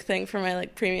sneaky like thing for my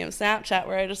like premium Snapchat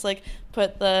where I just like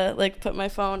put my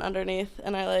phone underneath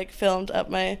and I like filmed up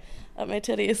my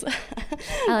titties.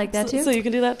 I like that too. So you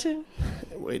can do that too.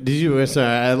 Wait, did you? Sorry,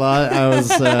 I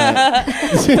was.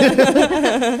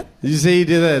 Did you say you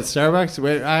did that at Starbucks?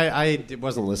 Wait, I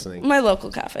wasn't listening. My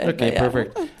local cafe. Okay, but yeah.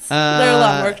 perfect. They're a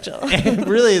lot more chill.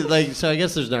 Really, like, so I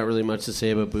guess there's not really much to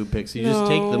say about boob pics. You just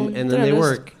take them and then they're they just-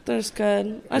 work. They're just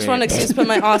good. I just Great. want an excuse to put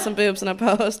my awesome boobs in a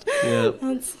post. Yeah.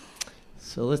 That's-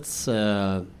 So let's.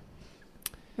 Are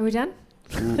we done?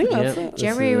 I think that's it.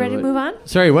 Jeremy, are you ready to move on?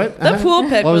 Sorry, what? The pool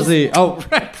pic What was was the? Oh,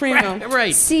 right, primo.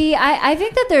 right. See, I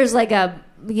think that there's like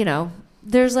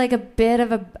there's like a bit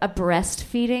of a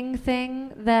breastfeeding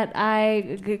thing that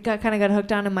I got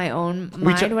hooked on in my own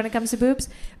mind when it comes to boobs.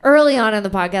 Early on in the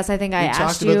podcast, I think I talked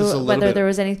asked about you this a little whether bit there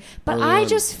was any, but early I on.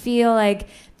 just feel like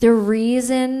the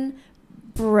reason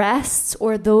breasts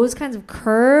or those kinds of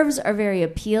curves are very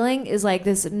appealing is like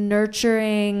this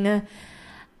nurturing,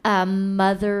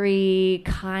 mothery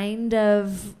kind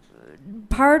of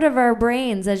part of our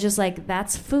brains that's just like,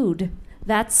 that's food.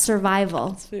 That's survival.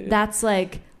 That's food. That's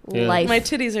like Yeah. life. My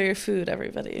titties are your food,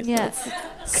 everybody. Yes.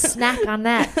 Snack on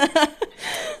that.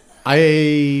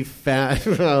 I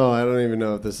don't even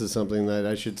know if this is something that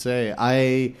I should say.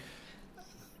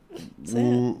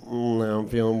 No, I'm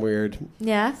feeling weird.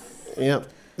 Yeah. Yep.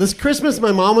 This Christmas,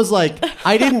 my mom was like,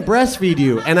 "I didn't breastfeed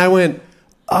you," and I went,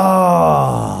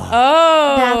 "Oh,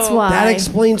 That's why. that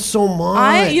explains so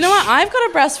much." You know what? I've got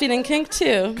a breastfeeding kink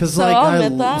too. Because So like I'll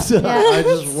admit that. I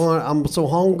just want. I'm so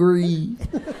hungry.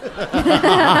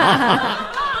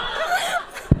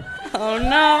 Oh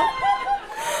no.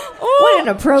 What an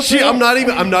appropriate. I'm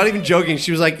not even joking.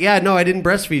 She was like, "Yeah, no, I didn't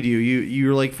breastfeed you. You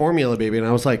were like formula baby," and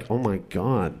I was like, "Oh my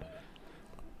god."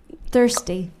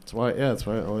 Thirsty. That's why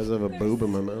I always have a boob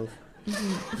in my mouth.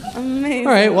 Amazing.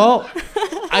 All right, well,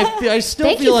 I still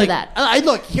Thank feel you for like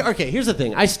that. Okay, here's the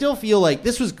thing. I still feel like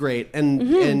this was great, and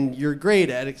and you're great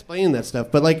at explaining that stuff.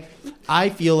 But like, I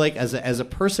feel like as a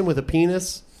person with a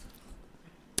penis,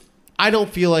 I don't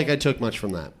feel like I took much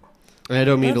from that. And I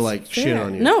don't mean to That's like shit fair.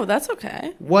 on you. No, that's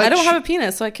okay. What I don't sh- have a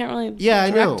penis, so I can't really Yeah, I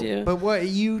know. correct you. But what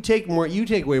you take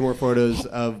way more photos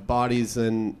of bodies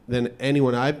than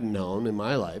anyone I've known in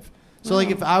my life. So like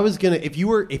if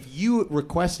you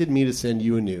requested me to send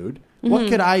you a nude, what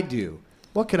could I do?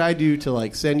 What could I do to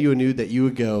like send you a nude that you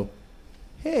would go,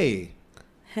 "Hey,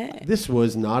 this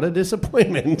was not a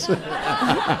disappointment."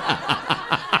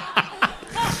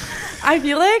 I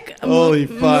feel like Holy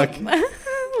fuck.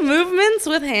 movements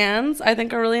with hands I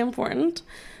think are really important.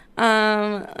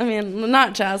 I mean,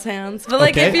 not jazz hands, but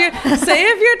like Okay.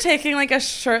 if you're taking like a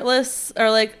shirtless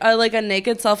or like a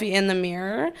naked selfie in the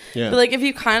mirror, Yeah. but like if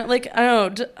you kind of like I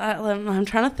don't know, I'm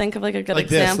trying to think of like a good like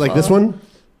example. this one.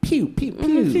 Pew pew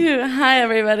pew. Phew. Hi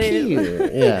everybody.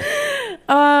 Pew. Yeah.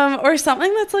 Or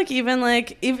something that's like even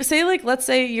like say like let's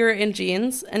say you're in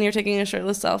jeans and you're taking a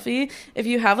shirtless selfie. If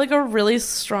you have like a really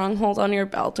strong hold on your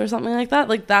belt or something like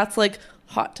that, that's like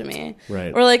hot to me.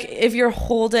 Right. Or like if you're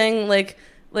holding like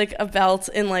a belt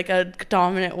in like a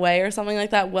dominant way or something like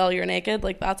that while you're naked,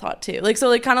 like that's hot too. Like so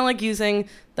like kind of like using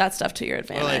that stuff to your Or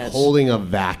advantage. like holding a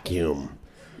vacuum,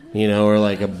 or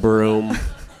like a broom.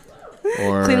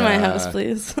 Or Clean my house,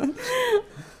 please.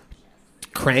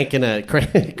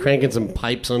 cranking some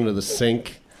pipes under the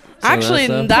sink. Some of Actually,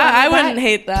 stuff. that I Plumber wouldn't butt?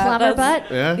 hate that. Plumber That's-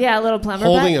 butt? Yeah? a little plumber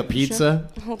holding butt. a pizza.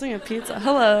 Holding a pizza.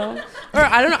 Hello. Or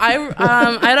I don't know.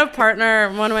 I had a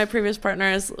partner. One of my previous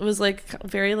partners was like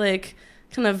very like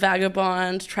kind of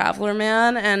vagabond traveler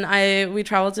man, and we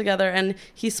traveled together, and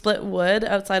he split wood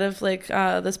outside of like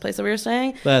this place that we were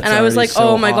staying. That's and I was already like, so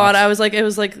oh my hot. god! I was like, it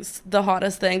was like the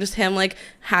hottest thing. Just him like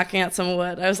hacking at some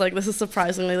wood. I was like, this is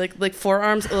surprisingly like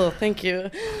forearms. Oh, thank you.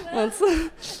 That's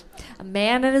A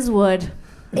man and his wood.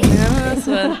 that's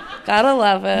what gotta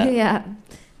love it. Yeah.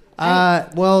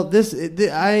 Well,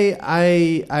 I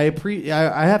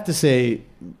have to say,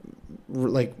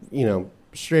 like,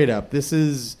 straight up, this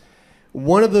is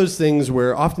one of those things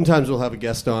where oftentimes we'll have a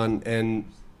guest on, and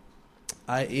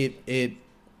it's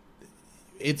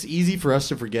easy for us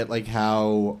to forget like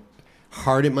how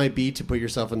hard it might be to put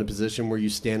yourself in a position where you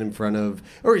stand in front of,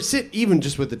 or sit even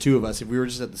just with the two of us, if we were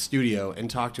just at the studio and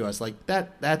talk to us, like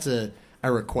that's a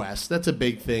request. That's a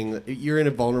big thing. You're in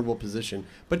a vulnerable position.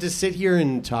 But to sit here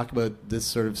and talk about this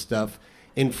sort of stuff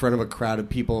in front of a crowd of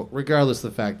people, regardless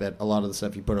of the fact that a lot of the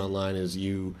stuff you put online is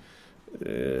you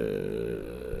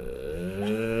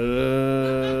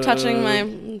touching my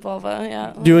vulva,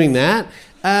 yeah. Doing that,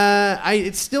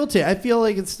 I feel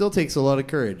like it still takes a lot of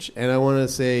courage, and I want to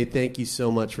say thank you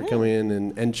so much for coming in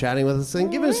and chatting with us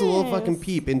and giving us a little fucking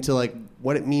peep into like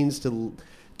what it means to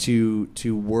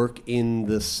work in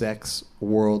the sex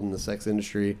world and the sex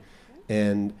industry.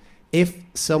 And if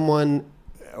someone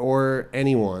or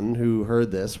anyone who heard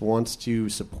this wants to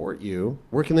support you,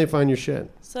 where can they find your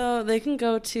shit? So they can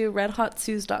go to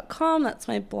redhotsuze.com. That's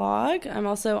my blog. I'm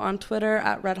also on Twitter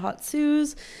at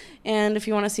redhotsuze. And if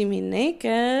you want to see me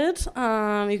naked,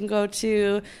 you can go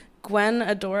to Gwen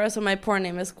Adora. So my porn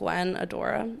name is Gwen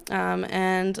Adora.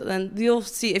 And then you'll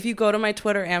see, if you go to my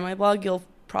Twitter and my blog, you'll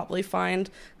probably find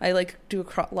I like do a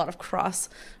lot of cross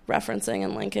referencing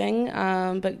and linking.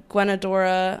 But Gwen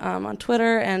Adora on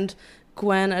Twitter, and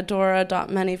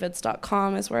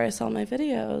gwenadora.manyvids.com is where I sell my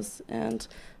videos. And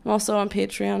I'm also on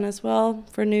Patreon as well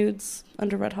for nudes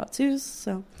under Red Hot Suze.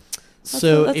 So that's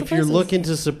if you're looking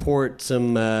to support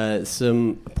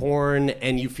some porn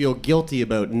and you feel guilty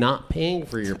about not paying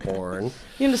for your porn, you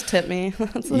can just tip me.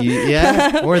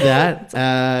 Or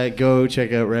that. Go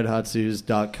check out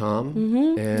redhotsuze.com.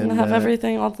 Mm-hmm. And I have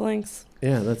everything, all the links.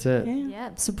 Yeah, that's it.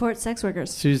 Yeah, support sex workers.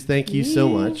 Suze, thank you so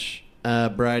much.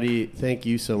 Bridie, thank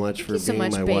you so much for being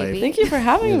my wife. Thank you for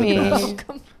having me.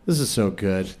 Welcome. This is so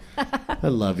good. I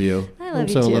love you. I'm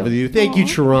so in love with you. Thank you,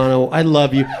 Toronto. I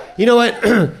love you. You know what?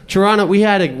 Toronto, we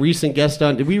had a recent guest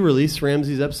on. Did we release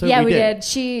Ramsey's episode? Yeah, we did.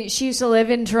 She used to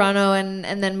live in Toronto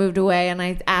and then moved away. And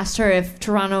I asked her if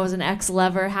Toronto was an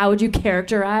ex-lover, how would you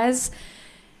characterize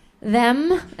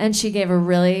them? And she gave a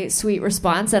really sweet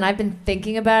response. And I've been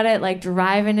thinking about it, like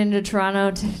driving into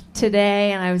Toronto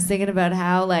today. And I was thinking about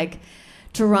how like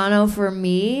Toronto for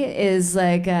me is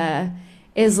like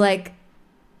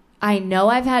I know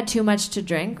I've had too much to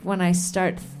drink when I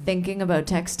start thinking about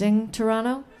texting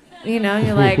Toronto. You know,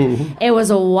 you're like, it was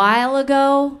a while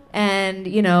ago, and,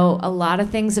 you know, a lot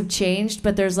of things have changed,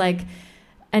 but there's like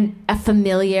a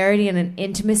familiarity and an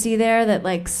intimacy there that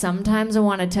like sometimes I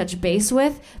want to touch base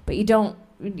with, but I don't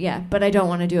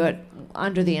want to do it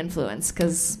under the influence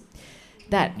because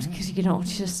you know,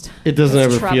 just it doesn't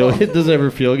ever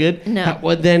feel good. No.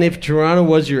 Well, then if Toronto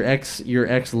was your ex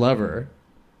lover,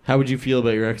 how would you feel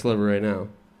about your ex-lover right now?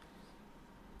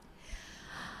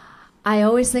 I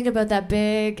always think about that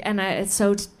big, and it's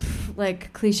so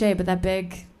like cliche, but that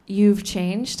big "you've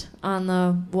changed" on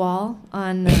the wall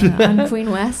on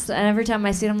Queen West. And every time I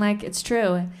see it, I'm like, it's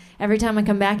true. Every time I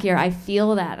come back here, I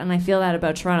feel that, and I feel that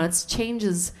about Toronto. It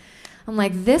changes. I'm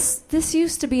like, this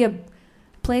used to be a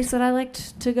place that I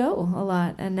liked to go a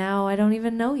lot, and now I don't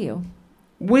even know you.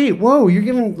 Wait, whoa! You're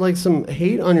giving like some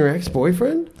hate on your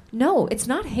ex-boyfriend? No, it's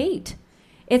not hate.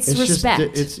 It's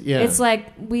respect. It's like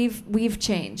we've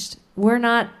changed. We're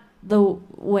not the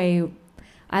way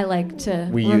I like to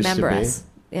remember us.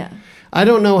 Yeah. I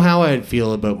don't know how I'd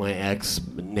feel about my ex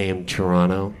named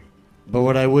Toronto, but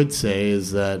what I would say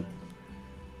is that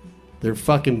they're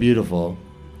fucking beautiful,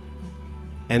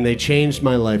 and they changed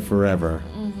my life forever.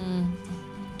 Mm-hmm.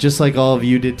 Just like all of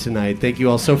you did tonight. Thank you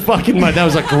all so fucking much. That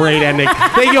was a great ending.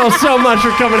 Thank you all so much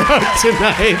for coming out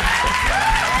tonight.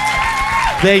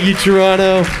 Thank you,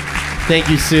 Toronto. Thank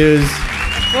you, Suze.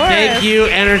 Thank you,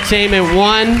 Entertainment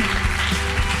One.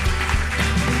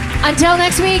 Until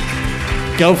next week.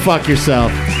 Go fuck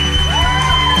yourself.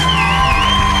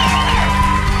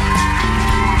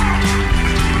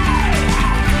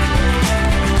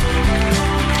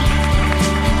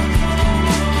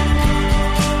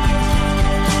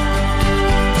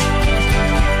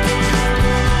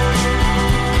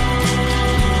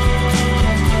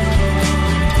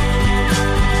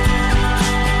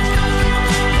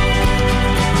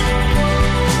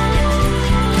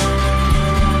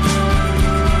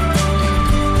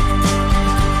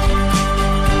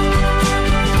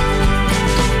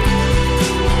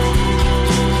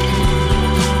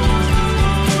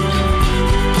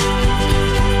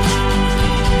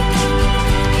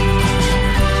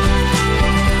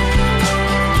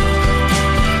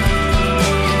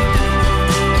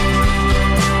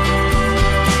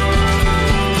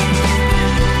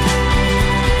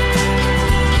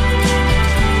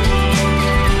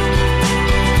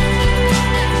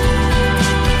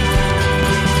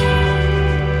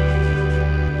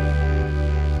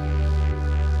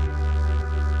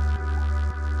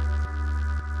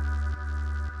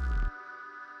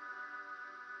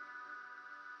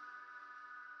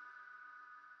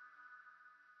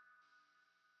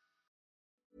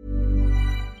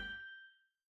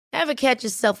 Ever catch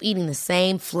yourself eating the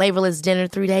same flavorless dinner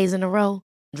 3 days in a row?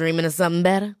 Dreaming of something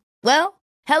better? Well,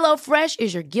 HelloFresh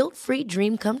is your guilt-free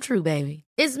dream come true, baby.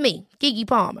 It's me, Keke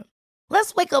Palmer.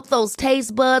 Let's wake up those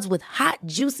taste buds with hot,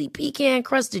 juicy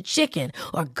pecan-crusted chicken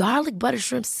or garlic butter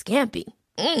shrimp scampi.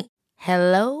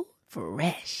 Hello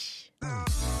Fresh.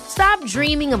 Stop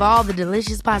dreaming of all the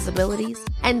delicious possibilities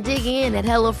and dig in at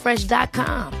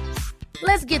HelloFresh.com.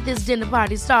 Let's get this dinner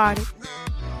party started.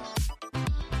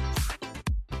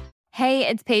 Hey,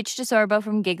 it's Paige DeSorbo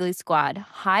from Giggly Squad.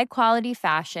 High quality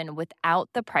fashion without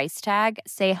the price tag.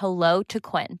 Say hello to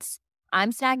Quince.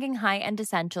 I'm snagging high-end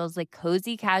essentials like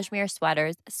cozy cashmere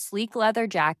sweaters, sleek leather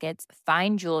jackets,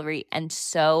 fine jewelry, and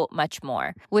so much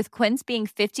more. With Quince being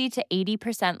 50 to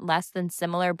 80% less than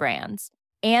similar brands.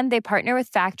 And they partner with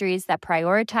factories that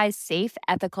prioritize safe,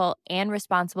 ethical, and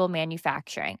responsible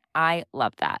manufacturing. I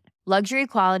love that. Luxury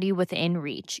quality within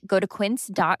reach. Go to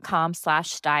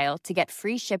quince.com/style to get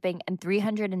free shipping and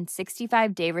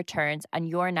 365-day returns on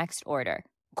your next order.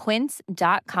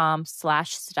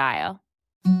 Quince.com/style.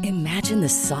 Imagine the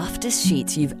softest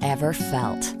sheets you've ever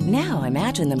felt. Now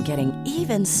imagine them getting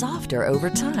even softer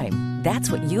over time.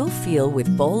 That's what you'll feel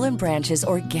with Boll & Branch's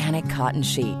organic cotton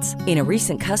sheets. In a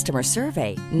recent customer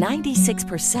survey,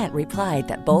 96% replied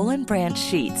that Boll & Branch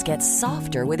sheets get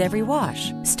softer with every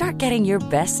wash. Start getting your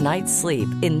best night's sleep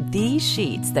in these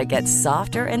sheets that get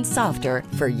softer and softer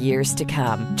for years to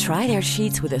come. Try their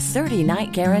sheets with a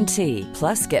 30-night guarantee.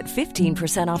 Plus, get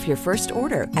 15% off your first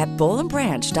order at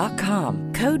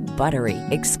bollandbranch.com. Code BUTTERY.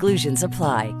 Exclusions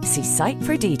apply. See site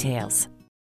for details.